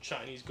cool.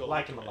 Chinese gold.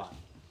 Like him a lot.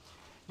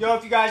 Yo,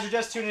 if you guys are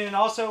just tuning in,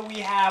 also, we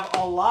have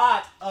a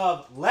lot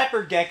of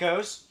leopard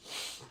geckos.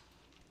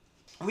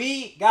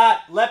 We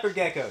got leopard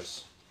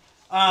geckos.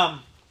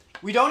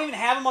 We don't even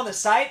have them on the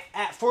site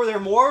for their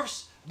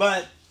morphs,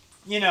 but,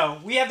 you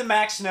know, we have the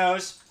Max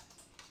Snows.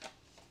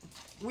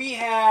 We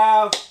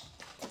have...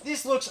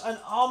 This looks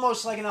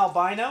almost like an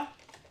albino,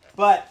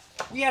 but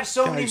we have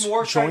so many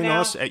morphs right now.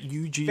 Join us at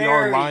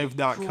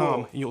ugrlive.com.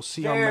 Cool. You'll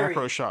see our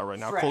macro shot right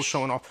now. Cole's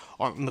showing off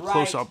on the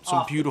close-up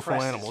some beautiful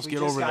animals.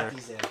 Get over there.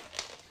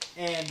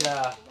 And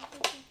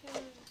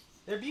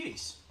they're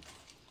beauties.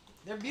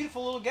 They're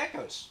beautiful little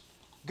geckos.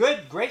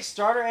 Good, great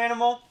starter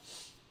animal.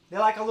 They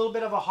like a little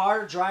bit of a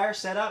harder, drier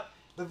setup,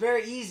 but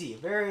very easy.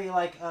 Very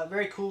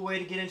very cool way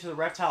to get into the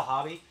reptile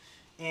hobby,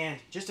 and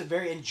just a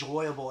very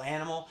enjoyable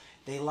animal.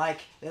 They like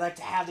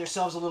to have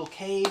themselves a little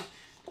cave,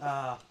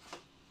 and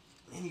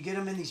you get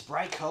them in these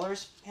bright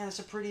colors. Man, it's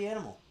a pretty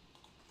animal.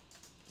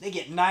 They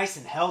get nice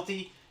and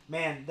healthy.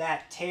 Man,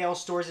 that tail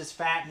stores its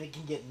fat, and it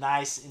can get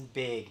nice and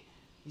big.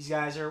 These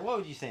guys are, what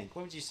would you think?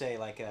 What would you say?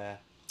 Like,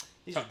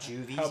 these are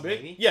juvies, how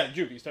big? maybe? Yeah,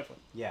 juvies,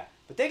 definitely. Yeah,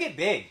 but they get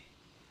big.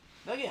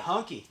 They'll get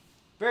hunky.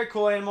 Very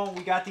cool animal.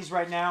 We got these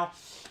right now.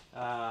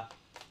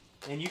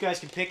 And you guys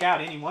can pick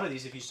out any one of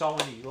these if you saw one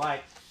that you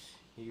like.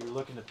 You're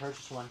looking to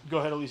purchase one. Go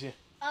ahead, Alicia.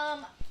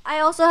 I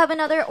also have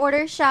another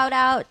order shout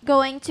out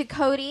going to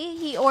Cody.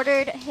 He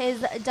ordered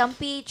his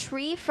Dumpy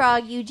Tree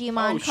Frog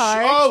Ugimon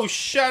card.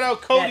 Shout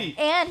out Cody.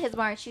 And his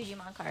March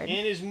Ugimon card.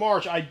 And his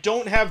March. I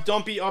don't have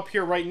Dumpy up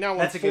here right now,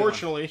 That's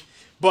unfortunately.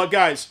 But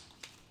guys,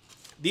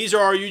 these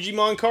are our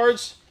Ugimon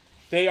cards.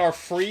 They are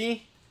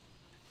free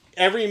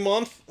every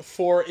month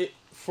for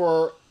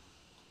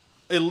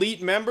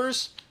elite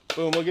members.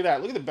 Boom, look at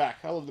that. Look at the back.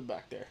 I love the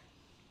back there.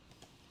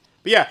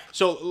 But yeah,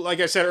 so like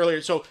I said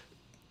earlier, so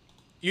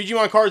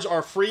Ugimon cards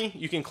are free.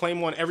 You can claim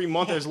one every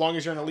month as long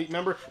as you're an elite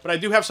member. But I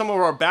do have some of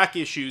our back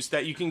issues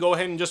that you can go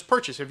ahead and just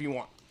purchase if you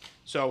want.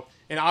 So,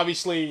 and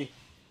obviously,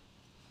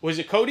 was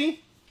it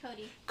Cody?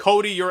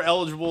 Cody, you're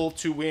eligible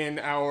to win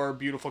our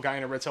beautiful guy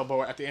in a red tail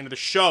boa at the end of the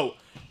show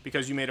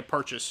because you made a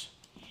purchase.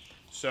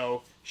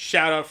 So,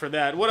 shout out for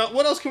that.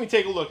 What else can we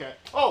take a look at?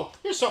 Oh,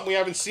 here's something we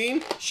haven't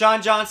seen.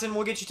 Sean Johnson,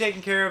 we'll get you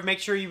taken care of. Make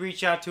sure you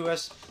reach out to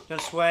us. Don't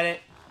sweat it.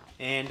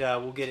 And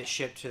we'll get it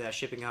shipped to that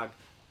shipping hub.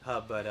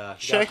 But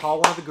you gotta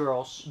call one of the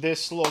girls.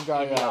 This little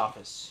guy in the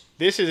office.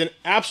 This is an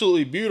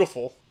absolutely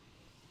beautiful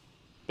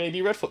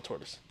baby redfoot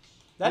tortoise.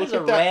 That is a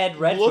red redfoot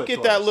tortoise. Look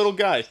at that little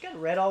guy. It's got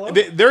red all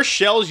over. Their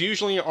shells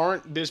usually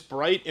aren't this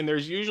bright, and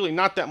there's usually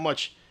not that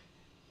much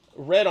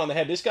red on the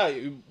head. This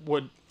guy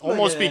would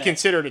almost be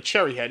considered a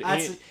cherry head,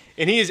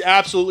 and he is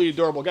absolutely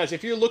adorable, guys.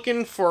 If you're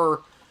looking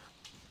for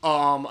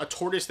a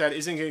tortoise that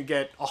isn't going to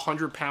get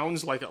 100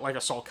 pounds like a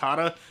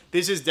sulcata,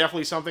 this is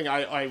definitely something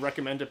I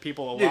recommend to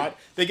people a lot.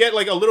 They get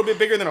like a little bit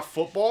bigger than a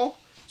football.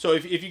 So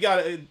if you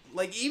got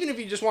like, even if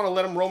you just want to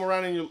let them roam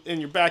around in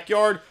your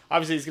backyard,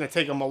 obviously it's going to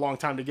take them a long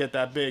time to get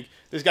that big.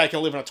 This guy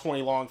can live in a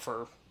 20 long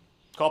for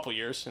a couple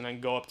years and then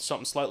go up to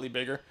something slightly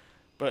bigger.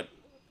 But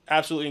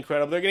absolutely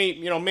incredible. They're going to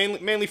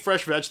eat, mainly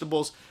fresh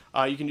vegetables.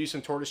 You can do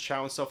some tortoise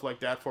chow and stuff like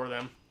that for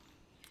them.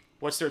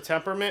 What's their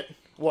temperament?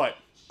 What?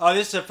 Oh,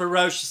 this is a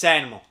ferocious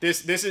animal.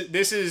 This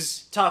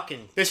is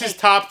talking. This is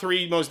top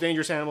 3 most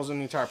dangerous animals on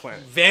the entire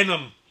planet.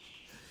 Venom.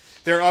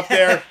 They're up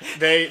there.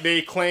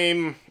 They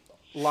claim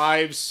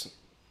lives.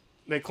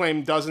 They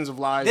claim dozens of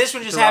lives. This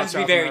one just happens to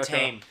be very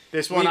tame.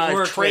 This one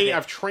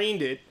I've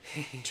trained it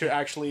to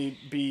actually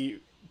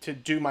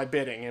do my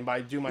bidding, and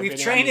by do my bidding,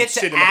 we've trained it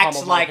to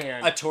act like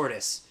a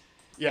tortoise.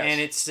 Yes,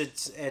 and it's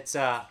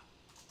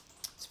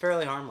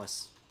fairly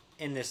harmless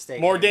in this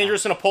state. More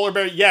dangerous than a polar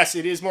bear? Yes,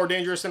 it is more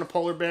dangerous than a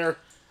polar bear.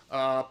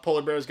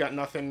 Polar bear's got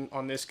nothing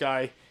on this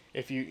guy.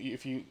 If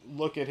you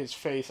look at his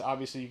face,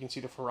 obviously you can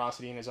see the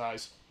ferocity in his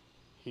eyes.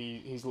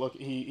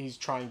 He's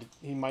trying to.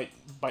 He might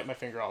bite my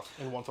finger off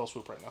in one fell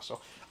swoop right now.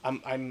 So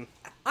I'm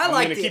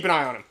gonna keep an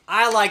eye on him.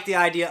 I like the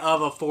idea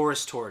of a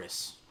forest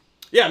tortoise.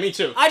 Yeah, me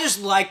too. I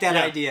just like that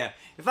idea.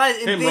 If I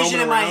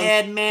envision in my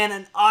head, man,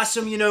 an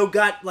awesome,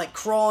 got like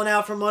crawling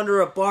out from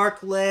under a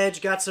bark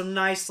ledge, got some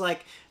nice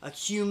like a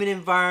humid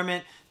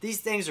environment.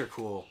 These things are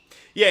cool.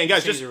 Yeah, and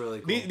guys, these are really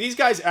cool. These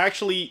guys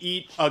actually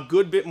eat a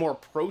good bit more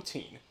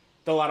protein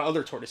than a lot of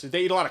other tortoises.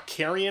 They eat a lot of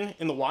carrion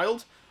in the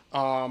wild.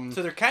 So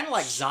they're kind of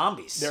like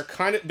zombies.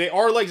 They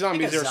are like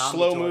zombies. They're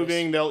slow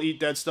moving. They'll eat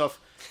dead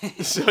stuff.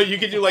 So you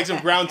could do like some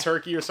ground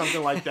turkey or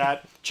something like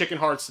that. Chicken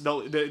hearts.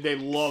 They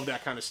love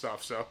that kind of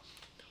stuff. So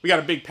we got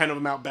a big pen of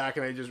them out back,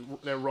 and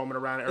they're roaming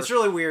around. It's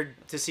really weird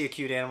to see a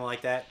cute animal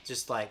like that,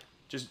 just face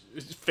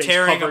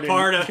tearing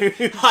apart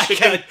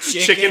a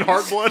chicken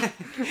heart blood.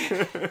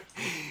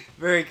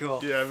 Very cool.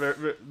 Yeah,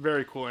 very,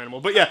 very cool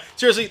animal. But yeah,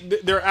 seriously,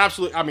 they're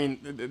absolutely. I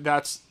mean,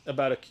 that's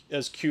about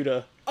as cute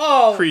a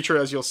creature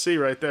as you'll see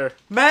right there.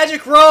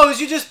 Magic Rose,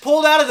 you just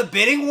pulled out of the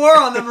bidding war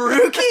on the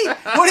Maruki?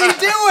 What are you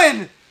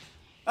doing?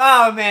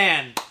 Oh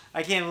man,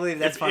 I can't believe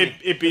that's funny.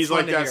 It bees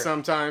like that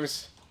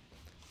sometimes.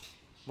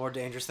 More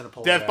dangerous than a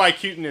polar bear. Death by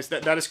cuteness.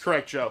 That is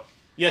correct, Joe.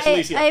 Yes, I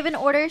Alicia. have an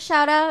order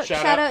shout out.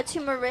 Shout Shout out. out to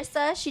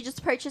Marissa. She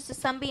just purchased a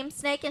sunbeam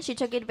snake and she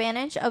took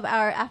advantage of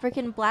our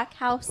African black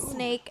house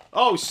snake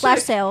Oh, flash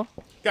sick. sale.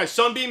 Guys,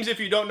 sunbeams, if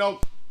you don't know,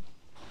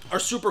 are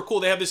super cool.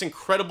 They have this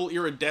incredible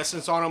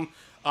iridescence on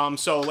them.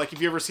 So, like,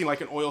 if you ever seen, like,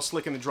 an oil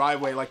slick in the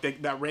driveway, like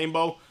that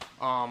rainbow,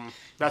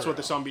 that's what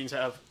the sunbeams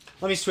have.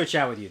 Let me switch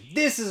out with you.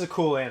 This is a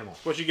cool animal.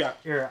 What you got?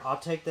 Here, I'll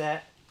take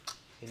that,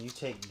 and you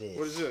take this.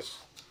 What is this?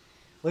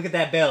 Look at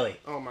that belly.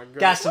 Oh, my God.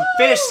 Got some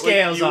fish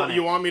scales on it.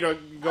 You want me to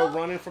go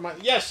running for my...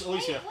 Yes,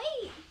 Alicia.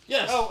 Wait.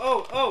 Yes.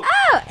 Oh.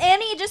 Oh,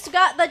 Annie just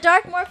got the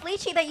dark morph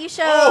lychee that you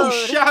showed. Oh,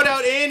 shout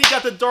out Annie.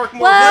 Got the dark morph.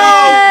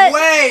 What? No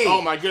way!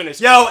 Oh, my goodness.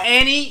 Yo,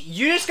 Annie,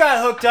 you just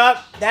got hooked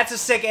up. That's a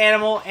sick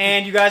animal,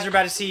 and you guys are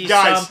about to see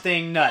Guys.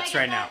 something nuts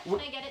right now. Can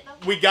I get it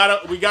though? We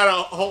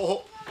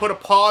gotta put a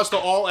pause to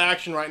all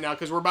action right now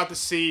because we're about to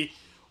see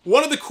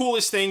one of the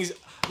coolest things.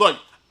 Look,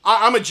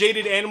 I'm a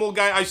jaded animal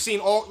guy. I've seen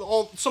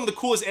all some of the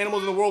coolest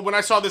animals in the world. When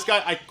I saw this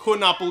guy, I could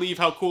not believe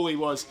how cool he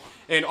was.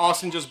 And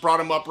Austin just brought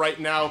him up right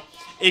now.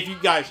 If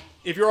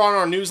you're on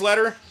our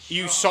newsletter,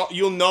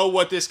 you'll know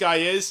what this guy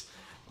is.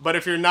 But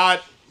if you're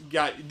not,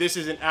 guy, this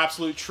is an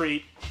absolute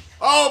treat.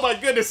 Oh my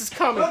goodness, it's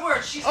coming.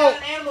 Woodward, she's got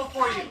an animal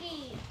for you.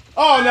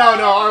 Oh no,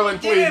 Arlen,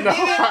 please, Give it, no. give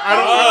it.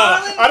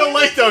 I don't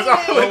like those. Give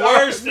it. Arlen, The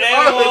worst Arlen,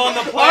 animal Arlen,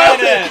 on the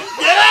planet.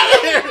 Get out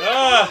of here!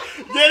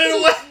 Get it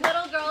away!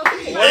 Little girls.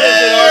 What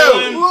is it,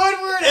 Arlen?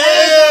 Woodward Ew.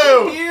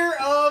 has a fear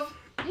of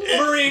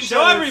marine Show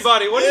toads.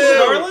 everybody. What is it,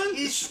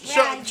 Ew.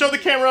 Arlen? Show the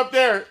camera up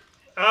there.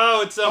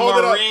 Oh, it's a Hold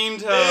it up. marine Ew.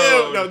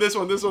 toad. No, this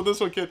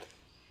one, kid.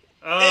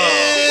 Oh.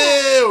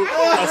 Ew!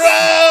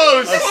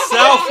 Gross! A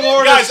South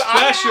Florida Guys,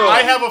 special.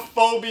 I have a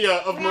phobia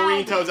of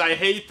marine toads. I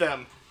hate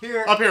them.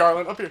 Here. Up here,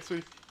 Arlen. Up here,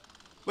 sweetie.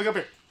 Look up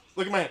here.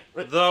 Look at my hand.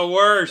 Right The up here.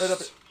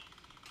 worst.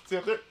 See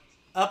up there?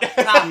 Up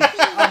top,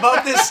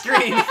 above this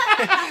screen.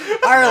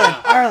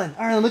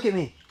 Arlen, look at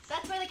me.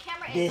 That's where the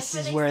camera is. This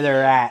That's is where where they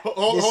they're at.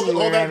 Hold This is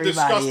where that everybody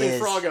disgusting is.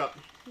 frog up.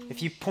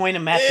 If you point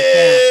them at the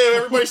Ew!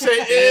 Everybody say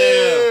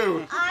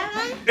ew!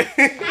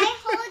 I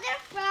hold a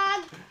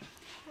frog.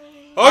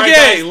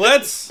 Okay, guys.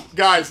 let's.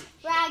 Guys,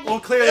 Frog. We'll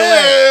clear the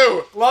way.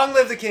 ew! Long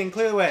live the king.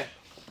 Clear the way.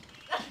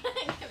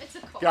 It's a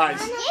cold. Guys.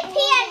 You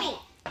pee at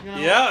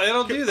me. Yeah,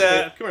 it'll do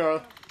that. Come here,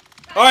 Arlen.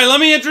 All right, let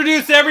me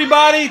introduce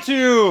everybody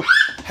to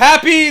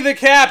Happy the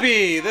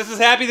Cappy. This is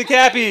Happy the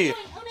Cappy,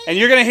 and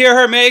you're gonna hear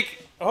her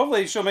make.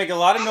 Hopefully, she'll make a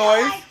lot of I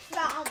noise. like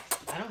frogs.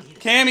 I don't eat it.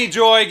 Cammy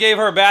Joy gave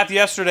her a bath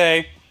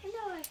yesterday.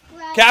 I like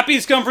frogs.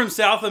 Cappies come from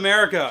South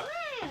America.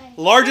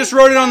 Largest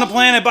rodent on the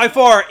planet by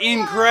far.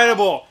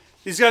 Incredible.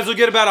 These guys will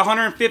get about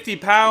 150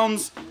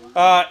 pounds.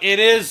 It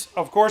is,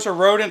 of course, a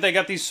rodent. They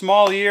got these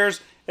small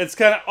ears. It's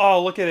kind of,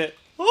 oh, look at it.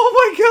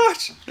 Oh my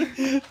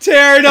gosh.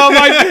 Tearing out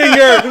my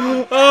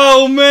finger.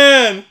 Oh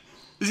man.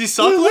 Is he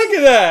suckling? Look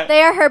at that.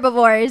 They are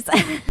herbivores.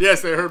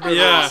 Yes, they heard me.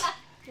 Yeah.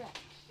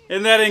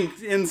 Isn't that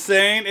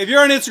insane? If you're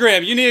on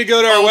Instagram, you need to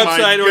go to our Oh my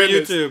website or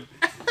goodness. YouTube.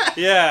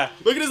 Yeah.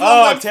 Look at his little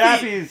Oh, web feet.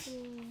 tappies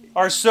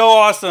are so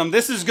awesome.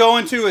 This is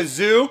going to a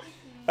zoo,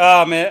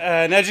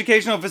 an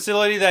educational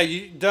facility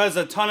that does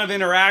a ton of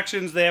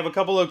interactions. They have a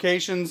couple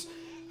locations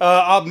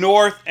up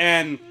north,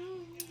 and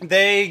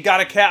they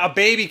got a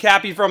baby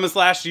cappy from us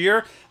last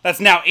year. That's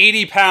now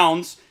 80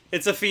 pounds.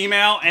 It's a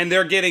female, and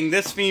they're getting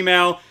this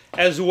female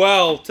as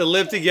well to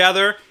live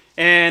together.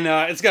 And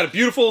it's got a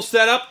beautiful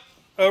setup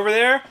over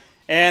there,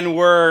 and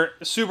we're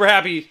super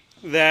happy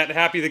that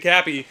Happy the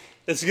Cappy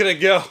is gonna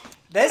go.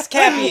 This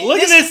cappy.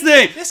 Look at this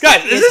thing, this guys.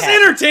 cappy Is is this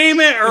happy.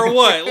 entertainment or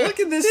what? Look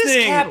at this This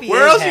thing. cappy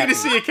Where is else are you happy.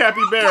 going to see a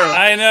capybara?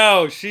 I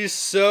know, she's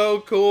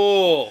so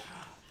cool.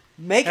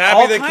 Make Happy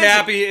all the kinds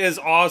Cappy is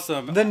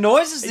awesome. Of, the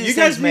noises these You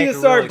guys things need make to are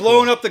start really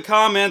blowing cool. up the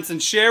comments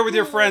and share with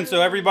your friends so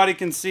everybody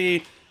can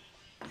see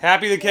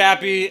Happy the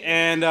Cappy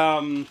and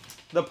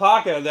the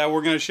Paca that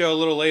we're going to show a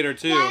little later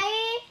too. Daddy,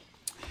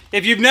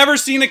 If you've never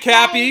seen a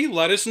Cappy,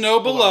 let us know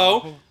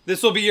below.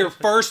 This will be your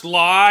first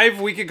live,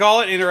 we could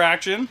call it,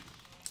 interaction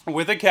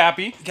with a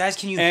Cappy. Guys,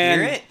 can you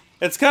And hear it?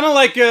 it's kind of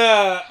like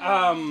a,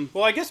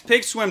 well, I guess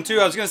pigs swim too.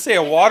 I was going to say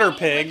a water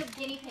pig, Like a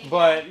guinea pig.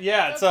 but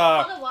yeah, it's a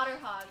called a water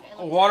hog.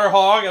 a water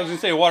hog. I was going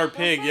to say a water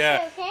pig,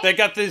 yeah. They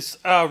got this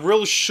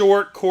real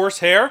short, coarse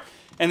hair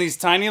and these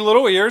tiny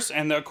little ears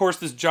and, of course,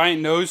 this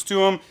giant nose to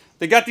them.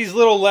 They got these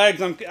little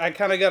legs. I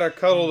kind of got her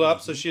cuddled up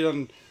so she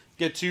doesn't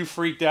get too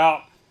freaked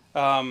out.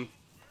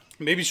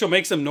 Maybe she'll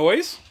make some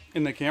noise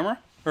in the camera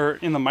or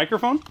in the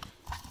microphone.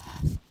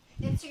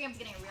 Instagram's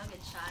getting a real good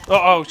shot.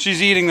 Oh,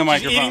 she's eating the She's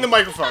microphone. eating the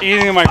microphone.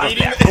 Eating the microphone.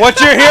 Eating the- What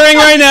you're hearing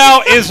right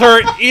now is her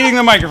eating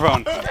the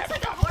microphone. She looks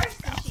like a horse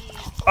and she...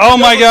 Oh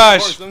my Of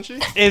gosh. course, doesn't she?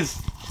 Is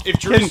If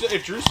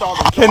Drew saw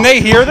them, can they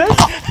hear this?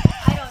 I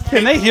don't know.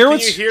 Can they hear can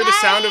what's... you hear the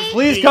sound of?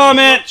 Please being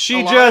comment.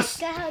 She alive?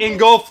 just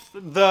engulfed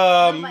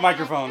the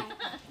microphone.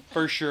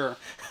 For sure.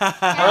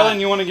 Arlen,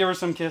 you want to give her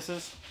some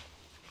kisses?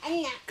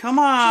 I'm not. Come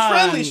on.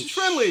 friendly, she's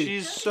friendly.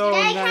 She's so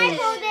Daddy, can I nice.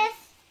 hold this?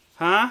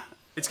 Huh?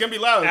 It's gonna be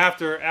loud.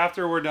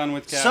 After we're done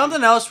with Cat.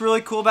 Something else really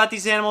cool about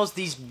these animals,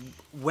 these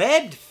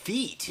webbed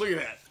feet. Look at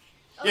that.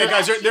 Yeah,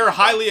 guys, they're a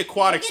highly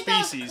aquatic Look at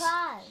those species.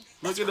 claws.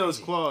 Look at those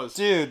claws.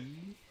 Dude,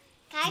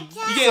 You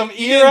get Some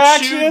ear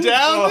action? chewed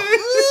down, dude?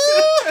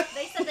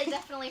 They said they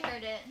definitely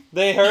heard it.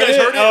 They heard You guys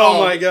it? heard it?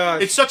 Oh my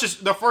gosh. It's such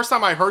a. The first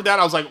time I heard that,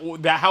 I was like,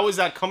 how is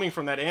that coming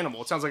from that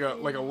animal? It sounds like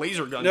a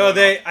laser gun. No,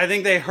 going off. I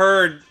think they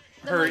heard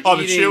her Oh,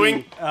 the eating,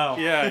 chewing? Oh.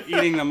 Yeah,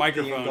 eating the The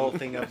microphone.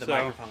 engulfing of the So,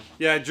 microphone.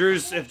 Yeah,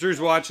 if Drew's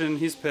watching,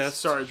 he's pissed.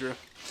 Sorry, Drew.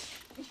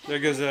 There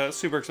goes a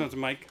super expensive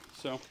mic.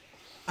 So,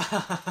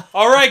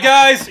 all right,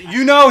 guys.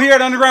 You know, here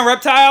at Underground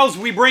Reptiles,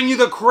 we bring you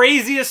the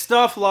craziest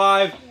stuff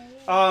live.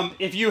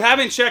 If you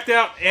haven't checked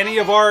out any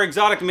of our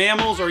exotic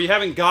mammals, or you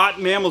haven't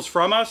got mammals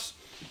from us,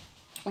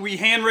 we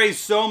hand raise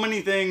so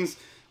many things.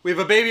 We have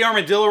a baby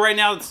armadillo right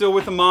now that's still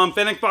with the mom.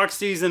 Fennec fox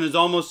season is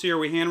almost here.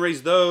 We hand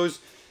raise those.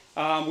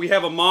 We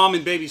have a mom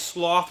and baby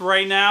sloth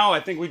right now. I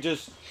think we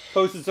just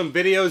posted some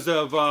videos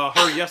of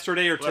her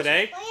yesterday or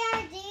today.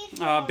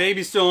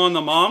 Baby's still on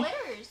the mom.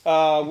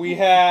 Litters. We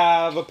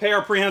have a pair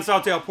of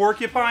prehensile tail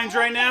porcupines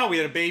right now. We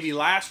had a baby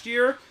last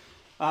year.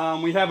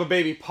 We have a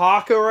baby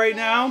paca right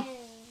now.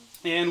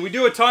 And we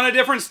do a ton of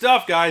different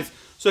stuff, guys.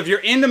 So if you're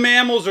into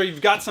mammals or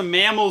you've got some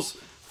mammals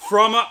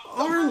from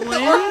Arlen.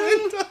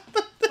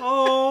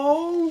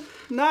 Oh,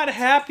 not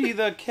Happy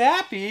the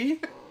Cappy.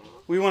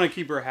 We want to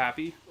keep her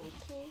happy.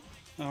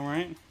 All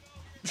right.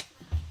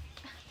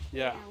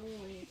 Yeah.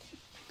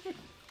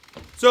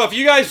 So if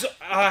you guys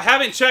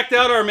haven't checked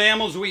out our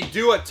mammals, we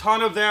do a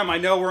ton of them. I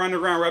know we're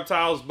Underground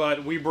Reptiles,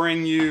 but we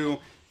bring you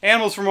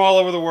animals from all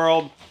over the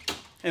world,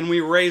 and we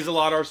raise a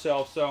lot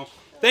ourselves. So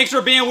thanks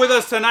for being with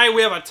us tonight.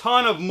 We have a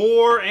ton of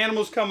more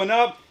animals coming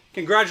up.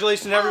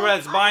 Congratulations to everybody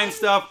that's buying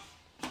stuff.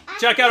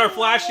 Check out our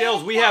flash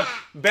sales. We have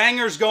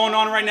bangers going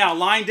on right now.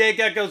 Lion day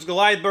geckos,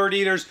 Goliath bird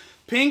eaters,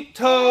 pink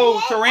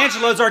toe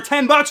tarantulas are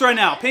 $10 right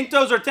now. Pink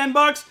toes are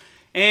 $10.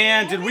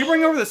 And did we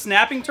bring over the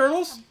snapping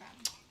turtles?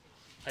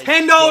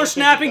 $10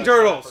 snapping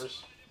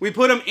turtles. We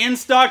put them in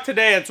stock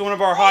today. It's one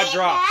of our hot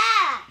drops.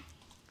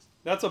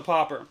 That's a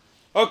popper.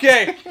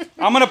 Okay,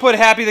 I'm going to put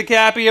Happy the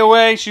Cappy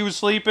away. She was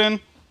sleeping.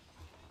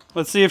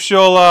 Let's see if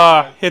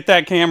she'll hit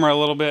that camera a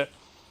little bit.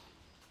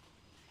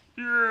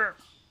 Yeah.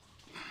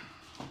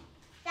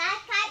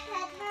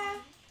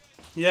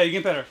 Yeah, you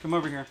can pet her. Come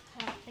over here.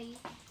 Do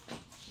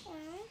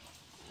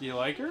you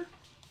like her?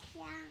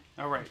 Yeah.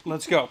 All right,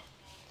 let's go.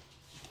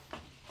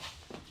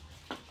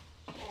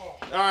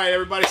 All right,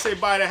 everybody, say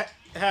bye to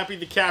Happy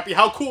the Cappy.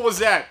 How cool was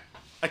that?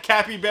 A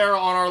capybara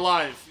on our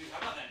live. Dude, how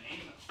about that name?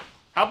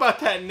 How about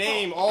that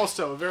name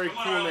also? A very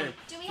Come cool on. name.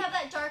 Do we have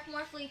that dark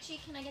morph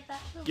lychee? Can I get that?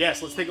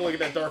 Yes, let's take a look at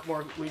that dark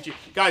morph lychee.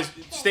 Guys,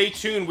 stay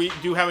tuned. We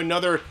do have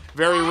another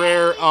very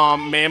rare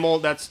mammal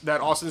that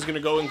Austin's going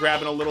to go and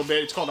grab in a little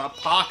bit. It's called a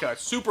paca.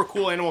 Super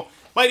cool animal.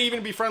 Might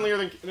even be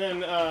friendlier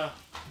than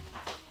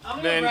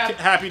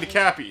Happy the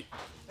Cappy.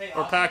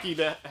 Or Packy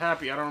the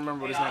Happy. I don't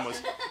remember what his name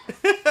was.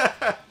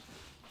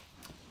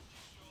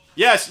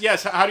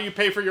 Yes. How do you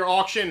pay for your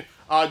auction?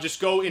 Just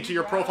go into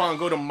your profile and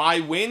go to My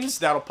Wins.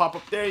 That'll pop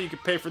up there. You can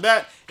pay for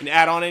that and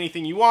add on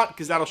anything you want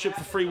because that'll ship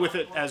for free with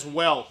it as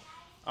well.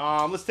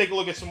 Let's take a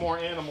look at some more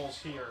animals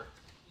here.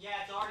 Yeah,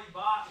 it's already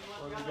bought.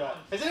 What do we got?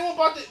 Has anyone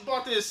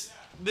bought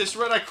this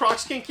red-eye croc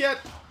skink yet?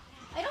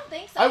 I don't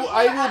think so. I People will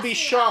are be asking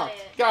shocked.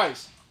 about it.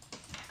 Guys,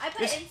 I put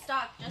this- it in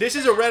stock. Just this for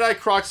is a now. red-eye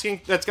croc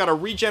skink that's got a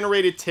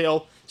regenerated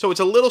tail. So it's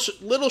a little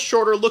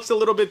shorter, looks a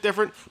little bit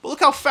different. But look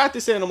how fat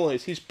this animal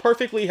is. He's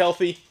perfectly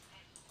healthy.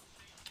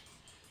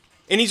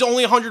 And he's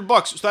only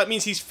 $100, so that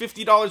means he's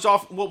 $50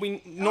 off what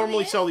we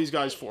normally sell these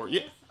guys for.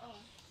 Yeah, Oh,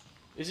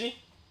 is he?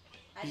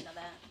 I didn't know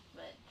that,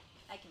 but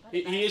I can put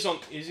it He back. is on.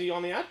 Is he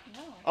on the ad?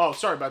 No. Oh,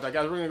 sorry about that,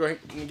 guys. We're gonna go ahead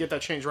and get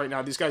that changed right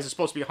now. These guys are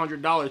supposed to be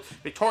 $100.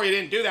 Victoria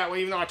didn't do that way,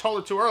 even though I told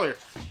her to earlier.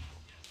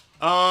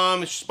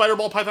 Spider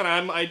ball python.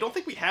 I don't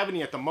think we have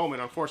any at the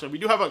moment, unfortunately.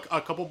 We do have a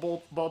couple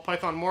ball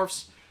python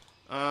morphs.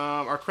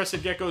 Our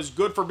crested geckos,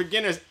 good for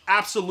beginners.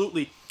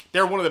 Absolutely,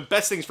 they're one of the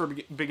best things for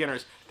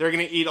beginners. They're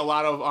gonna eat a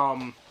lot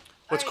of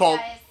what's called.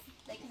 Guys,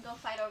 they can go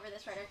fight over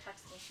this Red-Eye Croc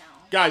skink now.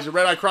 Guys, the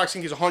red-eye croc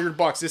skink is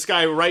 $100. This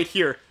guy right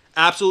here,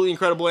 absolutely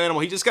incredible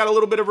animal. He just got a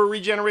little bit of a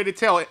regenerated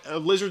tail.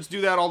 Lizards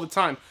do that all the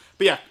time.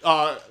 But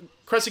yeah,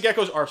 crested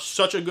geckos are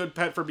such a good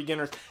pet for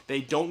beginners.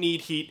 They don't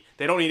need heat.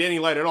 They don't need any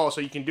light at all,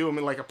 so you can do them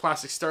in like a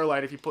plastic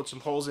starlight if you put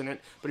some holes in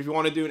it. But if you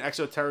want to do an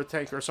exoterra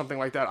tank or something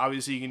like that,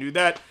 obviously you can do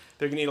that.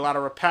 They're going to eat a lot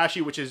of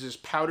rapashi, which is this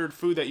powdered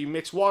food that you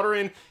mix water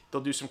in.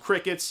 They'll do some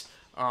crickets,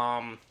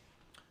 some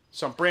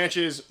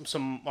branches,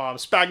 some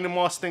sphagnum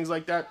moss, things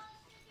like that.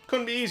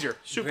 Couldn't be easier.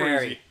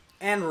 Super easy.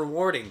 And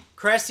rewarding.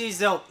 Cresties,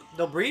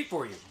 they'll breed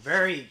for you.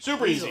 Very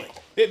Super easily.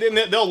 easy.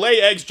 They'll lay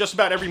eggs just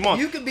about every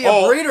month. You could be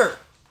a breeder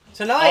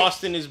tonight.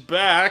 Austin is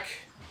back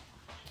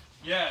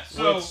Yeah,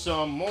 so with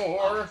some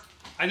more.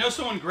 I know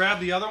someone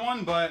grabbed the other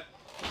one, but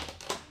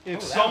if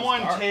that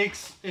someone was dark.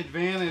 takes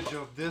advantage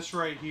of this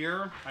right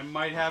here, I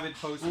might have it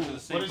posted for the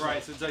same what is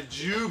price. It's a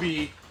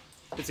Juby.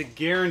 It's a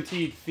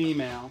guaranteed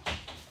female.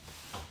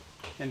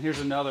 And here's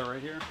another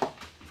right here.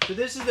 So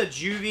this is the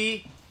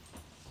Juvie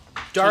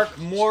Dark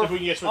Morph. If we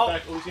can get switched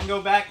back, we can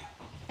go back.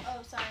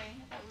 Oh, sorry.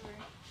 I thought we were...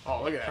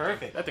 Oh, look at that.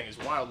 Perfect. That thing is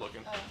wild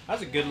looking. That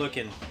was a good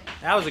looking.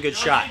 That was a good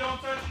shot. Don't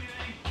touch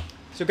anything.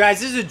 So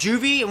guys, this is a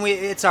juvie, and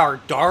it's our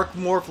dark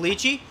morph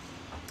lychee.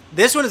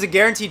 This one is a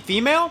guaranteed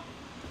female.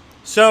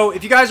 So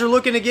if you guys are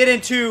looking to get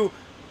into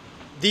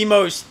the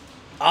most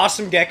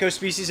awesome gecko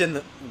species in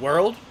the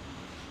world,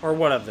 or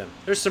one of them,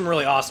 there's some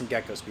really awesome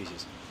gecko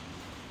species.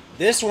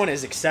 This one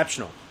is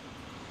exceptional.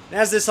 It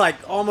has this like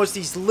almost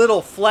these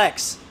little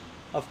flecks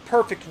of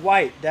perfect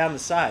white down the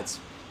sides.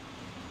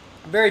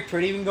 Very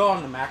pretty. We can go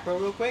on the macro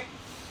real quick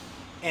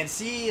and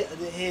see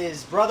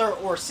his brother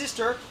or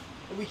sister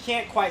that we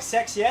can't quite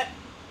sex yet.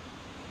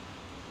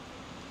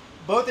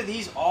 Both of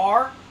these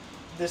are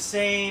the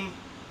same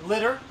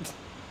litter.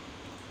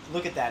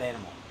 Look at that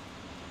animal.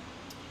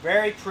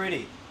 Very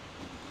pretty.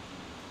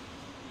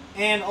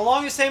 And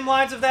along the same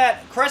lines of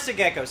that crested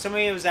gecko,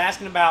 somebody was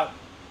asking about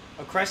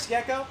a crested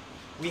gecko.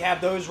 We have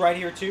those right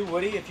here too,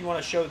 Woody, if you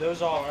want to show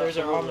those off. Those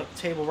are on the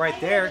table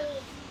right there.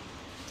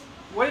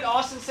 What did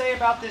Austin say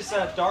about this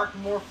dark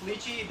morph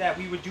lychee, that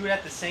we would do it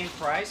at the same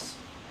price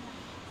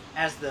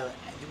as the...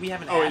 Do we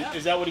have an ad? Oh,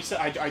 is that what he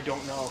said? I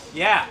don't know.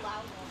 Yeah.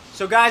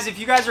 So guys, if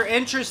you guys are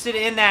interested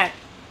in that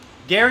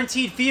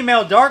guaranteed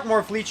female dark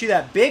morph lychee,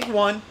 that big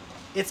one,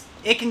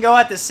 it can go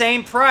at the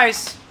same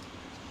price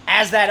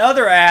as that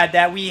other ad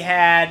that we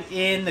had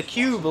in the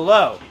queue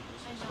below,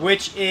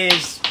 which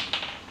is,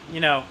 you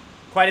know,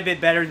 quite a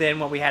bit better than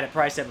what we had it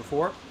priced at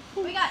before.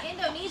 We got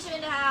Indonesia in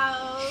the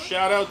house.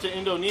 Shout out to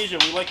Indonesia.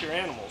 We like your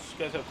animals.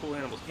 You guys have cool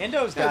animals.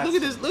 Indo's Yeah, got... look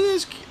at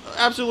this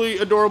absolutely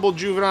adorable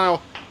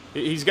juvenile.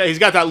 He's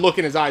got that look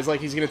in his eyes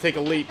like he's gonna take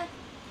a leap.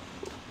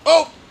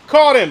 Oh,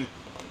 caught him.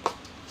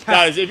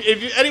 Guys,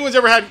 if anyone's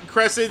ever had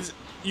cressets,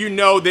 you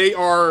know they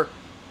are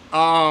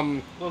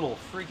little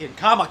freaking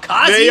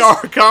kamikazes. they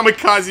are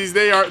kamikazes.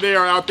 They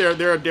are out there.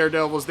 They're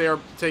daredevils. They are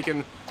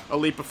taking a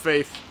leap of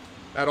faith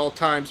at all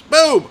times.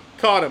 Boom!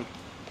 Caught him.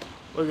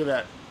 Look at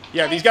that.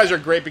 Yeah, these guys are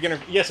great beginner.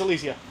 Yes,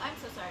 Alicia. I'm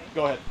so sorry.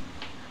 Go ahead.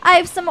 I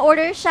have some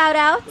order shout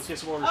outs. Let's get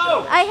some orders.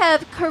 Oh. I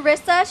have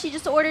Carissa. She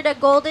just ordered a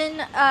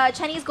golden,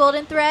 Chinese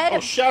golden thread. Oh,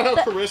 shout out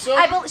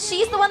Carissa.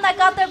 She's the one that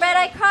got the red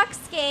eye croc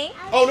skink.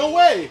 Oh, no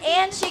way.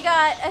 And she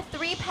got a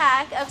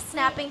 3-pack of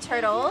snapping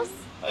turtles.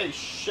 Hey,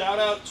 shout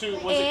out to,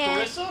 was it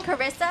Carissa?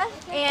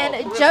 Carissa. And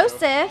Carissa.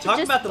 Joseph. Talk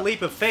about the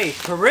leap of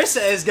faith.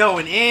 Carissa is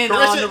going in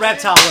Carissa on the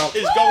reptile world.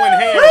 is going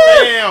ham.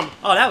 Bam.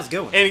 Oh, that was a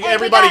good one. And we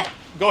everybody, got-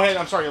 go ahead.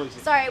 I'm sorry, Alicia.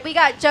 Sorry, we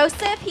got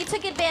Joseph. He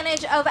took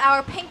advantage of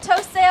our pink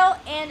toe sale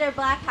and our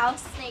black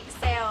house snake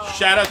sale.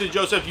 Shout out to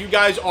Joseph. You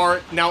guys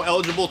are now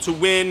eligible to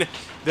win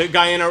the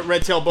Guyana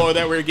red tail boa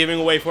that we're giving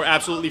away for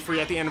absolutely free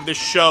at the end of this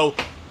show.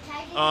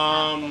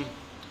 I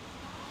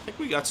think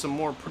we got some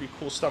more pretty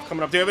cool stuff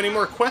coming up. Do you have any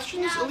more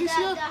questions, Now,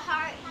 Alicia? the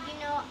heart, you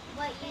know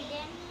what you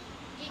did?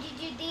 Did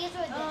you do these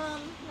or this?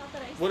 Not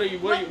that I What are you?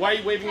 Why are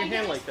you waving your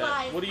hand like that?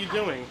 Five. What are you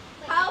doing?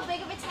 How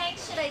big of a tank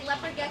should a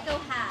leopard gecko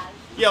have?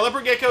 Yeah,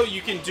 leopard gecko.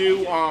 You can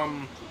do.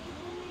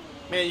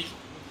 Man,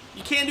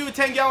 you can do a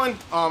 10-gallon.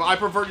 I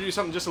prefer to do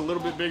something just a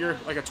little bit bigger,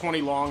 like a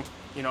 20 long.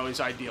 You know, is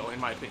ideal in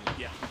my opinion.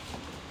 Yeah.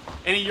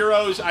 Any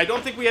euros? I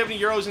don't think we have any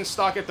euros in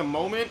stock at the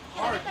moment.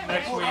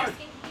 Next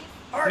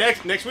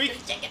week. Next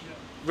week.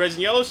 Reds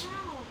and yellows.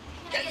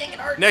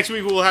 Next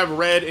week we'll have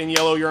red and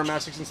yellow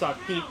Euromastics in stock.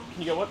 Can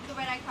you get what? The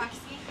red eye croc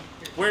skink.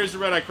 Where's the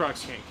red eye croc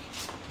skink?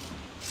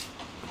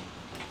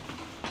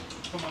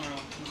 Come on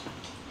around.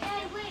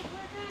 Dad, wait,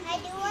 we're gonna... I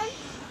do one?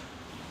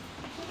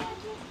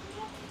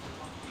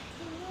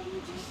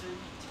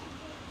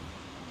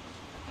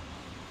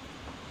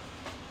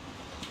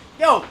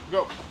 Yo,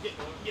 Go. Get.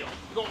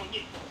 Go on,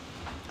 get.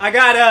 I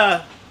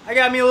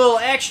got me a little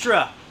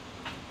extra.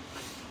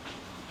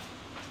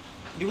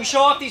 Do we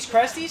show off these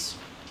cresties?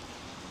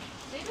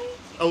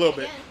 A little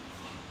bit.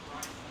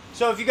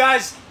 So if you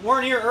guys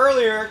weren't here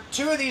earlier,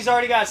 2 of these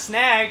already got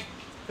snagged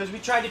because we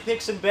tried to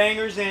pick some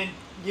bangers and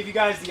give you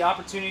guys the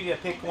opportunity to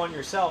pick one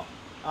yourself.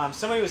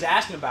 Somebody was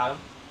asking about them.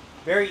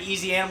 Very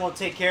easy animal to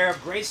take care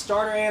of. Great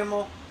starter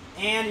animal.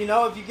 And you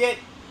know, if you get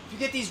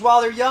these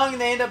while they're young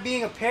and they end up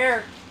being a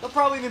pair, they'll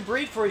probably even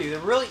breed for you. They're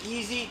really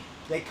easy.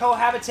 They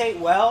cohabitate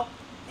well,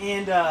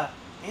 and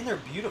they're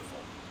beautiful.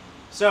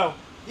 So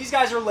these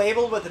guys are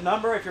labeled with a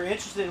number. If you're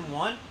interested in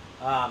one,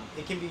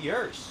 it can be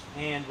yours.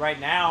 And right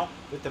now,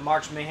 with the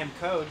March Mayhem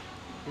code,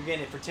 you're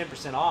getting it for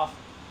 10% off.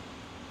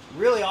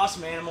 Really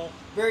awesome animal.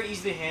 Very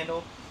easy to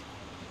handle.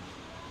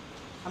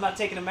 I'm not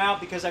taking them out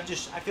because I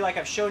feel like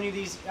I've shown you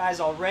these guys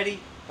already.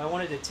 But I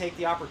wanted to take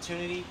the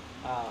opportunity.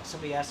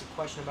 Somebody asked a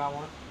question about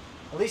one.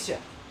 Alicia,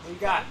 what do you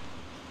got?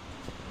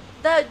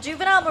 The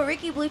juvenile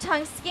Mariki blue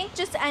tongue skink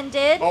just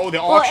ended. Oh, the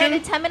auction? Well, it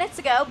ended 10 minutes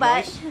ago,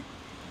 but Nice.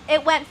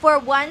 it went for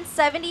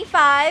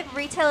 $175.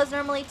 Retail is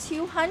normally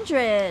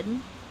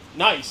 $200.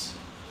 Nice.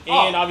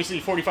 Oh. And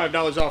obviously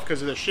 $45 off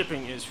because of the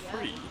shipping is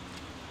free.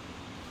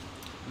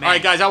 Man. All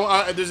right,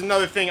 guys. There's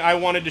another thing I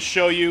wanted to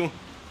show you.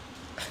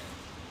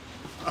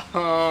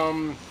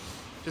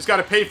 Just got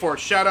to pay for it.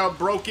 Shout out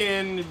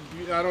Broken.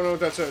 I don't know what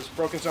that says.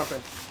 Broken something.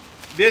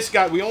 This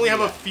guy. We only have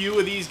a few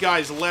of these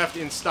guys left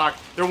in stock.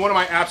 They're one of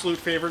my absolute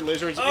favorite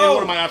lizards and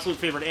one of my absolute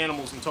favorite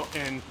animals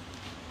in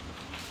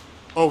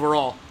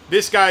overall.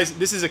 This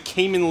is a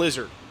Cayman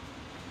lizard.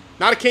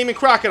 Not a Cayman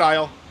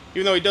crocodile.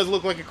 even though he does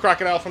look like a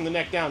crocodile from the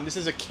neck down. This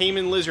is a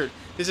caiman lizard.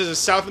 This is a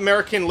South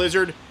American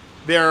lizard.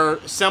 They're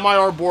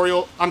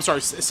semi-arboreal. I'm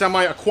sorry,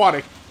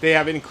 semi-aquatic. They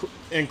have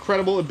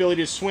incredible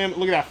ability to swim.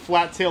 Look at that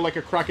flat tail like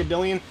a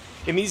crocodilian.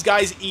 And these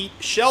guys eat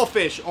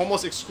shellfish,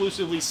 almost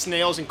exclusively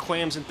snails and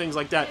clams and things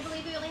like that. I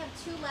believe we only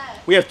have 2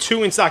 left. We have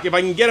 2 in stock. If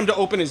I can get him to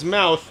open his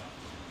mouth,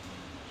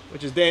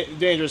 which is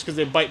dangerous because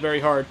they bite very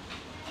hard.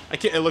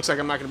 It looks like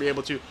I'm not going to be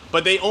able to.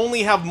 But they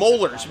only have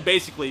molars,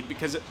 basically,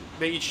 because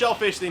they eat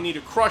shellfish. They need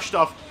to crush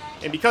stuff.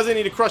 And because they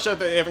need to crush stuff,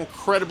 they have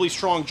incredibly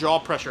strong jaw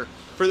pressure.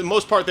 For the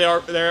most part, they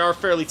are a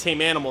fairly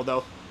tame animal,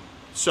 though.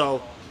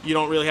 So you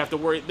don't really have to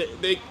worry.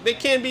 They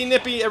can be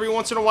nippy every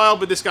once in a while,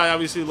 but this guy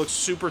obviously looks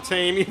super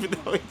tame, even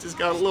though he just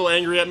got a little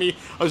angry at me.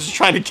 I was just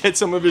trying to get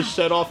some of his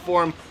shed off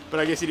for him, but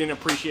I guess he didn't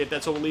appreciate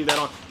that, so we'll leave that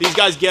on. These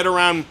guys get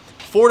around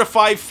 4 to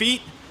 5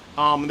 feet.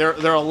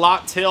 They're a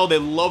lot tail. They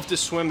love to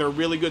swim. They're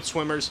really good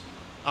swimmers.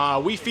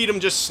 We feed them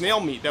just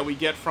snail meat that we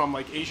get from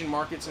like Asian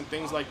markets and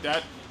things like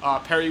that.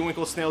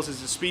 Periwinkle snails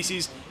is a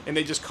species, and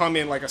they just come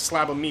in like a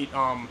slab of meat,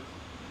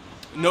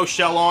 no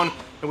shell on,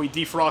 and we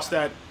defrost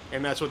that,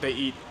 and that's what they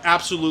eat.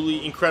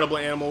 Absolutely incredible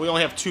animal. We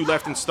only have 2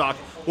 left in stock.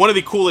 One of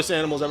the coolest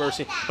animals I've ever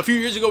seen. A few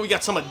years ago, we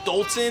got some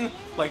adults in,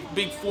 like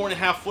big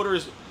 4.5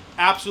 footers.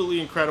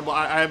 Absolutely incredible.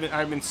 I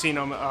haven't seen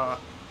them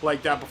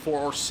like that before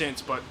or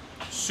since, but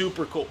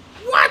super cool.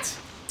 What?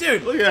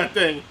 Dude, Look at that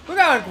thing. look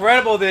how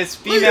incredible this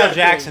female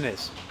Jackson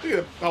is. Look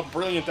at how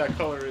brilliant that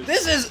color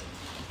is.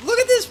 Look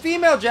at this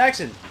female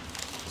Jackson.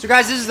 So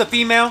guys, this is the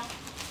female.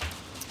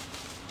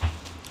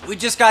 We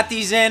just got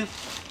these in.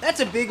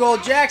 That's a big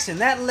old Jackson.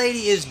 That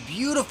lady is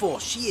beautiful.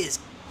 She is.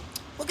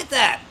 Look at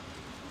that.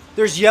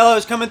 There's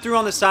yellows coming through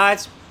on the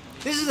sides.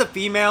 This is a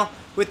female.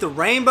 With the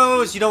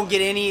rainbows, you don't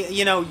get any,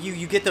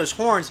 you get those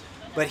horns.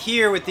 But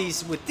here with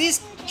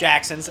these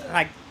Jacksons,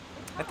 I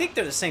think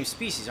they're the same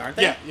species, aren't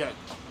they? Yeah.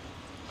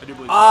 I do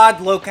believe so.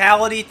 Odd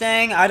locality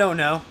thing. I don't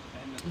know.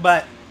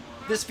 But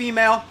this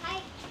female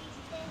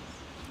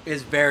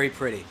is very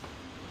pretty.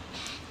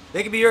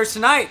 They could be yours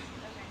tonight.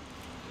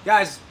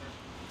 Guys,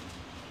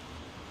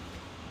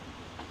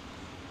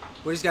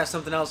 Woody's got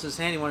something else in his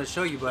hand he wanted to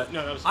show you, but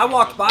No, that was- I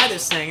walked by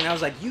this thing and I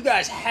was like, you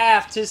guys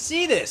have to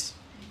see this.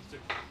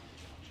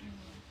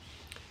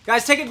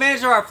 Guys, take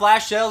advantage of our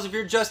flash sales. If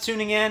you're just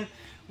tuning in,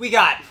 we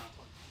got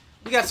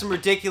some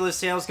ridiculous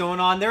sales going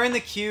on. They're in the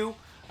queue.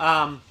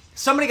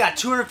 Somebody got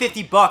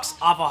 $250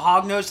 off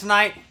a hognose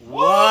tonight.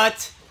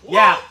 What?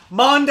 Yeah,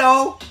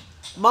 Mondo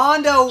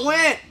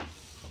went.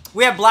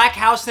 We have black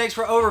house snakes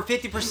for over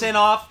 50%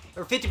 off,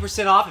 or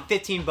 50% off at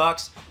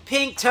 $15.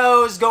 Pink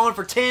toes going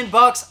for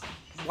 $10.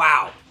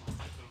 Wow.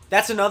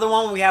 That's another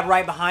one we have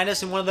right behind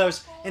us in one of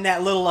those, in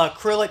that little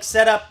acrylic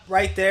setup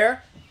right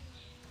there.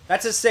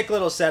 That's a sick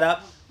little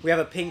setup. We have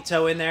a pink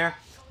toe in there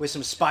with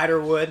some spider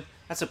wood.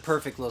 That's a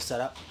perfect little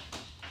setup.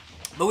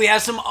 But we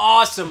have some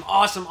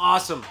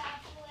awesome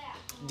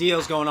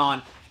deals going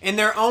on. And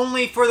they're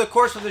only for the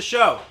course of the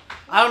show.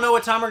 I don't know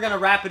what time we're going to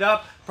wrap it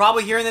up.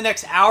 Probably here in the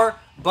next hour.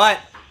 But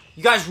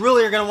you guys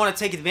really are going to want to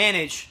take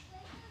advantage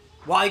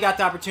while you got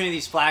the opportunity of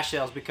these flash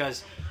sales,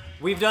 because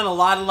we've done a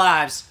lot of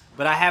lives,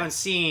 but I haven't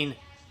seen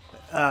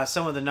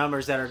some of the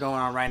numbers that are going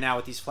on right now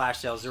with these flash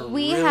sales. They're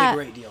really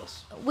great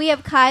deals. We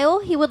have Kyle.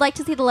 He would like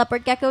to see the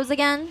leopard geckos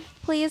again,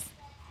 please.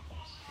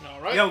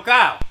 All right. Yo,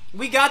 Kyle,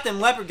 we got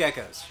them leopard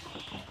geckos.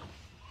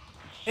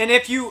 And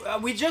if you,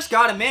 we just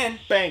got them in.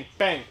 Bang,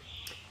 bang.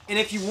 And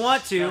if you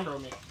want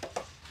to,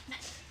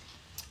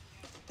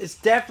 it's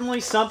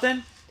definitely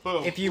something.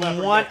 Boom. If you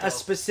Leopard want gecko. a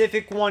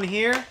specific one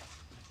here,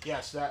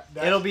 Yes, that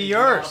it'll be is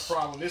yours. Not a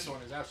problem. This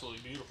one is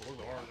absolutely beautiful. Look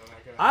at the orange on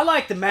that guy. I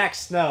like the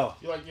Max Snow.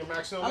 You like your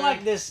Max Snow? I man?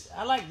 like this.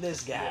 I like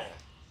this guy. Yeah.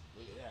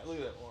 Look at that. Look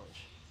at that orange.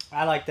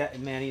 I like that.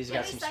 Man, he's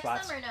got Can we some sex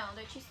spots. them or no?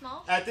 They're too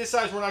small? At this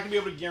size, we're not going to be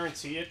able to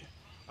guarantee it.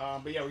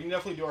 But yeah, we can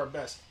definitely do our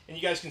best. And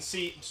you guys can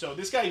see, so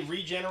this guy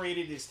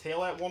regenerated his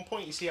tail at one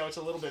point. You see how it's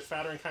a little bit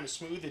fatter and kind of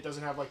smooth. It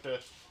doesn't have like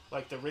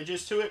the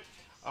ridges to it.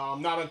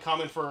 Not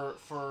uncommon for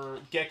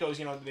geckos.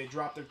 You know, they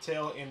drop their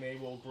tail and they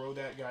will grow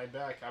that guy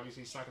back.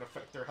 Obviously, it's not going to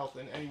affect their health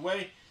in any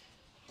way.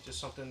 It's just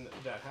something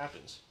that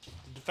happens.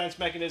 The defense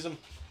mechanism.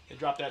 They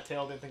drop that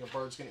tail. They think a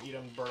bird's going to eat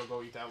them. The bird will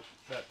go eat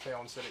that tail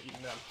instead of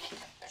eating them.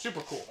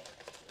 Super cool.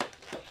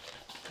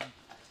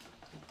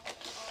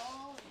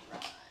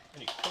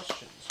 Any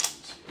questions?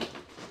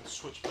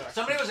 Switch back.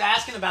 Somebody was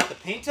asking about the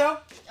pink toe.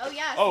 Oh,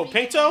 yeah. Oh, we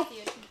pink did toe?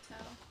 see a pink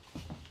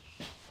toe.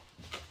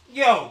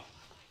 Yo,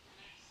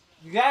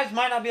 you guys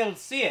might not be able to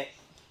see it,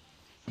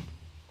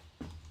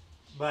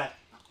 but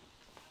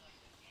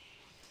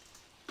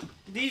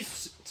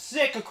these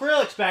sick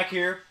acrylics back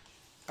here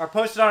are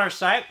posted on our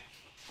site,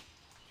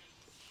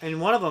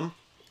 and one of them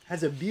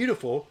has a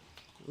beautiful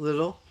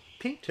little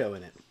pink toe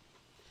in it.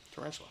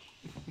 Tarantula.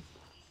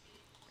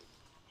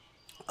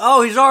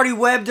 Oh, he's already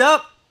webbed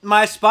up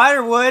my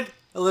spider wood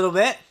a little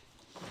bit.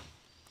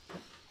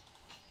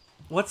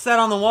 What's that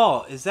on the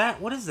wall? What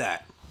is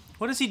that?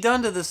 What has he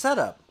done to the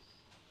setup?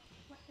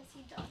 What has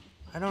he done?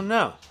 I don't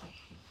know.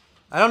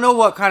 I don't know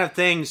what kind of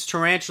things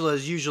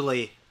tarantulas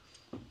usually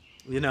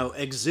you know,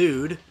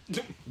 exude.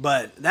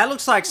 But that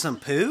looks like some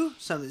poo.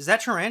 So is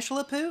that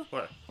tarantula poo?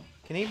 What?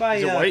 Can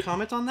anybody Is it white?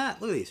 comment on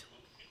that? Look at these.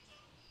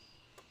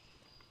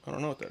 I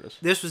don't know what that is.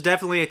 This was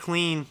definitely a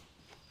clean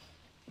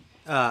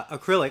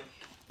acrylic.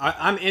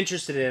 I'm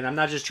interested in it. I'm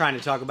not just trying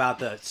to talk about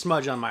the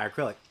smudge on my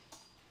acrylic.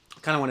 I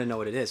kind of want to know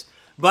what it is.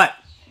 But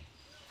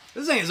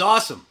this thing is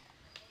awesome.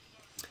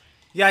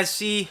 You guys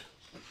see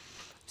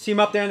him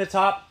up there in the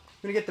top?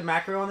 I'm going to get the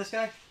macro on this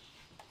guy.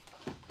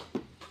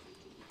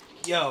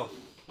 Yo.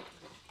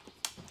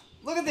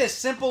 Look at this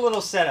simple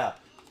little setup.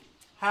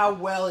 How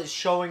well is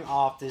showing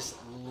off this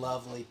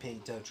lovely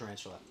pink toe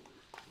tarantula.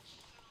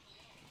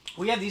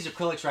 We have these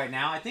acrylics right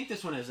now. I think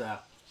this one is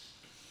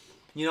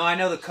you know, I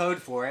know the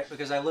code for it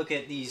because I look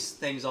at these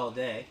things all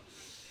day.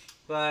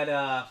 But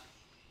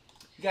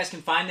you guys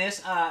can find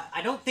this.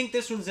 I don't think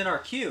this one's in our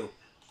queue,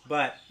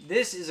 but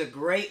this is a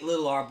great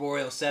little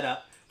arboreal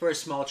setup for a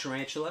small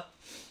tarantula.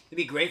 It'd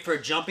be great for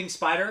a jumping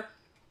spider.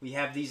 We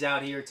have these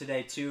out here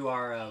today too,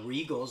 our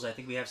regals. I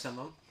think we have some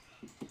of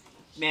them.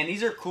 Man,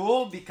 these are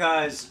cool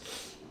because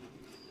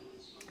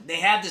they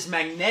have this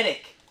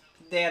magnetic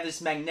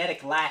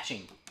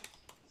latching.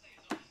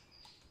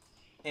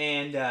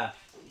 And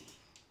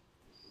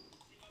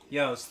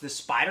yo, the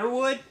spider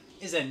wood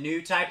is a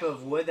new type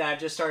of wood that I've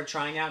just started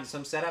trying out in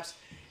some setups.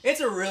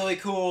 It's a really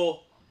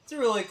cool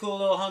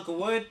little hunk of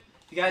wood.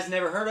 If you guys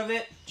never heard of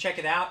it, check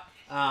it out.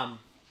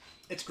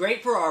 It's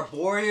great for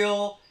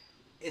arboreal.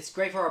 It's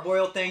great for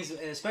arboreal things,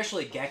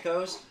 especially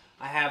geckos.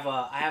 I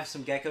have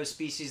some gecko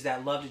species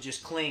that love to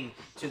just cling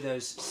to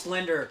those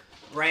slender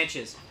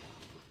branches,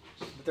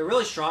 but they're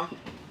really strong.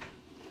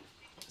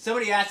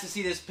 Somebody asked to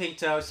see this pink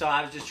toe, so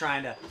I was just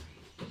trying to.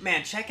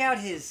 Man, check out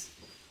his.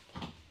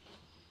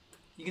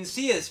 You can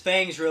see his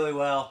fangs really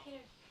well.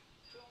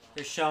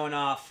 They're showing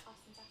off.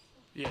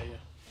 Yeah.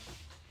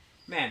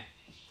 Man.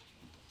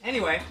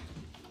 Anyway,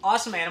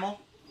 awesome animal,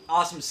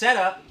 awesome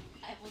setup.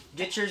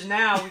 Get yours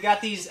now. We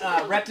got these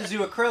Reptiles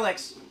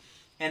acrylics,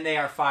 and they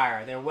are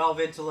fire. They're well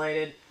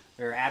ventilated.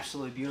 They're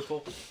absolutely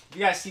beautiful. If you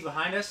guys see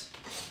behind us,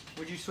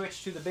 would you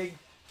switch to the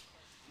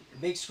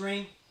big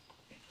screen?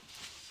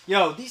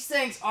 Yo, these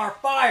things are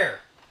fire.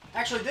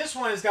 Actually, this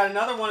one has got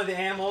another one of the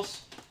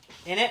animals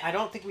in it. I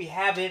don't think we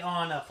have it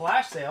on a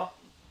flash sale,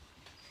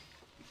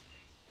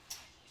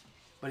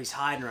 but he's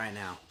hiding right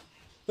now.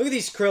 Look at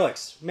these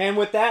acrylics. Man,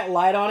 with that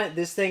light on it,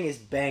 this thing is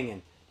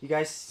banging. You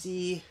guys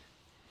see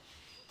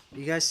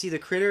the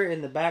critter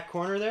in the back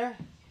corner there?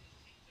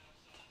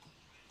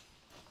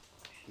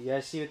 You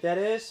guys see what that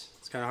is?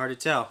 It's kind of hard to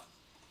tell.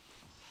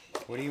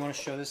 What do you want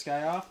to show this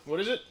guy off? What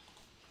is it?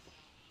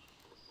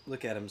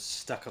 Look at him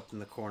stuck up in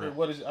the corner. Wait,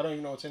 what is it? I don't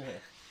even know what's in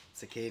here.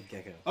 It's a cave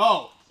gecko.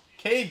 Oh,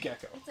 cave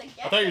gecko. It's a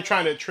gecko. I thought you were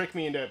trying to trick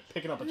me into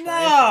picking up a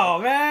tarantula. No,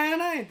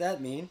 man, I ain't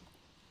that mean.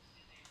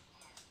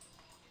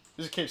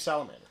 This is a cave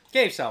salamander.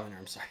 Cave salamander,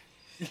 I'm sorry.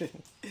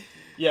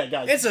 Yeah,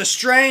 guys. It's a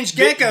strange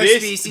gecko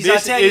species, I'll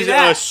tell you This is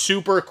that. a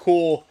super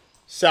cool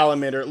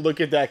salamander.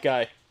 Look at that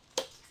guy.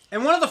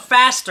 And one of the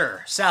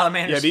faster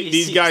salamander Yeah, species.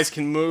 these guys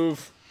can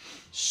move.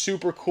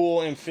 Super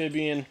cool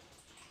amphibian.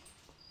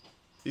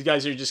 These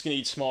guys are just going to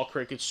eat small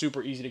crickets.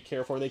 Super easy to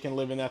care for. They can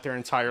live in that their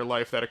entire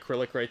life, that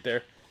acrylic right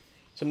there.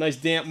 Some nice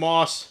damp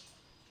moss.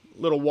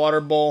 Little water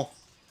bowl.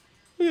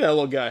 Look at that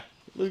little guy.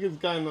 Look at the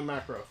guy in the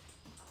macro.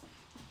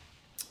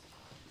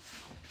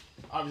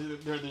 Obviously,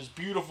 they're this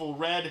beautiful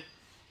red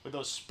with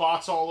those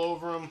spots all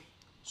over them.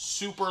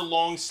 Super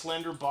long,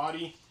 slender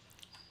body.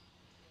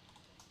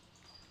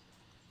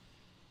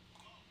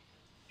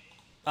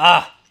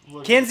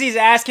 Look Kinsey's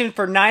asking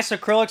for nice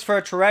acrylics for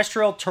a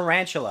terrestrial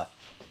tarantula.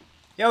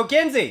 Yo,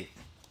 Kinsey!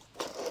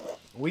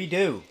 We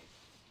do.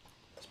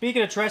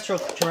 Speaking of terrestrial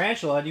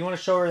tarantula, do you want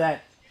to show her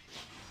that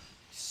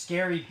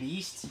scary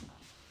beast?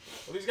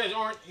 Well, these guys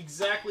aren't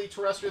exactly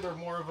terrestrial. They're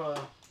more of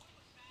a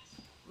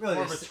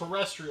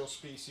terrestrial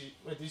species.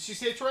 Wait, did she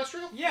say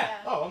terrestrial? Yeah.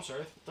 Oh, I'm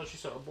sorry. I thought she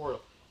said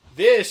arboreal.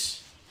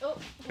 This,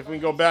 if we can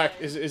go back,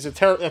 is a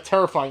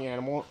terrifying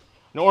animal.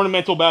 An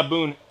ornamental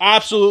baboon.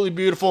 Absolutely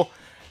beautiful.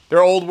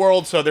 They're old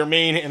world, so they're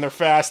mean and they're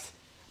fast,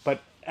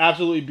 but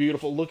absolutely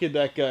beautiful. Look at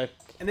that guy.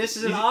 And this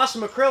is an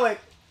awesome acrylic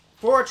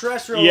for a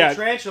terrestrial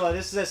tarantula.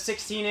 This is a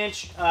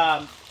 16-inch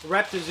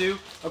Reptiles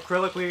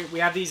acrylic. We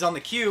have these on the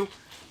queue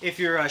if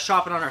you're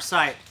shopping on our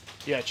site.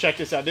 Yeah, check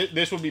this out.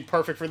 This would be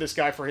perfect for this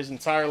guy for his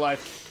entire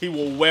life. He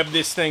will web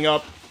this thing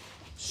up.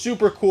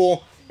 Super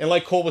cool. And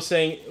like Cole was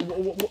saying,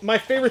 my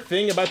favorite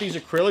thing about these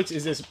acrylics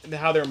is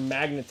how they're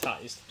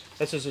magnetized.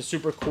 That's just a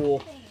super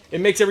cool. It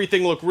makes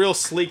everything look real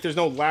sleek. There's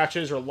no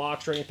latches or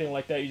locks or anything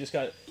like that. You just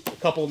got a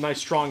couple of nice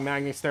strong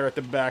magnets there at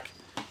the back.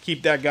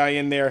 Keep that guy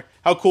in there.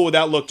 How cool would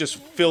that look just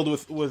filled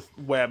with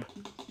web?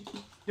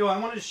 Yo, I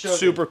wanted to show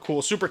Super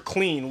cool. Super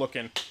clean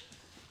looking.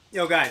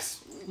 Yo,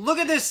 guys, look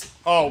at this.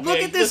 Oh, look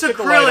man, at this let's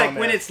get the light on acrylic there.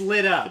 when it's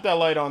lit up. Get that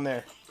light on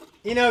there.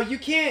 You know, you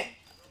can't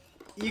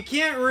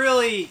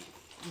really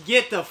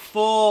get the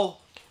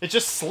full. It's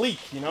just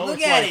sleek, you know? Look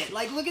It's at like, it.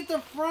 Like, look at the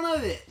front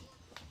of it.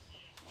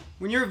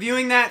 When you're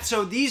viewing that,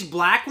 so these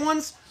black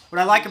ones, what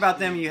I like about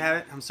them, you have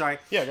it. I'm sorry.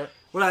 Yeah, go.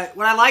 What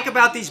I like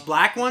about these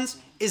black ones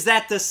is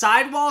that the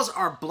sidewalls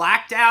are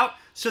blacked out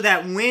so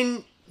that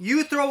when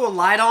you throw a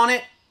light on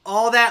it,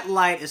 all that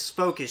light is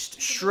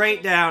focused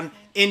straight down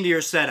into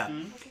your setup.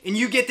 And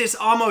you get this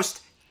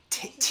almost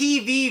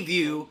TV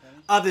view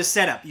of the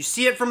setup. You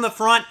see it from the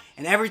front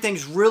and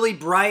everything's really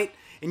bright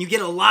and you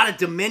get a lot of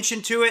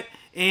dimension to it.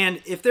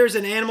 And if there's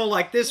an animal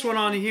like this one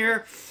on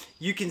here,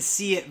 you can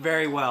see it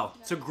very well.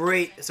 It's a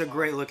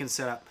great looking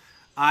setup.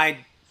 I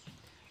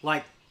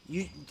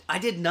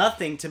did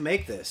nothing to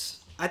make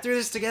this. I threw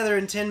this together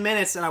in 10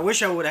 minutes and I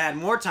wish I would have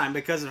had more time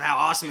because of how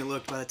awesome it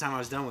looked by the time I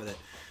was done with it.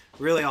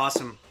 Really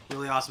awesome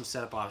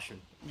setup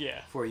option.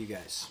 Yeah. For you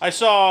guys. I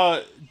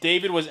saw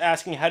David was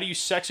asking, how do you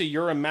sex a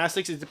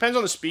Uromastyx? It depends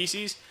on the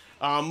species.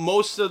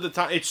 Most of the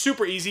time, it's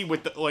super easy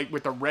with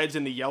the reds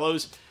and the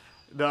yellows.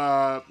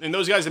 And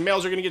those guys, the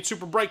males are going to get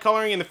super bright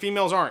coloring, and the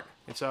females aren't.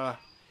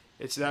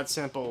 It's that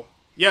simple.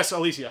 Yes,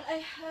 Alicia.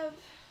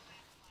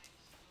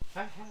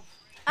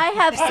 I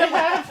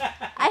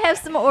have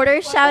some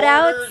order shout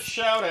outs.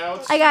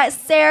 I got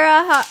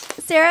Sarah.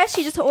 Sarah,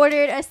 she just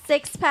ordered a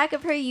 6-pack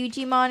of her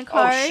Ugimon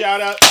cards. Oh,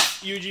 shout out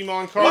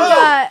Ugimon cards.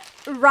 I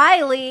got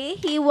Riley.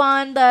 He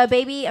won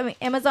the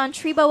Amazon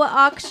tree boa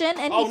auction,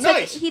 and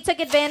he took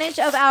advantage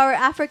of our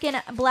African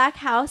black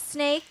house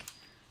snake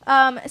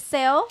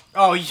sale.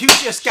 Oh, you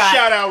just got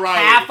shout out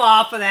Riley. Half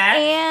off of that.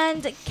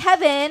 And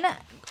Kevin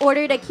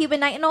ordered a Cuban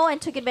Nightingale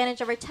and took advantage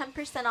of our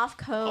 10% off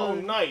code. Oh,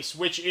 nice.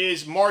 Which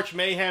is March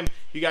Mayhem.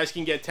 You guys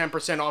can get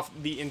 10% off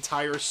the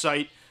entire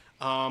site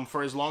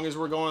for as long as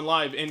we're going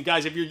live. And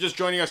guys, if you're just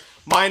joining us,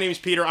 my name is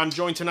Peter. I'm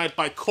joined tonight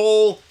by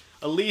Cole,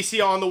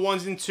 Alicia on the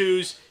 1s and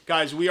 2s.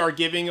 Guys, we are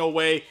giving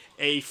away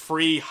a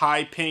free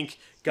high pink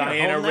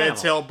Guyana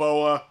red-tailed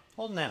boa.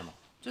 Hold an animal.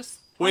 Just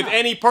with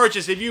any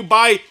purchase. If you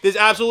buy this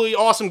absolutely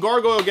awesome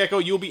gargoyle gecko,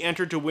 you'll be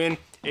entered to win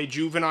a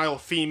juvenile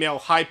female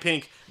high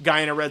pink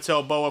Guyana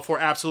red-tailed boa for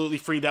absolutely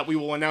free that we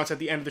will announce at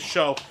the end of the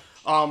show.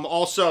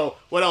 Also,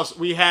 what else?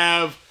 We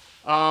have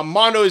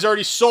Mondo is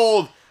already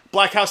sold.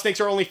 Black house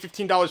snakes are only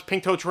 $15.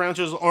 Pink toe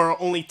tarantulas are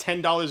only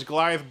 $10.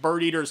 Goliath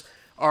bird eaters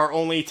are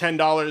only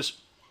 $10.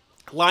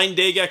 Line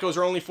day geckos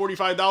are only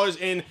 $45,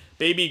 and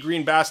baby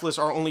green basilisks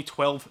are only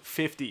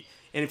 $12.50.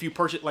 And if you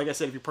purchase, like I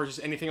said, if you purchase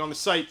anything on the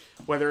site,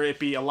 whether it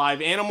be a live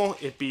animal,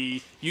 it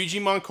be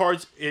Ugimon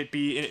cards, it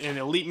be an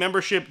elite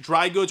membership,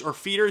 dry goods, or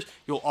feeders,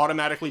 you'll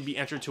automatically be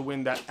entered to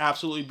win that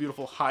absolutely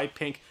beautiful high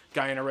pink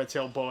Guyana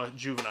red-tailed boa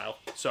juvenile.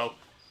 So,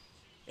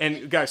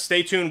 and guys,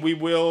 stay tuned. We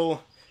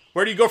will.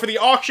 Where do you go for the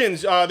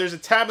auctions? There's a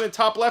tab in the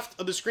top left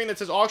of the screen that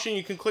says auction.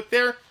 You can click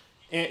there.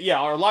 And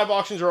yeah, our live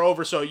auctions are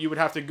over, so you would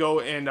have to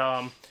go and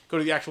go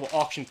to the actual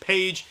auction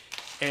page.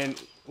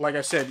 And like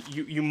I said,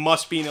 you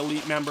must be an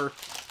elite member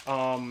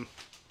to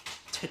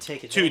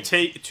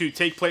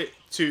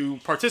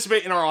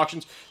participate in our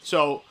auctions.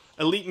 So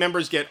elite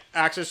members get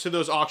access to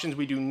those auctions.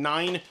 We do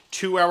 9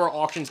 2-hour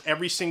auctions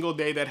every single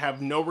day that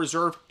have no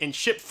reserve and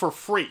ship for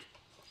free.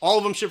 All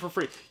of them ship for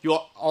free.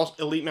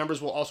 Elite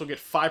members will also get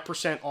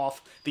 5%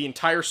 off the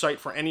entire site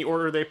for any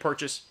order they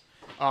purchase.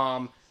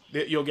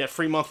 You'll get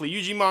free monthly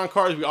Ugimon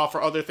cards. We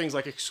offer other things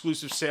like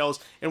exclusive sales,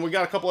 and we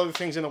got a couple other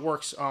things in the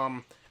works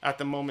at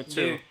the moment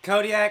too. Dude,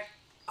 Kodiak,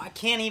 I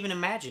can't even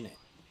imagine it.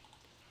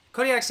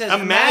 Kodiak says,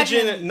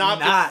 imagine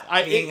not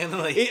being in the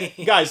league.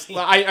 Guys,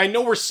 I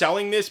know we're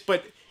selling this,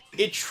 but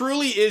it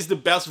truly is the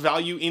best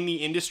value in the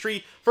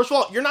industry. First of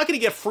all, you're not going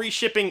to get free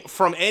shipping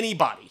from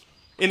anybody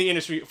in the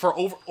industry for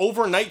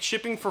overnight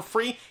shipping for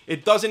free.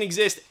 It doesn't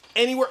exist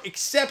anywhere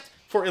except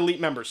for elite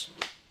members.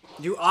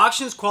 Do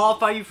auctions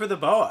qualify you for the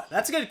boa?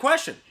 That's a good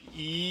question.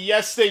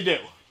 Yes, they do.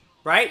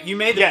 Right? You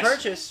made the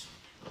purchase.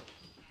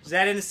 Is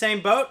that in the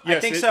same boat? Yes, I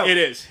think so. It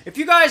is. If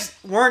you guys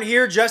weren't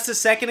here just a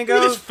second ago,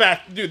 look at this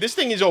fat dude. This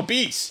thing is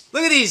obese.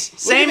 Look at these.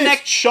 Same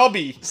neck,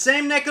 chubby.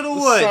 Same neck of the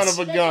woods. Son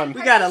of a gun.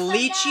 We got a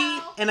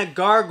lychee and a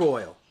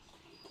gargoyle.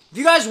 If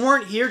you guys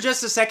weren't here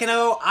just a second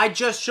ago, I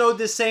just showed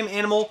this same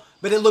animal,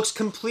 but it looks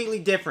completely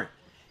different.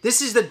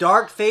 This is the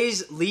dark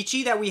phase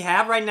lychee that we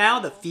have right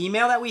now, the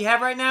female that we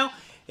have right now.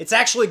 It's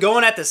actually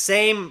going at the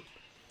same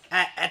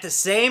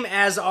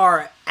as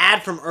our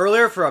ad from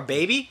earlier for a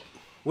baby,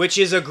 which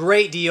is a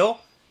great deal.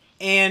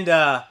 And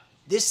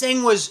this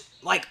thing was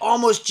like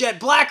almost jet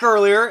black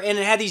earlier, and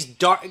it had these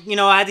dark,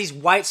 had these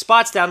white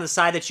spots down the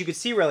side that you could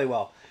see really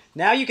well.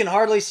 Now you can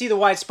hardly see the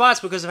white spots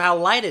because of how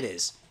light it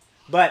is.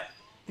 But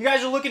if you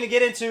guys are looking to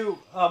get into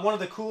one of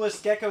the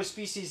coolest gecko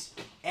species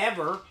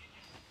ever,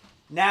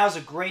 now's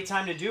a great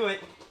time to do it.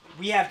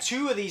 We have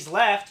 2 of these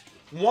left.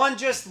 One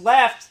just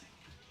left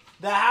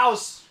the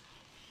house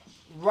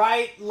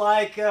right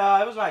like, it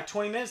was like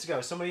 20 minutes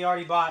ago. Somebody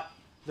already bought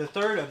the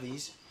 3rd of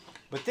these.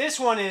 But this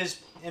one is,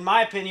 in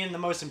my opinion, the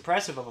most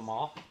impressive of them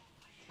all.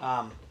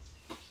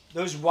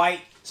 Those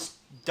white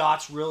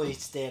dots really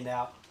stand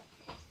out.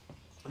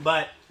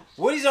 But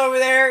Woody's over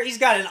there. He's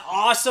got an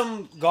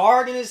awesome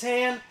guard in his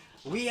hand.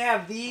 We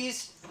have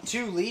these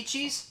 2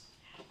 lychees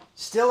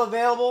still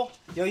available.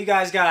 Yo, you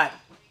guys got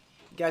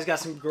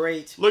some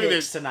great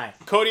picks tonight.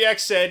 Kodiak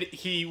said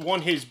he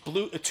won his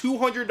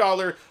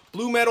 $200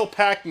 Blue Metal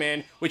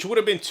Pac-Man, which would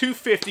have been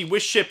 $250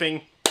 with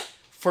shipping,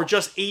 for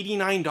just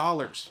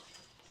 $89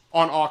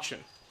 on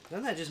auction.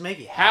 Doesn't that just make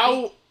you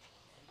happy?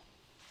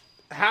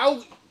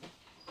 How?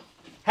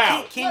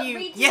 Can you?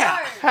 Read Yeah.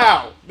 DR.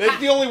 How? That's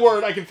the only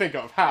word I can think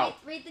of. How?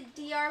 Read the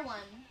DR one.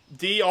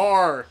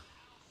 DR.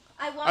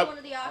 I won one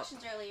of the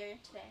auctions earlier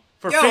today.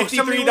 For Yo,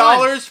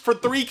 $53 for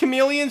 3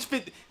 chameleons?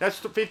 That's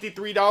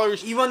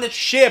 $53. You won the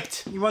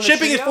Shipped. You won the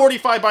Shipping is trio?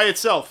 $45 by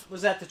itself.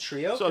 Was that the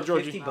trio So, for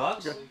Georgie.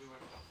 $50? Okay.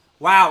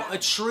 Wow, a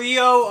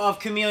trio of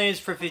chameleons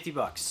for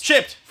 $50.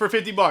 Shipped for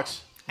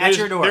 $50. At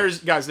your door.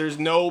 There's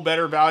no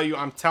better value.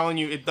 I'm telling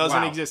you, it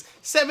doesn't Wow. exist.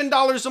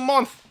 $7 a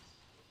month.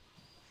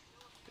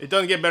 It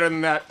doesn't get better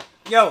than that.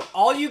 Yo,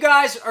 all you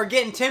guys are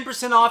getting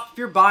 10% off if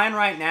you're buying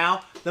right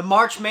now. The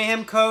March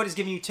Mayhem code is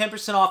giving you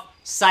 10% off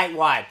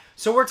site-wide.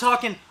 So we're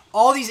talking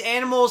all these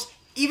animals,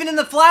 even in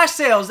the flash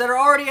sales that are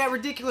already at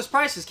ridiculous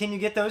prices. Can you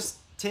get those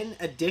 10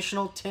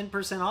 additional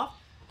 10% off?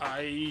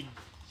 I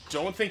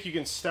don't think you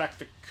can stack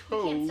the You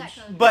codes. can't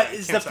stack codes. But Yeah, you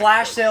the can't stack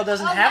flash codes. sale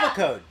doesn't have a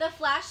code. The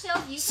flash sales,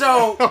 you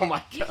So, Oh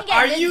my you god. can get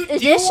Are an you- do you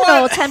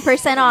additional want-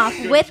 10% off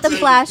with the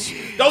flash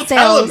Don't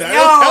tell him sales. that. Yo,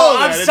 Don't tell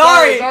him I'm that. It's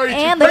sorry. already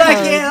And too the but I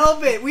code. can't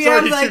help it. We It's have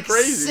already too like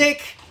crazy.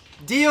 sick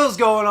deals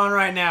going on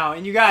right now.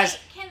 And you guys,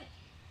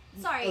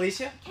 Sorry.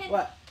 Alicia?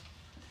 What?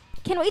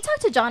 Can we talk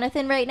to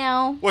Jonathan right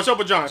now? What's up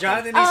with Jonathan?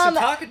 Jonathan needs some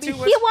talking to.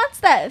 He wants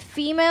that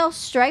female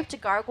striped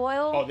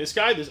gargoyle. Oh, this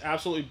guy, this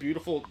absolutely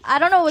beautiful. I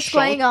don't know what's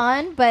Chunk. going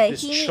on, but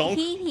This he chunk.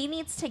 he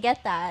needs to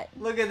get that.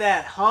 Look at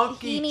that He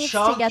hunky, needs to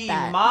chunky get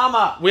that.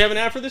 mama. We have an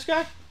ad for this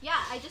guy? Yeah,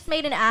 I just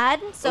made an ad.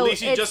 So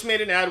Alicia it's just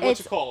made an ad. What's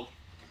it's it called?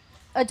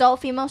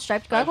 adult female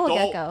striped gargoyle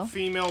Adult gecko.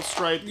 female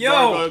striped Yo.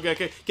 gargoyle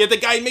gecko. Get the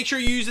guy. Make sure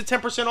you use the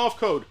 10% off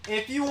code.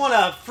 If you want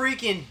a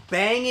freaking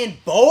banging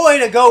boy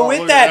to go Oh, with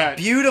look at that, that.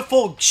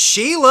 beautiful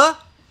Sheila,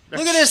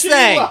 look at this Sheila.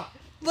 thing.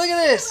 Look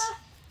at this.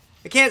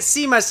 I can't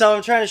see myself.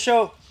 I'm trying to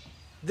show.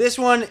 This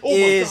one Oh my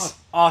is God.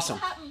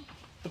 awesome.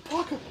 The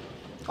pocket.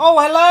 Oh,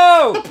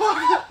 hello.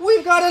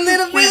 We've got a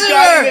little We've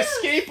got an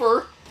visitor.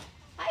 escaper.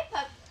 Hi,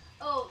 pup.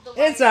 Oh, the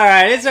It's all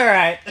right. It's all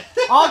right.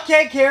 I'll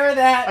take care of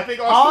that. I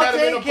think Austin I'll had him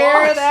in take a care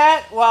box. of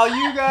that while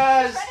you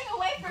guys. running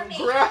away from me.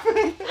 Grab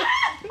him.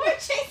 We're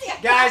chasing him.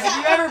 Guys, if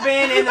you've ever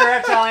been in the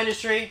reptile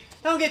industry,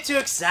 don't get too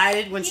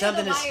excited when Neither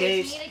something the wires.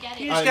 escapes. You need to get it.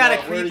 You just I gotta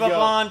know. Where'd creep he up go?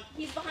 on,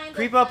 He's behind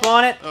creep the up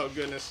on it. Oh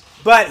goodness.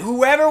 But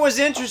whoever was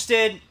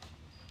interested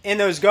in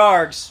those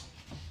gargs,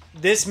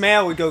 this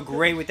male would go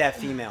great with that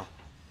female.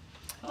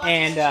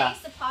 And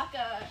chase the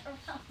paka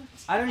around.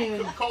 I don't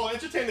even. Cole,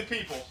 entertain the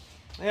people.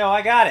 Yo,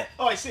 I got it.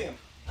 Oh, I see him.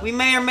 We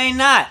may or may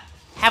not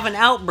have an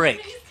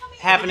outbreak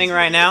happening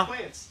right now,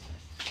 Plants.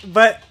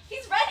 but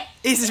He's running.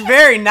 he's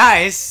very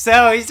nice.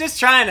 So he's just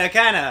trying to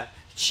kind of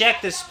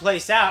check this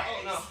place out.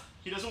 Oh no,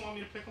 he doesn't want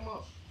me to pick him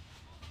up.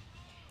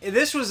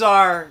 This was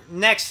our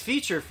next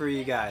feature for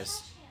you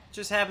guys.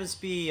 Just happens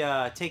to be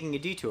taking a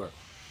detour.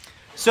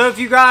 So if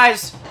you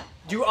guys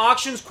do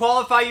auctions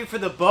qualify you for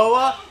the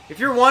BOA, if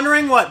you're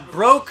wondering what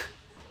Broke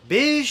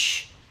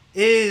Bish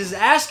is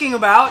asking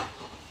about,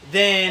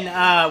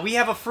 then we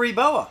have a free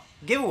BOA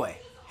giveaway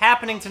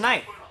happening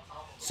tonight.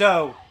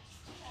 So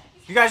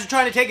if you guys are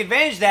trying to take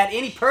advantage of that,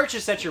 any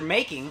purchase that you're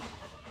making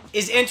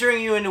is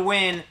entering you in to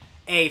win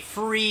a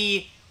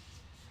free,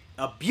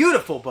 a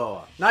beautiful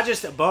BOA. Not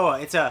just a BOA,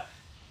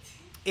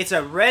 it's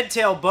a red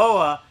tail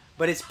boa,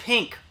 but it's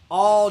pink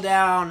all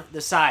down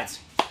the sides.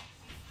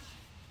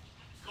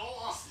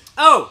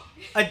 Oh,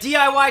 a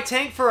DIY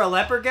tank for a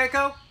leopard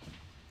gecko?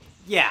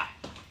 Yeah,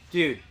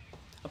 dude.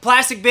 A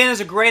plastic bin is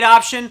a great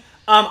option.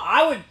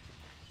 I would,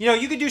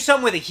 you could do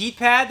something with a heat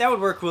pad. That would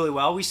work really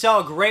well. We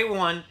sell a great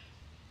one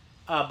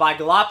by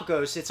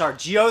Galapagos. It's our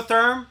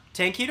Geotherm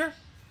tank heater.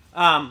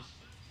 And,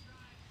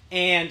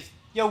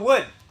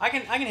 wood. I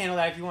can handle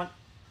that if you want.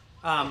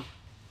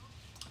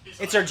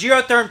 It's our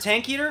Geotherm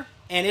tank heater,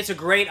 and it's a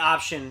great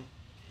option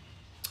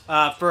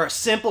for a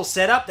simple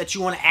setup that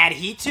you want to add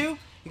heat to.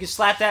 You can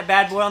slap that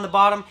bad boy on the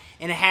bottom,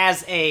 and it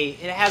has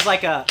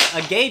like a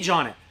gauge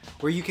on it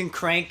where you can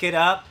crank it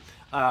up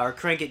or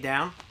crank it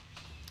down.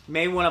 You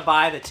may want to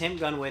buy the temp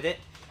gun with it,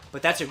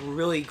 but that's a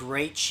really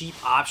great cheap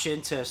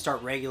option to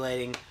start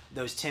regulating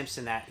those temps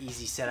in that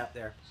easy setup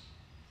there.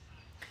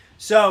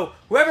 So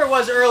whoever it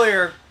was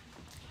earlier,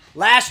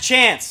 last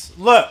chance.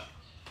 Look.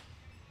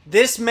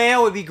 This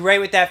male would be great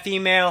with that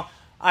female.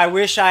 I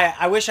wish I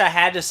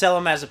had to sell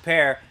them as a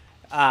pair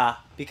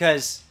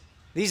because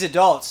these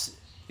adults,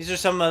 these are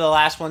some of the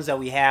last ones that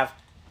we have,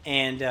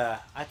 and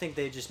I think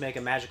they just make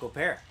a magical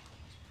pair.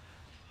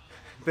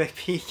 But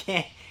Pete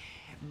can't.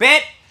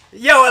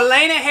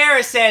 Elena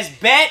Harris says,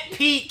 bet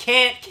Pete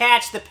can't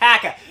catch the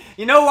paca.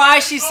 You know why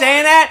she's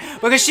saying that?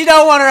 Because she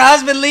don't want her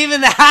husband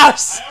leaving the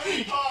house.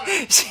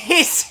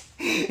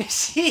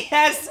 She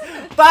has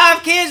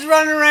 5 kids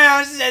running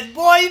around. She says,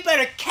 boy, you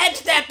better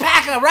catch that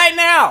paca right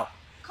now.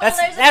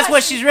 That's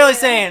what she's really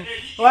saying.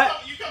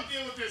 What? You come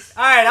deal with this.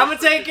 All right, I'm going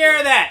to take care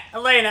of that.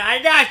 Elena,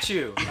 I got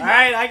you. All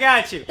right, I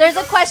got you. There's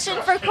a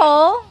question for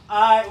Cole.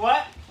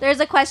 What? There's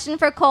a question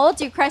for Cole.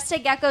 Do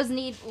crested geckos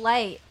need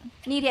light?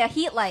 Need a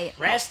heat light?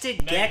 Crested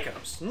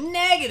geckos.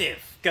 Negative,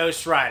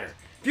 Ghost Rider.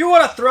 If you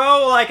want to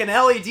throw like an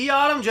LED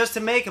on them just to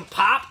make them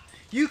pop,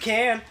 you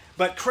can.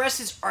 But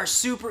crested are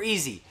super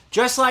easy.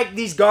 Just like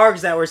these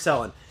gargs that we're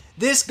selling.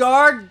 This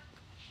garg,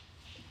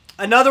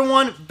 another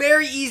one,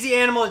 very easy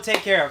animal to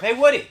take care of. Hey,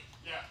 Woody.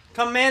 Yeah.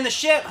 Come man the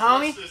ship,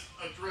 homie.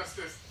 Address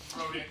this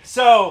rodent.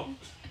 So,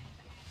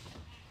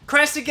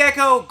 crested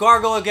gecko,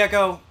 gargoyle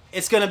gecko,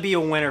 it's going to be a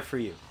winner for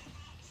you.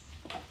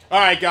 All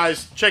right,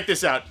 guys, check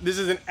this out. This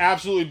is an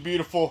absolutely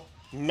beautiful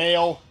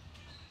male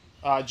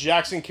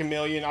Jackson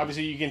chameleon.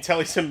 Obviously, you can tell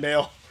he's a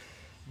male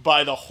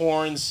by the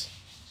horns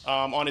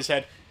on his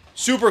head.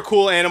 Super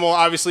cool animal.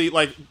 Obviously,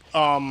 like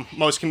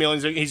most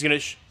chameleons, he's going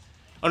to...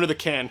 under the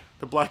can.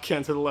 The black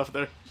can to the left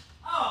there.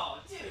 Oh,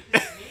 dude,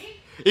 this is me?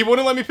 He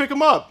wouldn't let me pick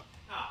him up.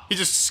 Oh. He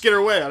just skittered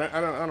away.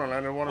 I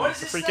don't want him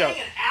to freak out.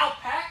 An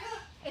alpaca?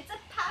 It's a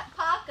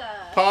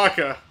paca.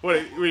 Paca. What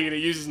are you going to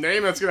use his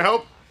name? That's going to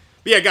help?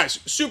 But yeah, guys,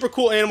 super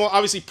cool animal.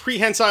 Obviously,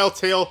 prehensile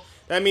tail.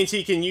 That means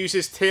he can use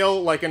his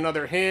tail like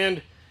another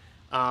hand.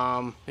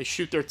 They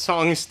shoot their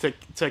tongues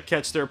to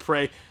catch their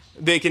prey.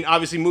 They can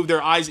obviously move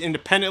their eyes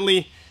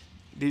independently.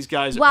 These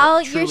guys While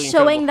are you're truly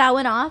showing incredible. that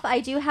one off, I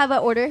do have an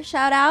order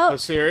shout out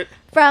Let's hear it.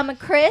 from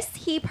Chris.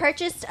 He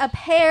purchased a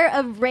pair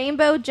of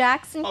rainbow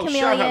Jackson Oh,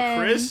 chameleons. shout out,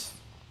 Chris.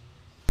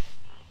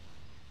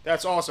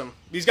 That's awesome.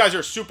 These guys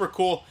are super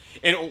cool.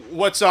 And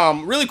what's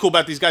really cool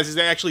about these guys is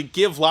they actually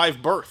give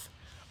live birth.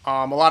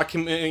 A lot of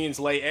chameleons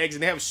lay eggs,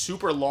 and they have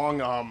super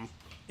long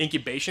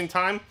incubation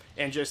time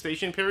and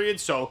gestation period.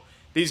 So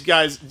these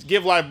guys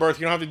give live birth.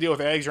 You don't have to deal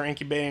with eggs or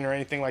incubating or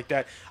anything like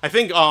that. I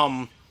think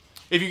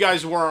if you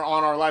guys were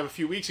on our live a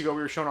few weeks ago,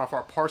 we were showing off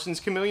our Parsons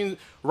chameleons.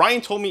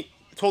 Ryan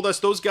told us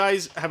those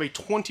guys have a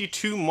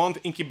 22-month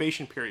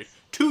incubation period.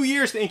 2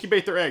 years to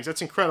incubate their eggs.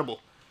 That's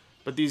incredible.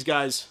 But these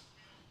guys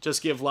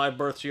just give live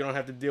birth, so you don't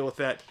have to deal with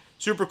that.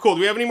 Super cool.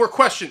 Do we have any more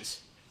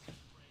questions?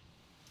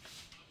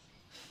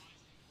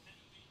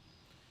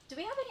 Do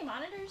we have any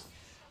monitors?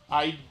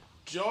 I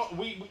don't.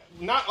 We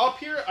not up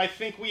here. I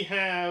think we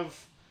have.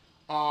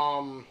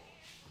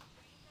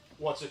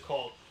 What's it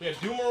called? We have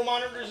Dumero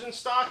monitors in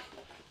stock.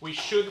 We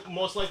should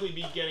most likely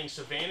be getting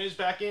Savannahs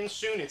back in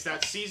soon. It's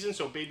that season,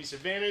 so baby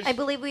Savannahs. I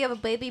believe we have a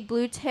baby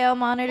blue tail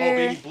monitor. Oh,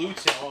 baby blue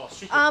tail. Oh,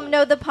 super cool.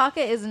 No, the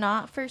pocket is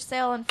not for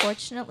sale,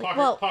 unfortunately.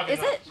 Pocket is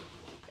not. it?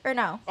 Or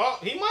no? Oh,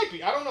 he might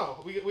be. I don't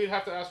know. We'd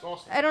have to ask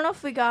Austin. I don't know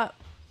if we got...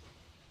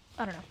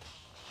 I don't know.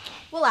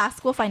 We'll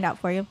ask. We'll find out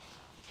for you.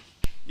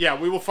 Yeah,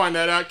 we will find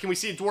that out. Can we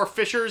see dwarf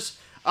fishers?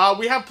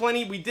 We have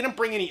plenty. We didn't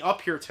bring any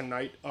up here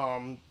tonight.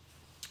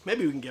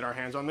 Maybe we can get our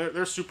hands on them.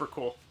 They're super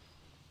cool.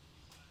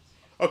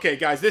 Okay,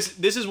 guys, this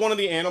is one of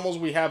the animals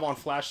we have on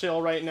flash sale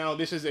right now.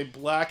 This is a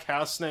black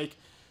house snake.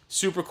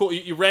 Super cool.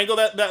 You wrangle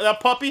that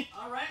puppy?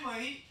 All right,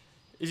 Mohi.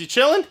 Is he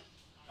chilling?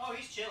 Oh,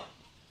 he's chilling.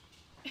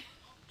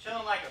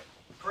 Chilling like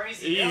a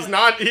crazy He's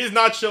deli.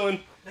 not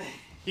chilling.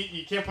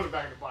 You can't put it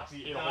back in the box.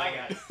 He ate a No, whole I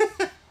got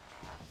it.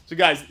 So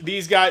guys,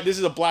 this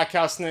is a black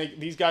house snake.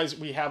 These guys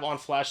we have on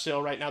flash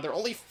sale right now. They're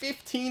only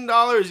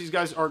 $15. These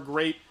guys are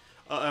great.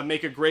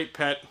 Make a great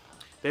pet.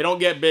 They don't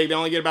get big. They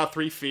only get about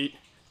 3 feet.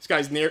 This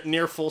guy's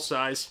near full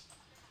size.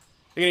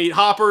 They're gonna eat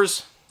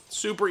hoppers.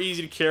 Super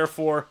easy to care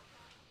for.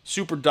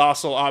 Super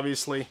docile,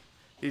 obviously.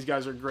 These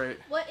guys are great.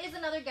 What is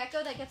another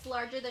gecko that gets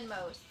larger than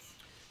most?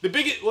 The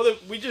biggest. Well,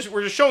 we're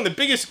just showing the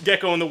biggest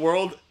gecko in the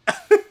world.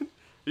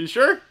 You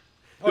sure?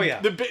 Oh, yeah.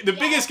 The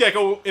biggest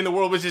gecko in the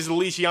world, which is the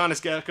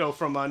Leishianus gecko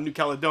from New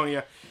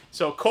Caledonia.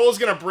 So Cole's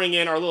gonna bring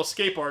in our little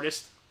scape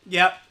artist.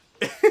 Yep.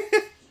 It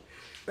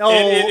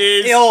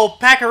is the old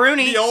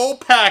Packaroony. The old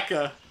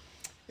Paca.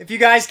 If you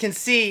guys can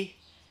see,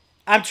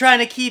 I'm trying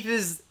to keep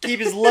his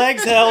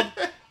legs held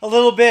a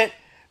little bit,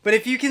 but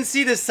if you can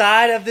see the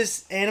side of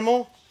this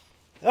animal,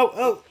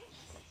 oh,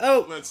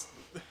 Let's.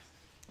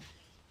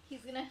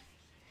 He's gonna...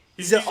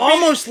 it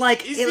almost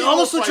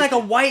looks like a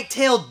feisty.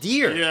 white-tailed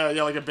deer.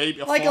 Yeah, like a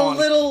baby, like fawn. a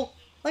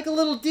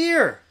little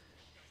deer.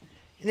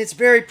 And it's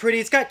very pretty.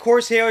 It's got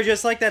coarse hair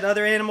just like that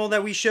other animal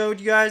that we showed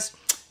you guys.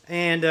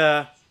 And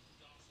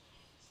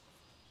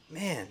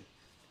man,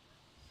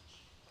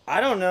 I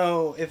don't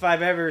know if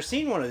I've ever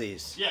seen one of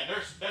these. Yeah,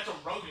 that's a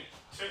rodent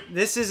too.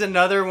 This is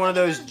another one of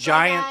those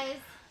giant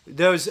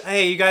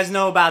hey, you guys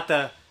know about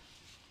the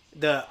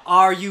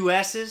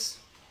RUSs?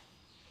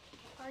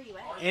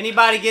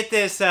 Anybody get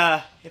this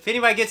if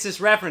anybody gets this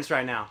reference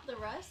right now? The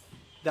rust?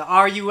 The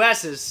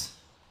RUSs,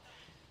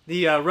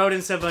 the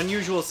rodents of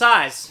unusual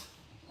size.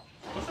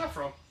 What's that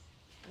from?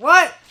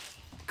 What?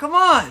 Come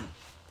on.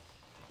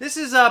 This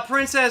is a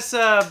Princess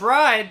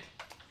Bride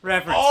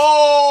reference.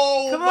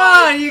 Oh, come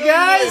my on, you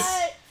goodness.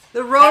 guys.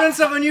 The rodents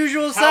of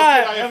unusual How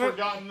size. could I have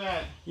forgotten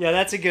that? Yeah,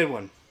 that's a good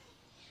one.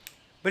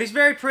 But he's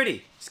very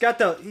pretty. He's got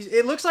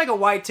it looks like a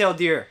white-tailed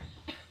deer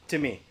to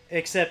me,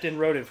 except in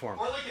rodent form.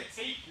 Or like a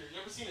tapir. You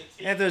ever seen a tapir?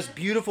 They have those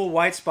beautiful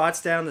white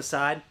spots down the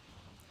side.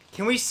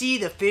 Can we see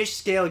the fish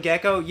scale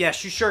gecko?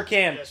 Yes, you sure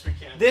can. Yes, we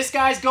can. This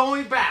guy's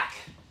going back.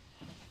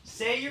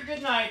 Say your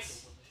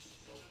goodnights.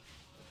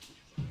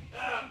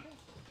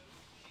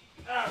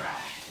 All right.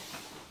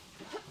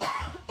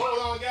 Hold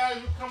on, guys.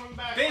 We're coming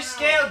back. Fish now.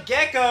 scale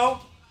gecko.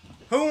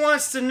 Who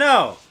wants to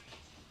know?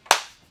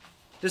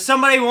 Does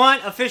somebody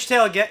want a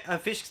fishtail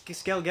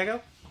scaled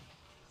gecko?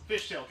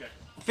 Fishtail gecko.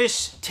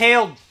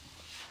 Fish-tailed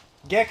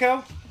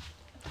gecko?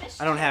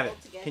 I don't have it.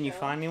 Can you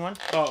find me one?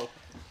 Oh.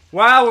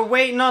 While we're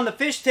waiting on the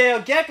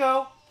fishtail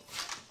gecko,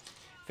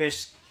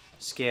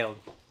 fish-scaled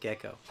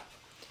gecko.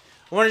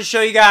 I wanted to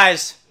show you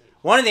guys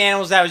one of the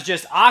animals that was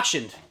just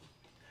auctioned.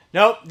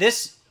 Nope,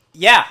 this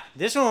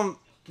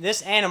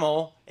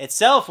animal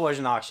itself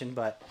wasn't auctioned,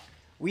 but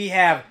we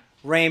have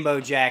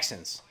Rainbow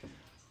Jacksons.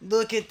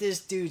 Look at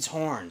this dude's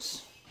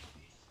horns.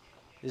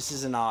 This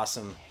is an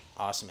awesome,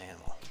 awesome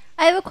animal.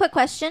 I have a quick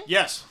question.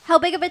 Yes. How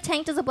big of a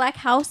tank does a black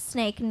house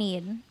snake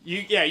need?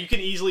 You can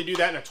easily do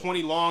that in a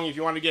 20 long. If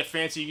you want to get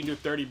fancy, you can do a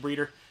 30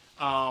 breeder.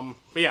 But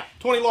yeah,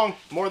 20 long,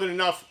 more than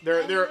enough.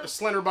 They're a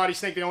slender body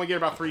snake. They only get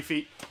about 3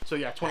 feet. So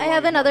yeah, 20 I long.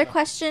 have another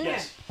question.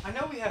 Yes. I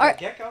know we have a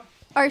gecko.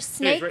 Are Yeah,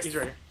 snakes he's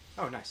right here.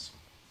 Oh, nice.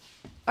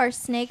 are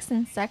snakes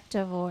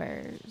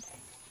insectivores?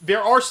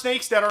 There are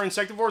snakes that are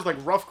insectivores, like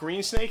rough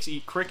green snakes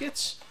eat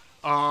crickets.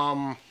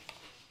 I'm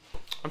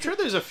sure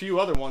there's a few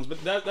other ones,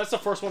 but that's the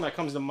first one that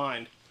comes to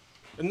mind.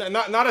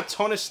 Not a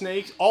ton of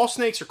snakes. All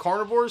snakes are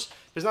carnivores.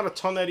 There's not a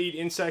ton that eat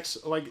insects.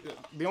 Like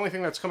the only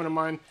thing that's coming to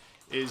mind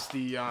is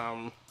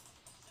the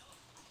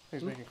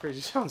he's making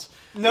crazy sounds.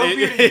 No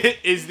beauty.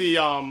 Is the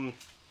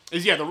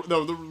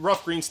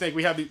rough green snake.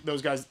 We have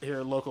those guys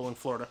here local in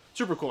Florida.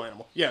 Super cool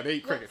animal. Yeah, they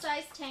eat crickets. What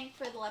size tank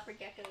for the leopard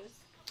geckos?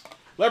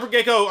 Leopard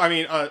gecko, I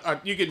mean,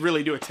 you could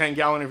really do a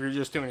 10-gallon if you're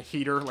just doing a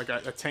heater, like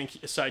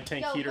a side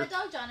tank heater. My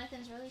dog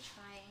Jonathan's really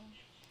trying.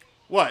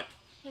 What?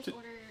 His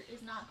order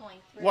is not going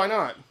through. Why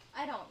not?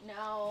 I don't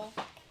know.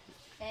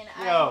 And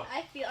Yo.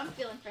 I'm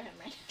feeling for him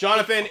right now.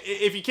 Jonathan,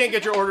 if you can't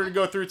get your order to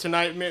go through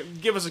tonight,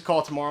 give us a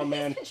call tomorrow,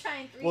 man. He's been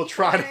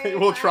trying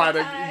We'll try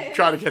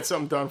to get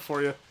something done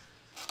for you.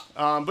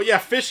 But yeah,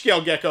 fish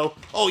scale gecko.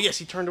 Oh yes,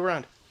 he turned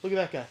around. Look at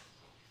that guy.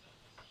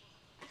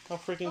 How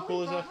freaking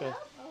cool is that guy?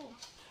 Oh.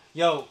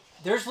 Yo,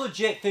 there's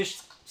legit fish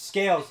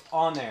scales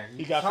on there.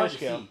 He got It's hard fish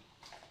to scale. see.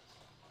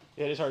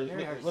 Yeah, it is hard.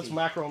 Very hard to Let's see.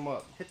 macro him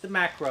up. Hit the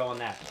macro on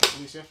that.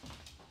 Alicia, if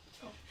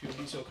you would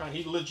be so kind.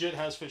 He legit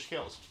has fish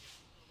scales.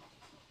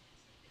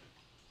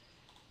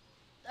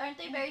 Aren't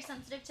they very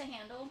sensitive to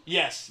handle?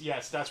 Yes.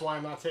 That's why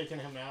I'm not taking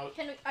him out.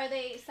 Are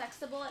they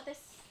sexable at this?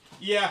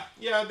 Yeah,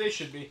 they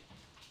should be.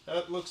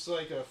 That looks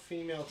like a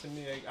female to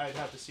me. I'd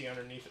have to see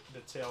underneath the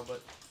tail,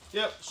 but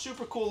yep,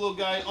 super cool little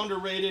guy,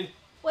 underrated.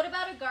 What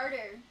about a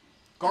garter?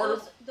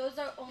 Garter? Those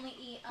are only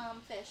eat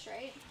fish,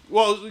 right?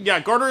 Well, yeah,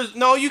 garters.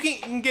 No, you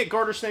can get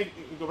garter snake.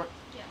 Go back.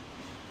 Yeah.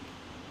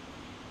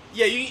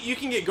 Yeah, you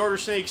can get garter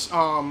snakes.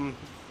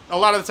 A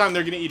lot of the time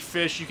they're gonna eat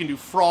fish. You can do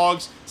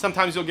frogs.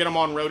 Sometimes you'll get them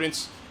on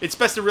rodents. It's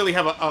best to really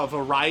have a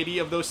variety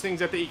of those things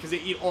that they eat because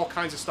they eat all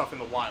kinds of stuff in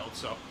the wild.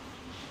 So.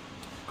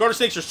 Garter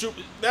snakes are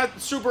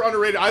super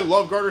underrated. I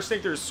love garter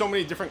snake. There's so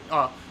many different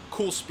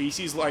cool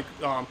species. Like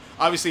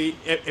obviously,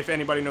 if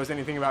anybody knows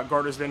anything about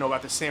garters, they know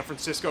about the San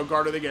Francisco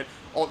garter. They get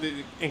all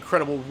the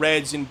incredible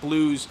reds and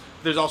blues.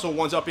 There's also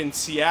ones up in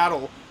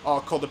Seattle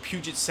called the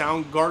Puget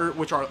Sound garter,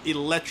 which are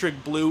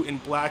electric blue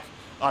and black.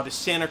 The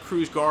Santa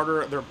Cruz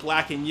garter, they're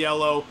black and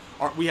yellow.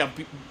 We have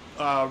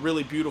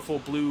really beautiful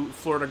blue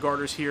Florida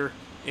garters here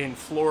in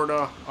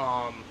Florida.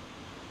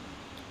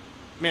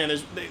 Man,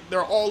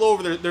 they're all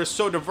over. They're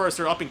so diverse.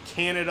 They're up in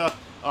Canada,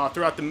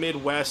 throughout the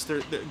Midwest.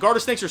 Garter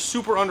snakes are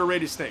super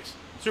underrated snakes.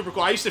 Super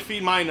cool. I used to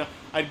feed mine.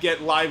 I'd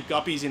get live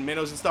guppies and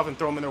minnows and stuff and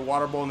throw them in their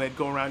water bowl, and they'd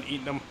go around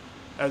eating them.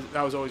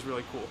 That was always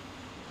really cool.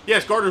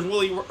 Yes, garters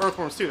will eat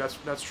earthworms too.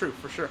 That's true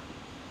for sure.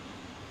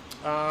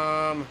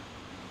 And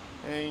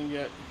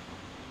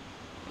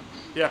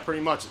yeah,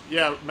 pretty much.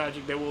 Yeah,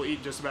 Magic. They will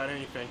eat just about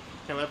anything.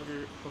 Can have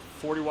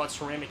a 40-watt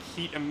ceramic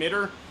heat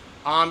emitter.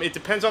 It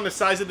depends on the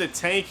size of the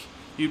tank.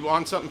 You'd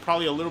want something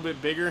probably a little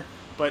bit bigger,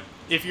 but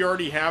if you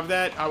already have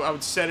that, I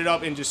would set it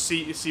up and just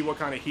see what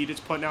kind of heat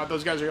it's putting out.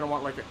 Those guys are going to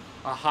want like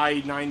a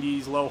high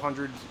 90s, low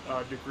 100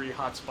 degree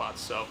hot spot.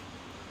 So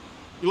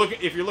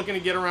if you're looking to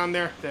get around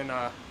there, then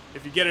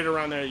if you get it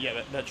around there,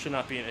 yeah, that should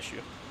not be an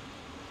issue.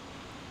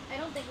 I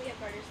don't think we have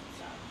garters in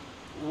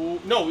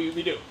stock. No, we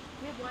do.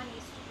 We have one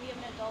we have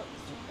an adult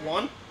eastern garter.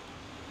 One?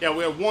 Yeah,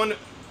 we have one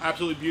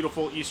absolutely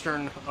beautiful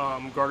eastern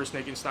garter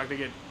snake in stock. They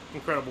get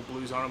incredible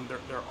blues on them.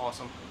 They're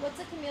awesome. What's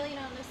a chameleon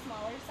on the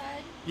smaller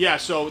side? Yeah,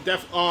 so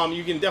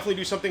you can definitely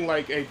do something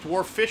like a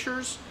dwarf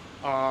fishers,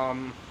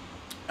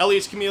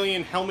 Elliott's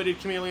chameleon, helmeted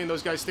chameleon.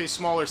 Those guys stay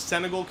smaller.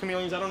 Senegal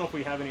chameleons. I don't know if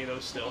we have any of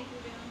those still.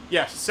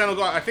 Yeah,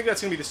 Senegal. I think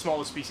that's gonna be the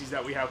smallest species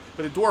that we have.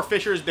 But the dwarf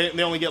fishers, they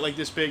only get like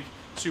this big,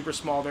 super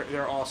small.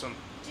 They're awesome.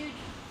 Dude,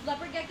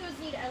 leopard geckos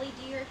need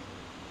LED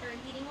or a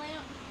heating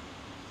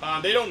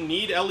lamp? They don't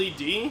need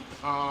LED.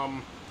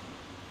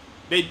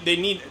 They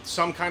need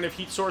some kind of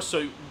heat source.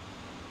 So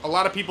a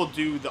lot of people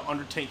do the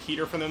under tank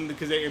heater for them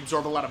because they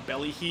absorb a lot of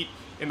belly heat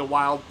in the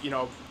wild. You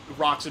know,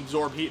 rocks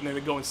absorb heat and then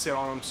they go and sit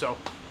on them. So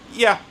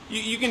yeah,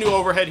 you can do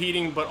overhead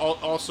heating, but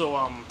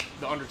also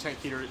the under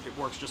tank heater, it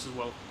works just as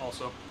well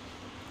also.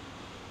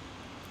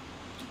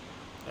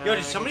 Yo,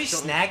 did somebody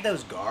snag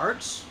those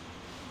guards?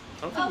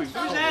 I don't think we Who's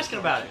asking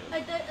about it?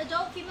 The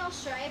adult female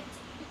striped.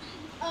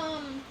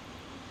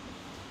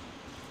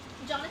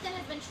 Jonathan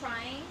has been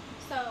trying,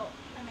 so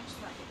I'm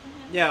actually not giving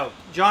him. Yo,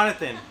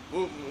 Jonathan,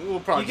 We'll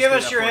probably you give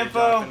just us do your that for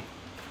you, info. Jonathan.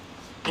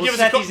 We'll Give us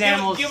set a these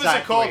animals give us a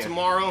aside call for you.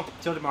 tomorrow,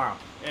 Till tomorrow.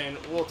 and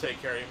we'll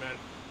take care of you, man.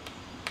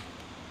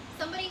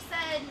 Somebody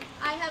said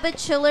I have a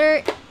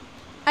chiller.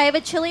 I have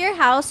a chillier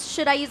house.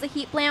 Should I use a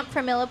heat lamp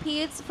for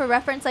millipedes? For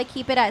reference, I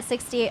keep it at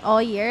 68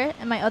 all year,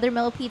 and my other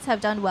millipedes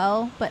have done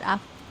well, but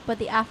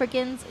the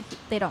Africans,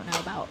 they don't know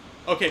about.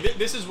 Okay,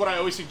 this is what I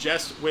always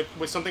suggest with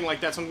something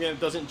like that, something that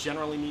doesn't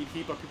generally need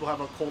heat, but people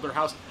have a colder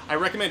house. I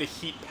recommend a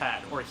heat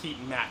pad or a heat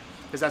mat,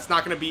 because that's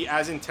not going to be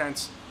as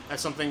intense as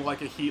something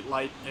like a heat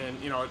light,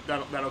 and you know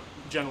that'll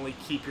generally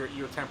keep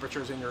your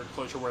temperatures in your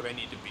enclosure where they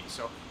need to be.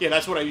 So yeah,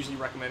 that's what I usually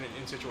recommend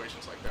in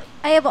situations like that.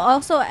 I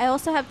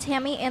also have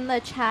Tammy in the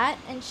chat,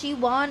 and she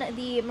won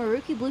the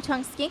Maruki Blue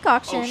Tongue Skink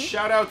auction. Oh,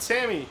 shout out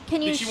Tammy!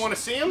 Did she want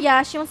to see him?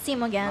 Yeah, she wants to see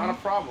him again. Not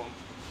a problem.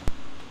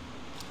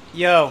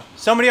 Yo,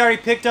 somebody already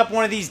picked up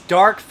one of these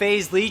dark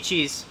phase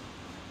lychees.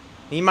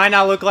 He might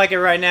not look like it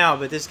right now,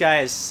 but this guy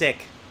is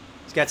sick.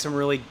 He's got some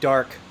really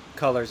dark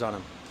colors on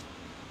him.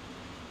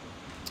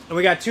 And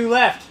we got 2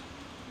 left.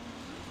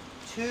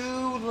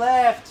 2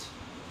 left.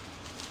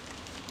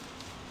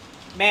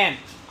 Man,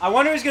 I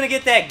wonder who's going to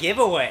get that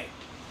giveaway.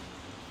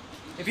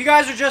 If you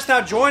guys are just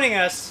now joining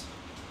us,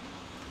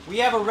 we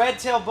have a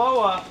red-tailed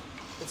boa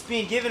that's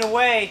being given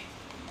away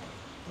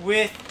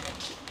with...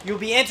 You'll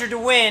be entered to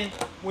win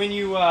when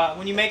you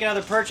make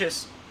another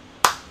purchase.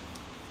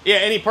 Yeah,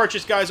 any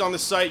purchase, guys, on the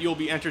site, you'll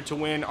be entered to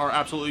win our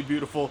absolutely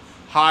beautiful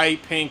high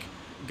pink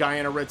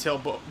Guyana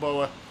red-tailed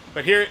boa.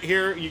 But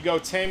here you go,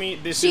 Tammy.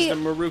 This is the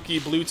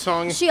Maruki Blue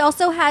Tongue. She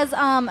also has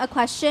a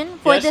question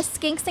for the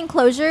skinks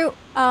enclosure.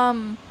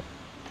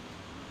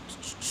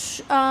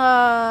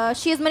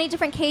 She has many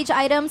different cage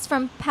items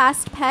from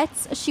past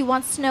pets. She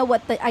wants to know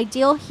what the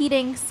ideal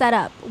heating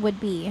setup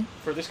would be.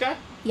 For this guy?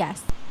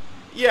 Yes.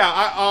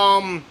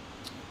 Yeah,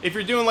 if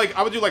you're doing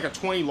I would do like a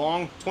 20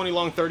 long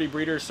 30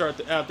 breeder,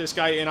 start out this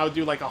guy, and I would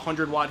do like a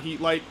 100-watt heat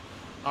light.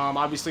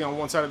 Obviously on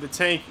one side of the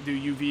tank,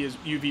 do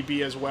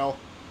UVB as well.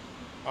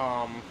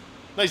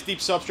 Nice deep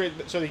substrate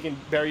so that he can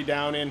bury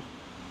down in.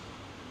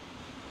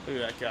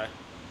 Look at that guy.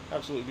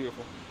 Absolutely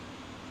beautiful.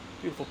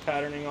 Beautiful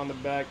patterning on the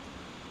back.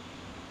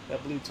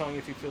 That blue tongue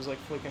if he feels like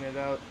flicking it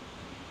out.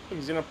 Look,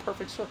 he's in a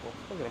perfect circle.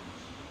 Look at him.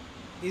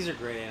 These are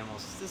great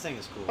animals. This thing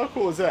is cool. How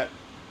cool is that?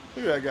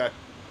 Look at that guy.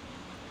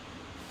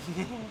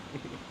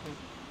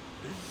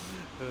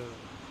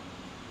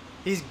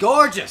 He's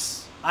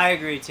gorgeous. I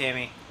agree,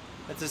 Tammy.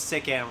 That's a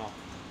sick animal.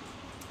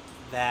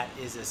 That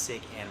is a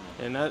sick animal.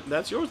 And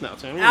that's yours now,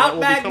 Tammy.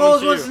 Outback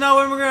Bulls wants to know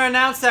when we're going to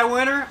announce that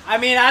winner. I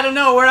mean, I don't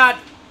know. We're not...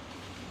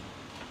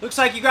 Looks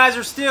like you guys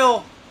are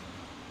still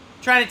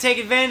trying to take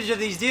advantage of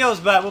these deals,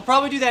 but we'll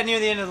probably do that near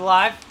the end of the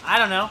live. I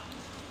don't know.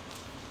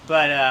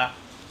 But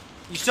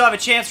you still have a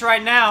chance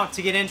right now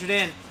to get entered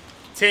in.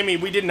 Tammy,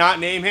 we did not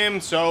name him,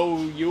 so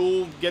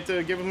you'll get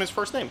to give him his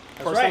first name.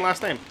 First and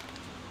last name.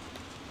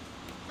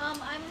 I'm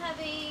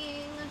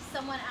having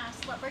someone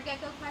ask leopard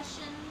gecko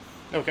questions.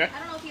 Okay. I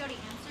don't know if you already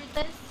answered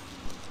this.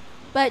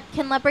 But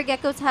can leopard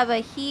geckos have a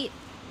heat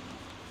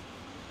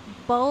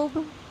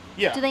bulb?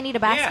 Yeah. Do they need a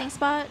basking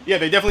spot? Yeah,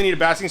 they definitely need a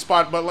basking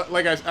spot, but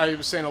like I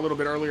was saying a little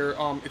bit earlier,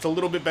 it's a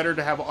little bit better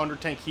to have an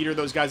under-tank heater.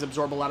 Those guys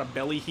absorb a lot of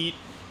belly heat.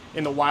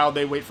 In the wild,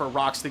 they wait for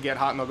rocks to get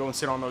hot, and they'll go and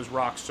sit on those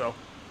rocks, so...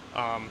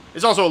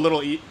 it's also a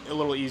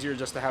little easier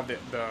just to have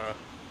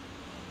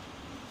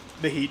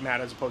the heat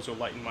mat as opposed to a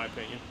light, in my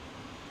opinion.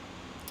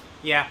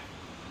 Yeah,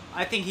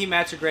 I think heat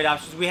mats are great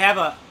options. We have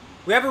a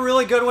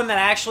really good one that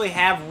I actually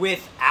have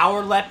with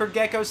our leopard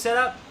gecko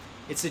setup.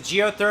 It's a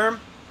geotherm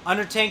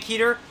under tank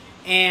heater,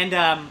 and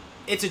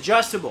it's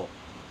adjustable.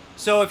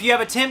 So if you have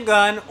a temp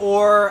gun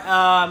or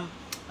a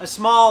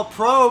small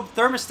probe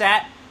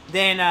thermostat,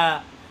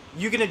 then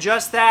you can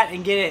adjust that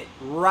and get it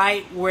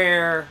right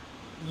where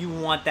you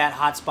want that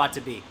hot spot to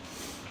be.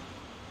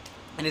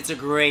 And it's a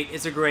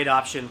great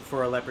option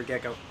for a leopard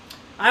gecko.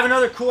 I have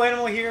another cool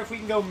animal here. If we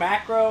can go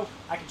macro,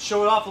 I can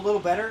show it off a little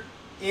better.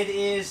 It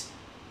is,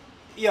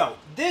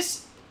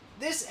 this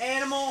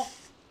animal,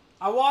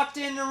 I walked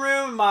in the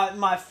room,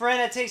 my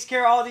friend that takes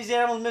care of all these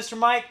animals, Mr.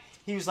 Mike,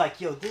 he was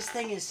like, yo, this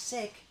thing is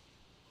sick,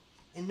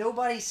 and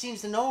nobody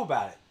seems to know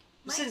about it.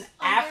 This is an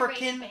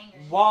African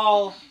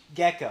wall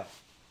gecko.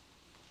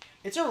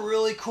 It's a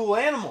really cool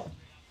animal.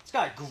 It's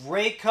got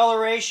great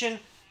coloration,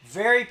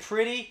 very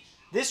pretty.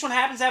 This one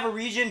happens to have a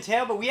region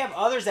tail, but we have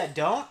others that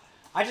don't.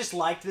 I just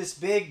like this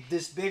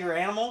bigger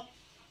animal.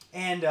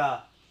 And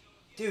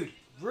dude,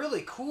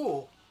 really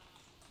cool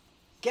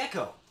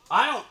gecko.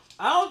 I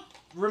don't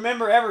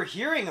remember ever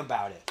hearing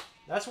about it.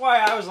 That's why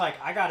I was like,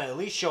 I gotta at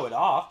least show it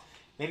off.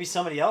 Maybe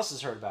somebody else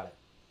has heard about it.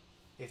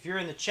 If you're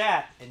in the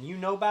chat and you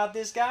know about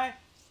this guy,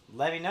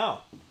 let me know.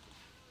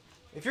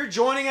 If you're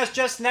joining us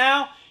just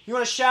now, you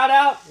want to shout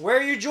out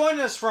where you're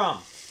joining us from.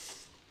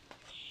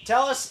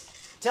 Tell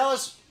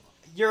us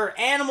your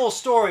animal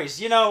stories.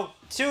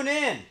 Tune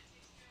in.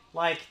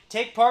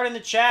 Take part in the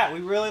chat.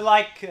 We really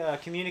like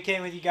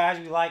communicating with you guys.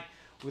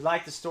 We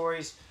like the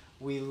stories.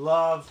 We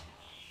love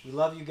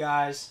you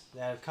guys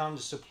that have come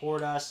to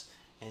support us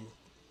and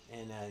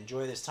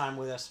enjoy this time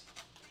with us.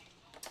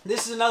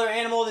 This is another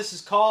animal. This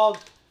is called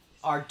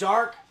our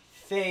Dark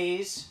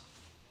Phase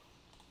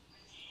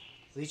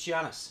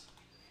Leachianus.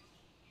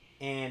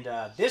 And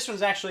this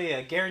one's actually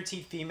a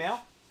guaranteed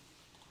female.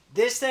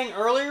 This thing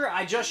earlier,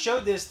 I just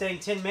showed this thing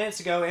 10 minutes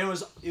ago, and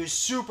it was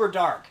super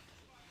dark.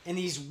 And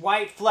these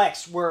white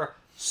flecks were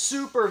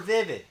super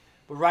vivid.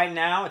 But right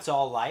now, it's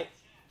all light.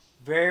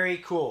 Very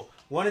cool.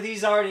 One of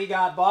these already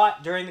got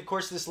bought during the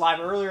course of this live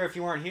earlier. If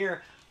you weren't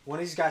here, one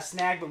of these got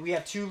snagged, but we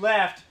have 2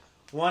 left.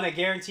 One, a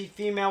guaranteed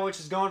female, which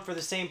is going for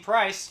the same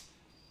price,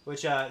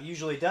 which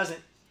usually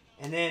doesn't.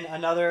 And then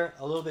another,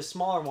 a little bit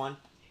smaller one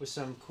with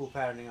some cool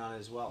patterning on it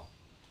as well.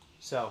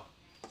 So,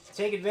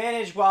 take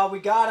advantage while we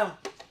got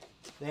them.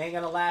 They ain't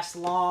going to last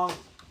long.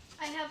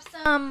 I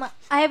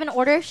have an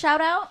order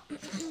shout out.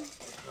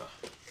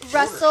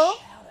 Russell.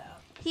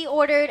 He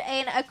ordered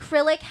an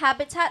acrylic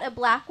habitat, a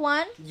black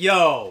one.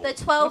 Yo. The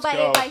 12 by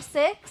 8 by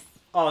 6.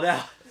 Oh,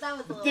 that was a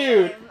little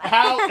Dude, lame.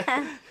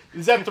 how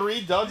is that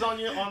 3 duds on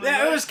you? On the yeah,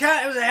 net? it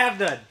was a half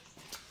done.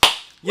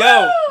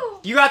 Yo, Woo!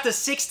 you got the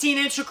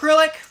 16-inch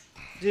acrylic?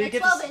 Did you The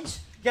get 12 inch.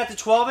 You got the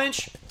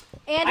 12-inch?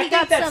 And I he think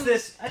got that's some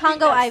this. I think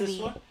Congo that's ivy.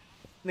 this one.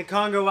 The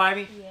Congo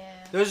ivy.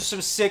 Yeah. Those are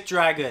some sick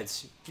dry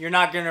goods. You're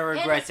not gonna And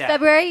regret it's that.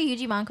 February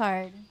Yujimon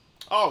card.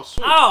 Oh,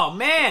 sweet. Oh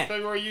man.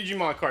 February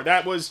Yujimon card.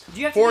 That was Do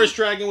you have to Forest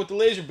Dragon with the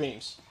laser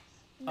beams.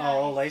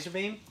 Oh, laser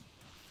beam.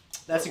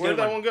 That's a Where good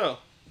did that one. one go?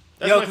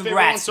 That's Yo, my favorite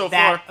one congrats. so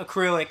That far.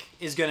 acrylic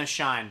is gonna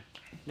shine,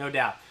 no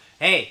doubt.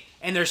 Hey,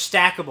 and they're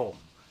stackable.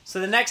 So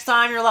the next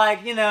time you're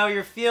like,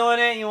 you're feeling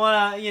it, you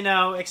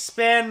wanna,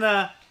 expand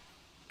the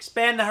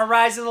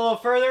horizon a little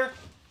further.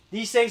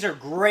 These things are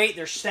great.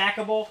 They're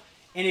stackable,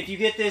 and if you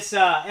get this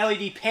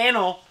LED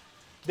panel,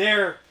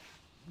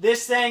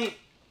 this thing,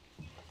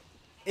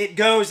 it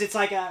goes. It's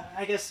like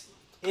I guess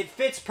it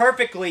fits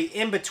perfectly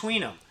in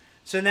between them.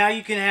 So now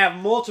you can have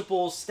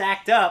multiples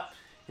stacked up,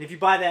 and if you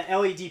buy that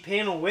LED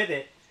panel with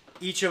it,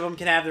 each of them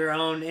can have their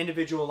own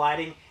individual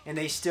lighting, and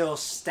they still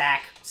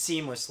stack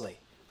seamlessly.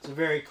 It's a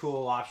very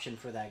cool option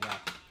for that guy.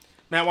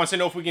 Matt wants to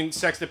know if we can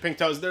sex the pink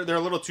toes. They're a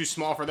little too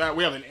small for that.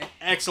 We have an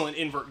excellent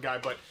invert guy,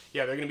 but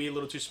yeah, they're going to be a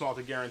little too small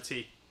to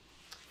guarantee.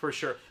 For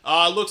sure.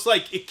 Looks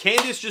like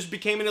Candace just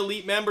became an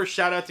elite member.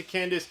 Shout out to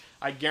Candace.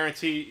 I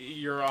guarantee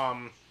you're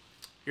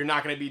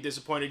not going to be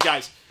disappointed.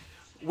 Guys,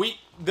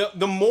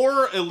 the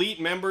more elite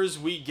members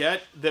we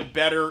get, the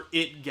better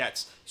it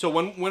gets. So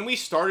when we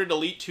started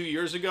Elite 2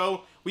 years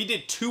ago, we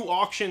did 2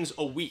 auctions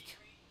a week.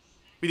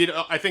 We did,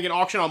 I think, an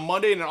auction on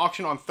Monday and an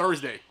auction on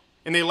Thursday,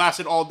 and they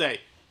lasted all day.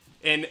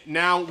 And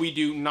now we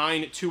do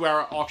 9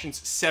 2-hour auctions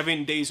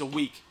 7 days a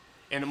week.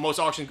 And most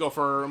auctions go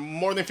for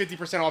more than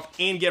 50% off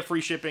and get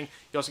free shipping.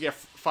 You also get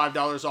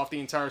 $5 off the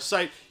entire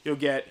site. You'll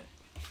get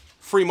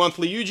free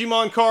monthly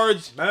Yujimon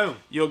cards. Boom.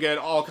 You'll get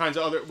all kinds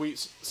of other...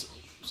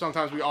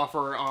 Sometimes we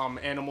offer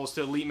animals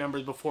to elite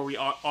members before we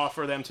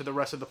offer them to the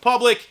rest of the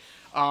public.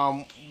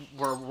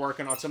 We're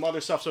working on some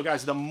other stuff. So,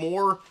 guys, the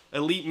more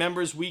elite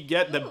members we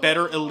get, the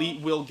better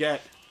elite we'll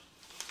get.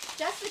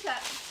 Jessica.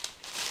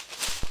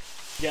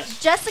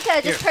 Yes.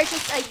 Jessica just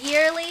purchased a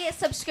yearly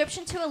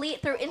subscription to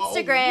Elite through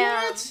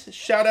Instagram. Oh, what?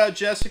 Shout out,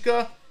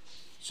 Jessica.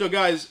 So,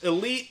 guys,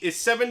 Elite is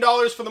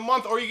 $7 for the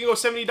month, or you can go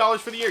 $70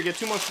 for the year. Get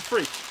 2 months for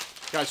free.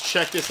 Guys,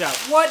 check this out.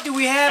 What do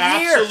we have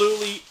here?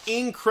 Absolutely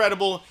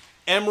incredible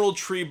emerald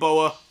tree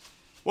boa.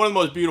 One of the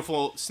most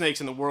beautiful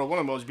snakes in the world. One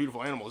of the most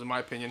beautiful animals, in my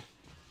opinion.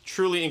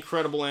 Truly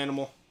incredible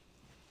animal.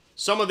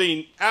 Some of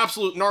the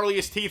absolute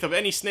gnarliest teeth of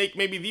any snake,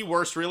 maybe the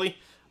worst, really.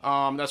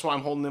 That's why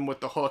I'm holding them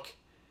with the hook.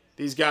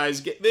 These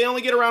guys, they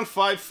only get around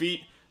 5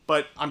 feet,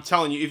 but I'm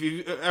telling you, if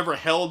you've ever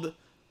held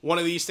one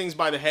of these things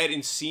by the head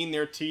and seen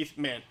their teeth,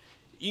 man,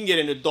 you can get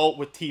an adult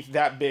with teeth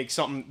that big,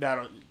 something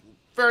that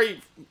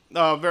very,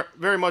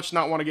 very much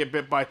not want to get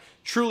bit by.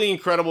 Truly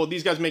incredible.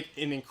 These guys make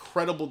an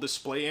incredible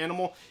display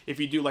animal. If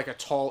you do like a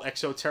tall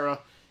Exoterra,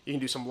 you can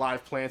do some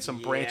live plants,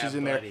 some branches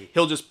in there.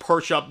 He'll just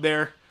perch up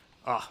there.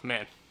 Oh,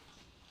 man.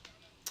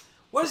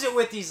 What is it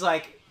with these,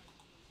 like,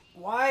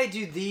 why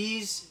do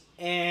these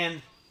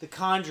and the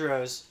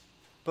chondros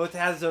both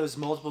have those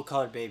multiple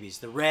colored babies,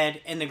 the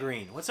red and the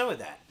green? What's up with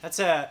that? That's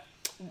a...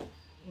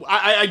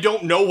 I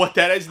don't know what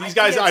that is. These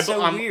guys,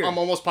 so weird. I'm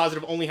almost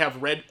positive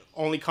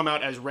only come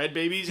out as red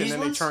babies, These and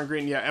then ones? they turn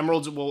green. Yeah,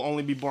 emeralds will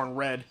only be born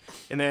red,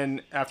 and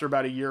then after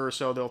about a year or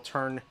so, they'll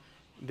turn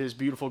this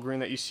beautiful green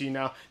that you see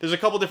now. There's a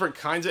couple different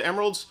kinds of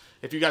emeralds.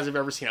 If you guys have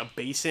ever seen a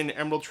basin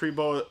emerald tree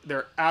boa,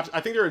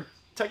 I think they're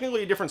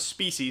technically a different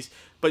species,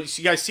 but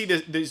you guys see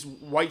these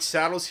white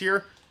saddles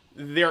here?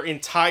 Their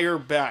entire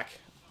back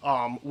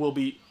will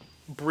be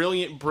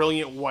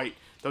brilliant white.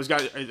 Those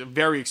guys are a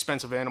very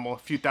expensive animal, a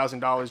few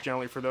 $1,000s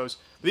generally for those.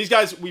 But these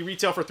guys we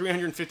retail for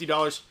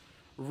 $350.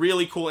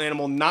 Really cool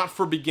animal, not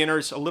for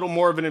beginners, a little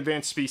more of an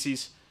advanced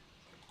species.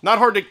 Not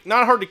hard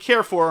to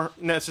care for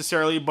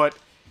necessarily, but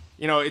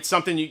you know, it's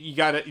something you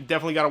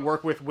definitely gotta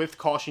work with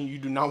caution. You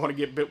do not want to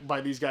get bit by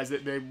these guys;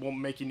 that they won't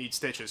make you need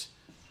stitches.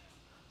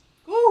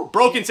 Ooh,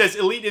 Broken says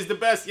Elite is the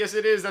best. Yes,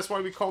 it is. That's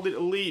why we called it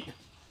Elite.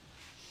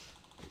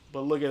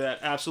 But look at that.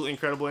 Absolutely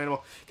incredible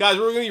animal. Guys,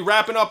 we're going to be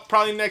wrapping up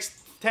probably the next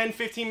 10,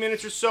 15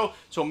 minutes or so.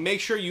 So make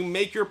sure you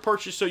make your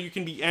purchase so you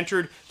can be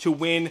entered to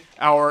win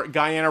our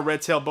Guyana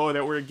red-tailed boa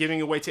that we're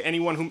giving away to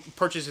anyone who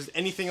purchases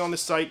anything on the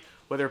site,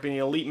 whether it be an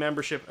elite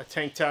membership, a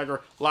tank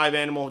tagger, live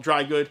animal,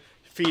 dry good,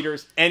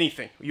 feeders,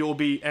 anything. You will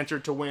be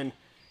entered to win,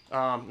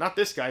 not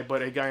this guy,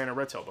 but a Guyana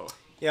red-tailed boa.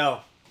 Yo,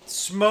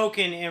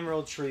 smoking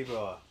emerald tree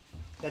boa.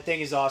 That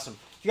thing is awesome.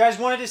 If you guys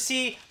wanted to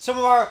see some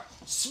of our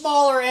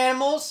smaller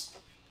animals,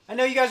 I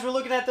know you guys were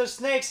looking at those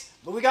snakes,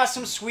 but we got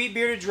some sweet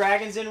bearded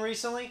dragons in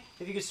recently.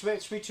 If you could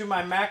switch me to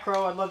my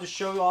macro, I'd love to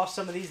show you off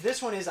some of these.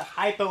 This one is a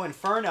Hypo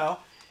Inferno.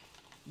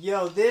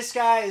 Yo, this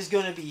guy is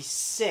going to be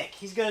sick.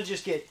 He's going to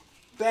just get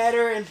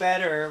better and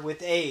better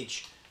with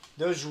age.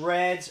 Those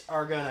reds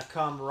are going to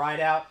come right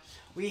out.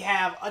 We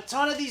have a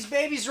ton of these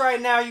babies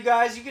right now, you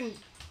guys.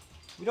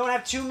 We don't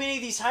have too many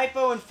of these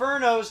Hypo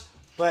Infernos,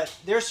 but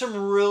there's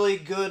some really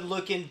good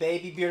looking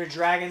baby bearded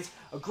dragons.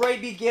 A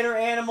great beginner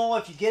animal.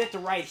 If you get it the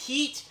right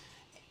heat,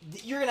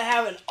 you're going to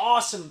have an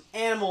awesome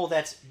animal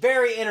that's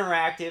very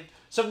interactive,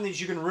 something that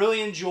you can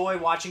really enjoy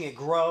watching it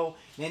grow.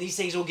 Man, these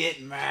things will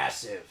get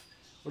massive.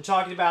 We're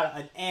talking about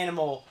an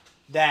animal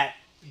that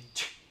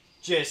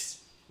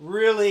just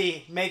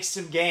really makes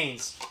some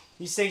gains.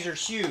 These things are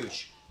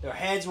huge. Their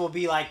heads will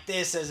be like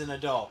this as an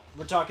adult.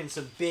 We're talking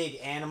some big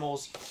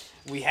animals.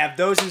 We have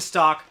those in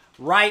stock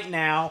right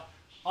now.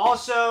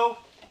 Also,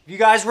 if you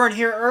guys weren't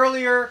here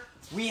earlier,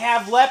 we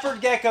have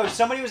leopard geckos.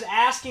 Somebody was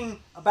asking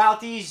about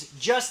these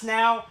just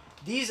now.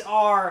 These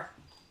are,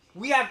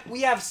 we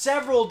have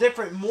several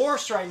different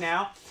morphs right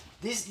now.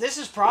 This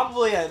is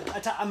probably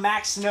a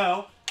Max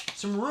Snow.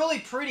 Some really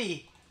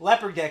pretty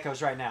leopard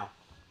geckos right now.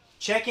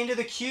 Check into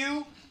the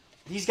queue.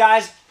 These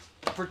guys,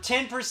 for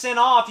 10%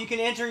 off, you can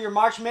enter your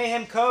March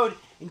Mayhem code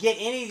and get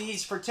any of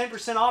these for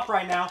 10% off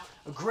right now.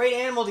 A great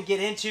animal to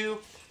get into,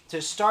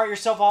 to start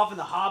yourself off in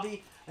the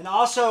hobby. And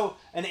also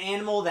an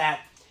animal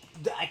that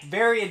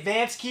very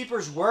advanced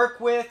keepers work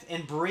with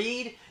and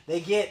breed. They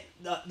get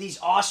these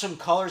awesome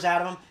colors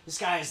out of them. This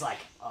guy is like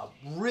a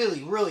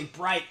really, really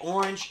bright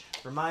orange.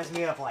 Reminds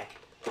me of like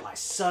my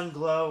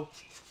Sunglow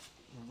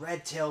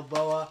red-tailed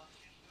boa.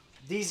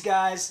 These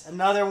guys,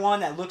 another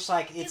one that looks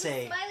like it's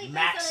a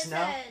Max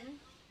Snow.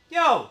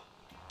 Yo,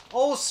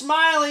 old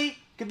Smiley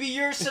could be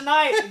yours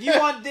tonight. If you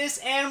want this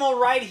animal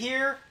right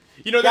here.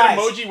 You know that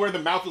emoji where the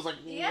mouth is like,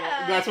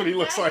 yeah, that's what he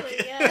looks exactly,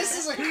 like.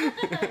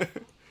 Yeah.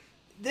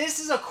 This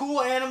is a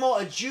cool animal,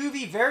 a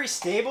juvie, very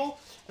stable.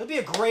 It'll be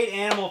a great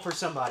animal for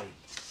somebody.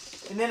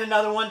 And then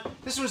another one.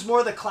 This one's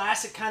more the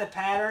classic kind of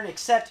pattern,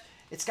 except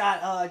it's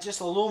got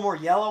just a little more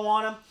yellow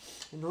on them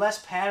and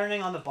less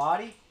patterning on the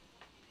body.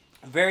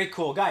 Very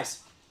cool. Guys,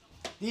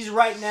 these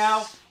right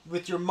now,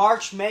 with your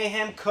March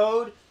Mayhem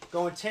code,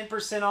 going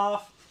 10%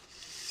 off.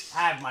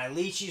 I have my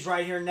lychees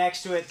right here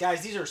next to it.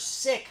 Guys, these are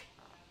sick.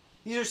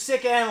 These are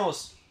sick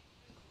animals.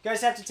 You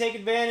guys have to take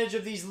advantage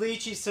of these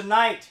lychees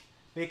tonight.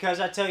 Because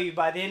I tell you,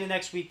 by the end of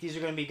next week, these are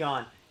going to be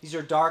gone. These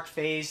are dark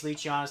phase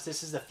Leachianas.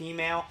 This is the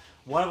female.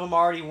 One of them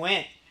already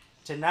went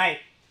tonight.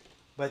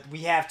 But we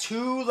have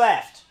two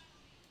left.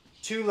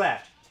 Two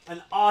left.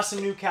 An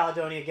awesome New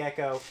Caledonia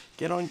gecko.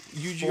 Get on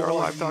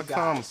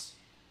UGRlive.com.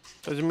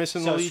 Those are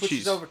missing the So lychees.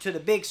 switches over to the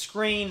big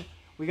screen.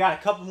 We got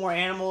a couple more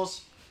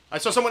animals. I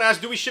saw someone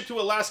ask, do we ship to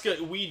Alaska?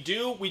 We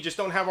do. We just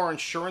don't have our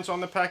insurance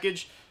on the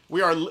package.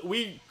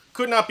 We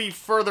could not be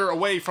further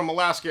away from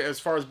Alaska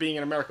as far as being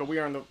in America. We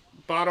are in the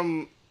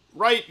bottom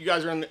right. You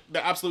guys are in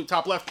the absolute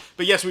top left.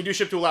 But yes, we do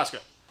ship to Alaska.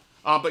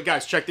 But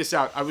guys, check this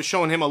out. I was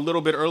showing him a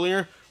little bit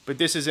earlier, but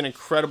this is an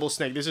incredible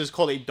snake. This is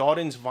called a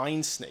Dawden's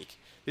vine snake.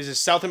 This is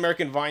South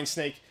American vine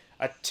snake.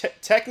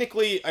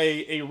 Technically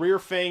a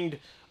rear-fanged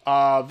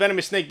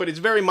venomous snake, but it's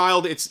very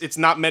mild. It's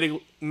not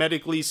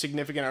medically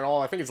significant at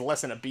all. I think it's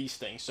less than a bee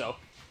sting. So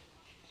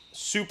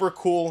super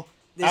cool.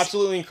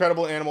 Absolutely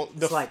incredible animal.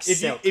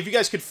 If you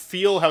guys could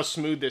feel how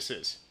smooth this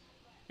is.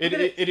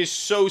 It is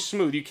so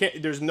smooth. You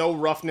can't. There's no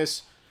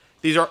roughness.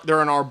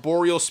 They're an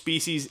arboreal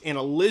species and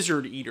a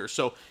lizard eater.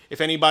 So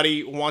if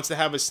anybody wants to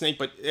have a snake,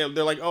 but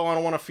they're like, oh, I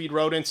don't want to feed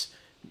rodents,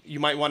 you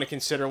might want to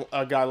consider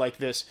a guy like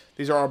this.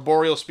 These are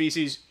arboreal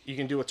species. You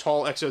can do a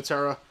tall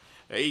Exoterra,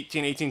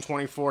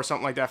 1824,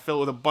 something like that, filled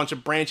with a bunch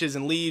of branches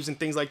and leaves and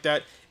things like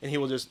that, and he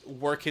will just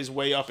work his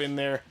way up in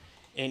there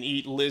and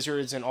eat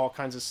lizards and all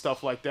kinds of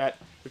stuff like that.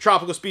 They're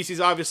tropical species,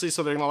 obviously,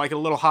 so they're gonna like it a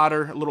little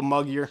hotter, a little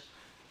muggier.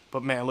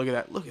 But man, look at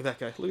that. Look at that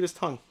guy. Look at his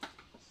tongue.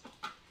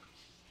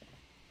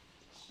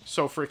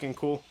 So freaking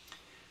cool.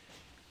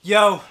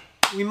 Yo,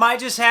 we might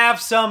just have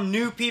some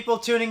new people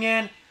tuning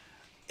in.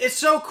 It's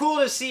so cool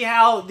to see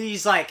how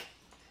these I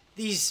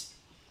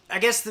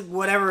guess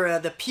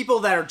the people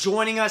that are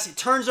joining us, it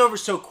turns over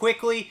so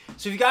quickly.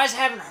 So if you guys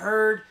haven't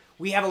heard,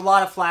 we have a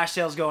lot of flash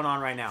sales going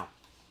on right now.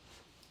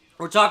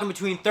 We're talking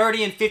between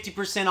 30 and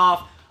 50%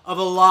 off of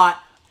a lot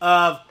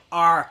of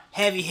our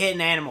heavy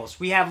hitting animals.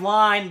 We have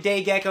line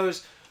day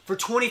geckos for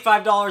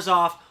 $25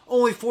 off.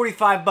 Only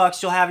 45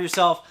 bucks, you'll have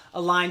yourself a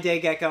line day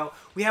gecko.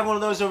 We have one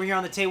of those over here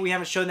on the table. We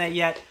haven't shown that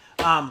yet.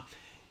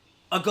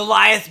 a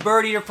Goliath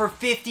bird eater for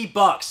 50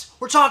 bucks.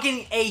 We're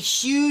talking a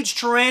huge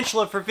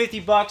tarantula for 50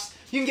 bucks.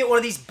 You can get one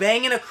of these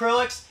banging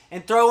acrylics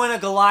and throw in a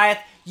Goliath.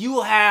 You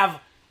will have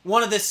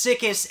one of the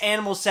sickest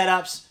animal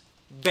setups,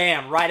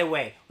 bam, right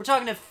away. We're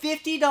talking a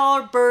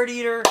 $50 bird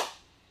eater.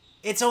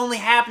 It's only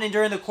happening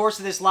during the course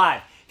of this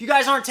live. If you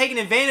guys aren't taking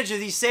advantage of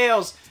these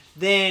sales,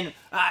 then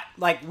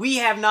like we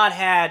have not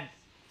had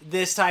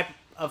this type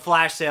of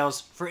flash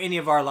sales for any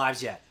of our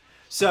lives yet.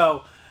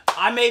 So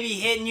I may be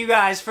hitting you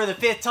guys for the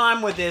 5th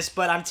time with this,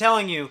 but I'm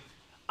telling you,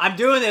 I'm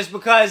doing this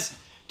because,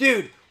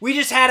 dude, we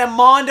just had a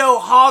Mondo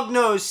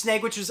hognose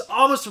snake, which was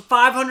almost a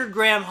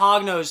 500-gram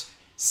hognose,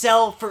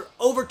 sell for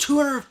over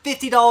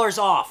 $250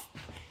 off.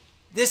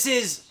 This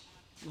is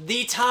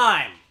the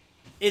time.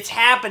 It's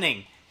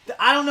happening.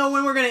 I don't know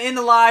when we're going to end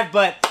the live,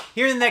 but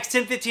here in the next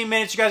 10-15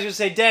 minutes, you guys are going to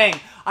say, dang,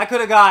 I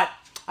could have got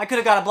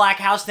a black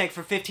house snake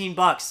for 15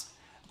 bucks.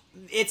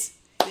 It's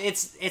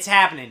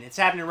happening. It's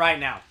happening right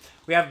now.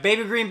 We have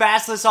baby green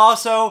basilisk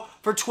also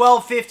for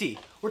 $12.50.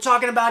 We're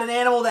talking about an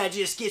animal that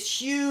just gets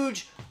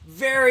huge,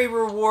 very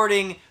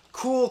rewarding,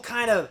 cool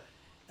kind of...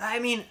 I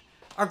mean,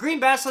 are green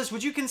basilisks,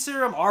 would you consider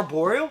them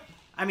arboreal?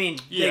 I mean,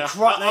 yeah,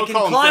 they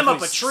can climb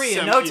up a tree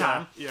in no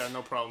time. Yeah,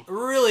 no problem.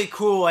 Really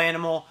cool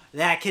animal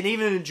that can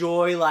even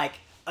enjoy like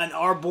an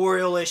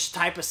arboreal-ish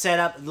type of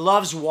setup.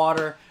 Loves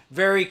water.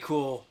 Very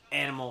cool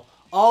animal.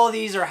 All of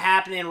these are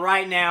happening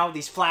right now,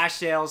 these flash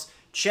sales.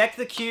 Check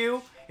the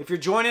queue. If you're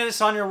joining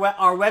us on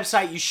our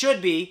website, you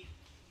should be.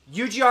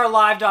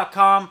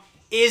 UGRlive.com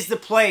is the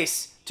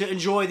place to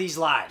enjoy these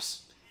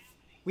lives.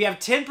 We have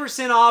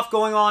 10% off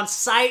going on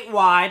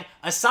site-wide,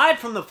 aside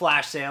from the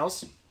flash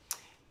sales.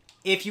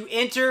 If you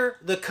enter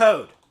the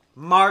code,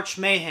 March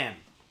Mayhem,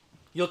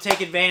 you'll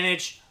take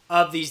advantage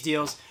of these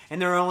deals,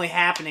 and they're only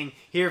happening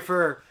here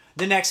for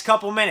the next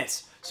couple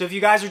minutes. So if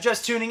you guys are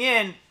just tuning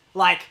in,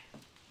 like,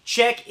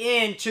 check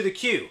in to the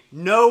queue.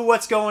 Know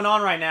what's going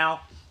on right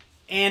now.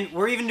 And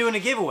we're even doing a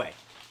giveaway.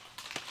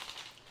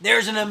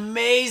 There's an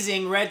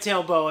amazing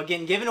red-tailed boa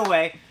getting given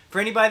away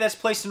for anybody that's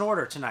placed an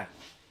order tonight.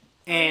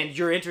 And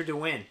you're entered to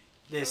win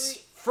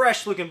this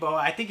fresh-looking boa.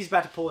 I think he's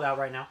about to pull it out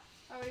right now.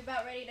 Are we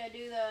about ready to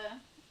do the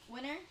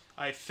winner?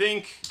 I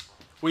think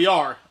we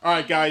are. All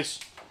right, guys.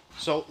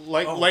 So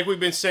like we've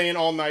been saying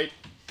all night,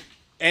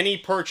 any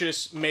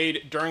purchase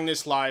made during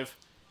this live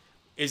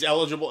is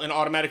eligible and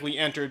automatically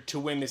entered to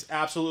win this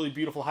absolutely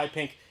beautiful high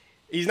pink.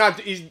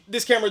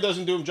 This camera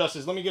doesn't do him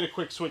justice. Let me get a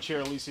quick switch here,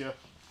 Alicia.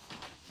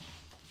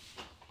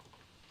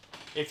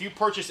 If you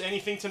purchase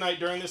anything tonight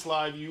during this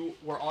live, you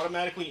were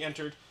automatically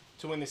entered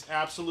to win this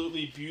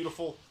absolutely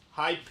beautiful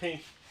high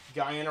pink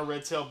Guyana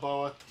red-tailed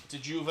boa. It's a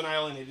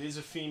juvenile and it is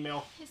a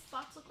female. His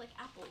spots look like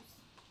apples.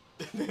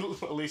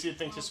 Alicia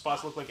thinks his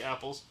spots look like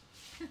apples.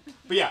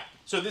 But yeah,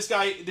 so this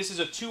is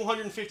a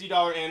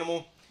 $250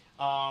 animal.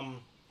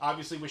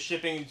 Obviously, with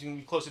shipping, it's going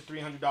to be close to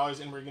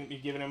 $300, and we're going to be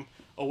giving him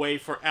away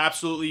for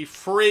absolutely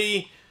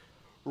free.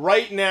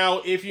 Right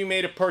now, if you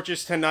made a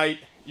purchase tonight,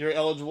 you're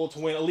eligible to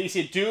win.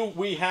 Alicia, do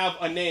we have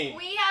a name?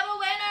 We have a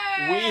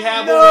winner! We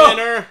have a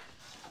winner!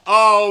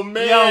 Oh,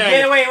 man!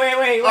 Yo,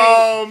 wait.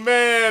 Oh,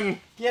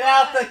 man! Get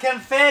out the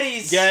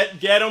confettis! Get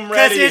them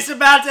ready! Because it's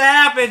about to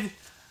happen!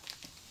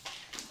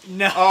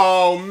 No.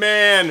 Oh,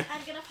 man!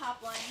 I'm gonna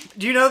pop one.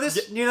 Do you know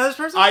this? Do you know this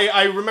person?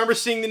 I remember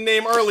seeing the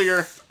name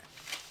earlier.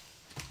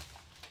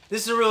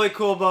 This is a really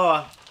cool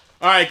boa.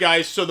 Alright,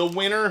 guys, so the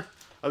winner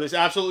of this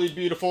absolutely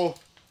beautiful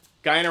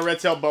Guyana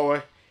red-tailed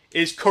boa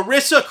is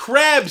Carissa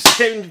Krebs.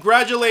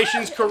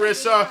 Congratulations,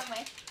 Carissa.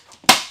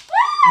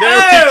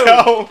 There we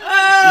go.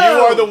 Oh!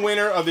 You are the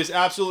winner of this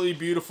absolutely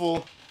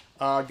beautiful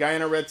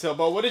Guyana red-tailed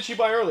boa. What did she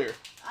buy earlier?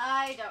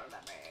 I don't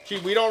remember.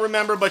 We don't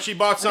remember, but she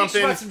bought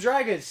something. She bought some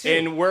dry goods, too.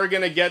 And we're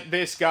going to get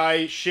this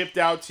guy shipped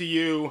out to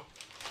you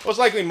most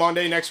likely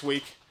Monday next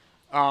week.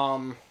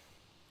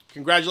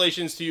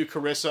 Congratulations to you,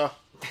 Carissa.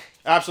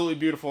 Absolutely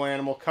beautiful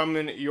animal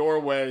coming your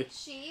way.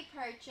 She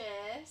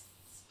purchased...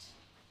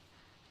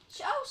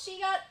 she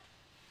got...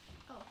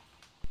 Oh.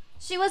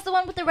 She was the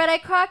one with the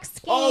red-eyed croc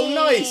skink. Oh,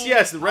 nice.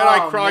 Yes, the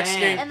red-eyed croc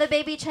skink. And the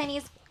baby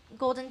Chinese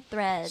golden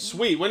thread.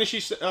 Sweet. When is she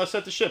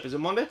set to ship? Is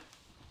it Monday?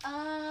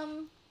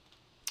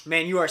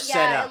 Man, you are set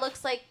up. Yeah, it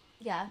looks like...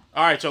 Yeah.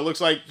 All right, so it looks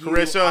like,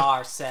 Carissa, you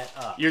are set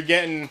up. You're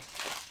getting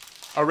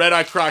a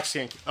red-eyed croc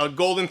skink, a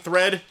golden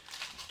thread,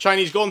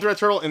 Chinese golden thread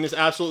turtle, and this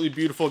absolutely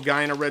beautiful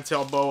Guyana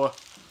red-tailed boa.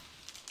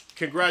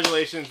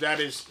 Congratulations. That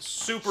is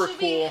super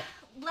cool.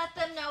 Let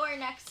them know our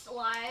next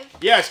live.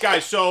 Yes,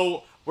 guys.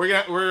 So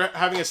we're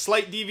having a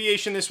slight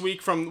deviation this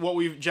week from what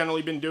we've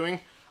generally been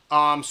doing.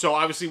 So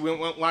obviously we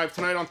went live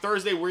tonight on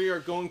Thursday. We are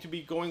going to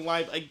be going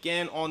live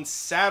again on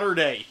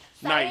Saturday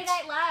night. Saturday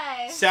Night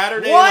Live.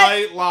 Saturday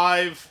Night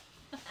Live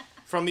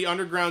from the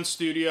Underground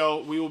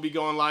Studio. We will be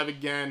going live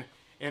again.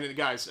 And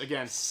guys,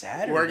 again,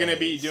 we're going to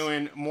be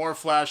doing more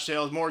flash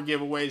sales, more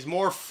giveaways,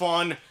 more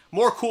fun,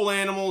 more cool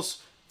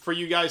animals for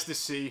you guys to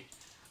see.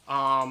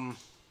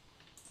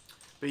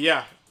 But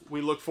yeah,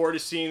 we look forward to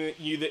seeing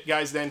you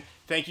guys then.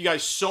 Thank you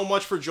guys so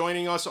much for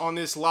joining us on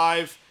this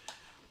live.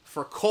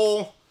 For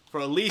Cole,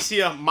 for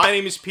Alicia, my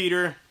name is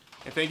Peter.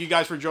 And thank you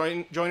guys for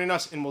joining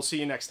us, and we'll see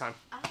you next time.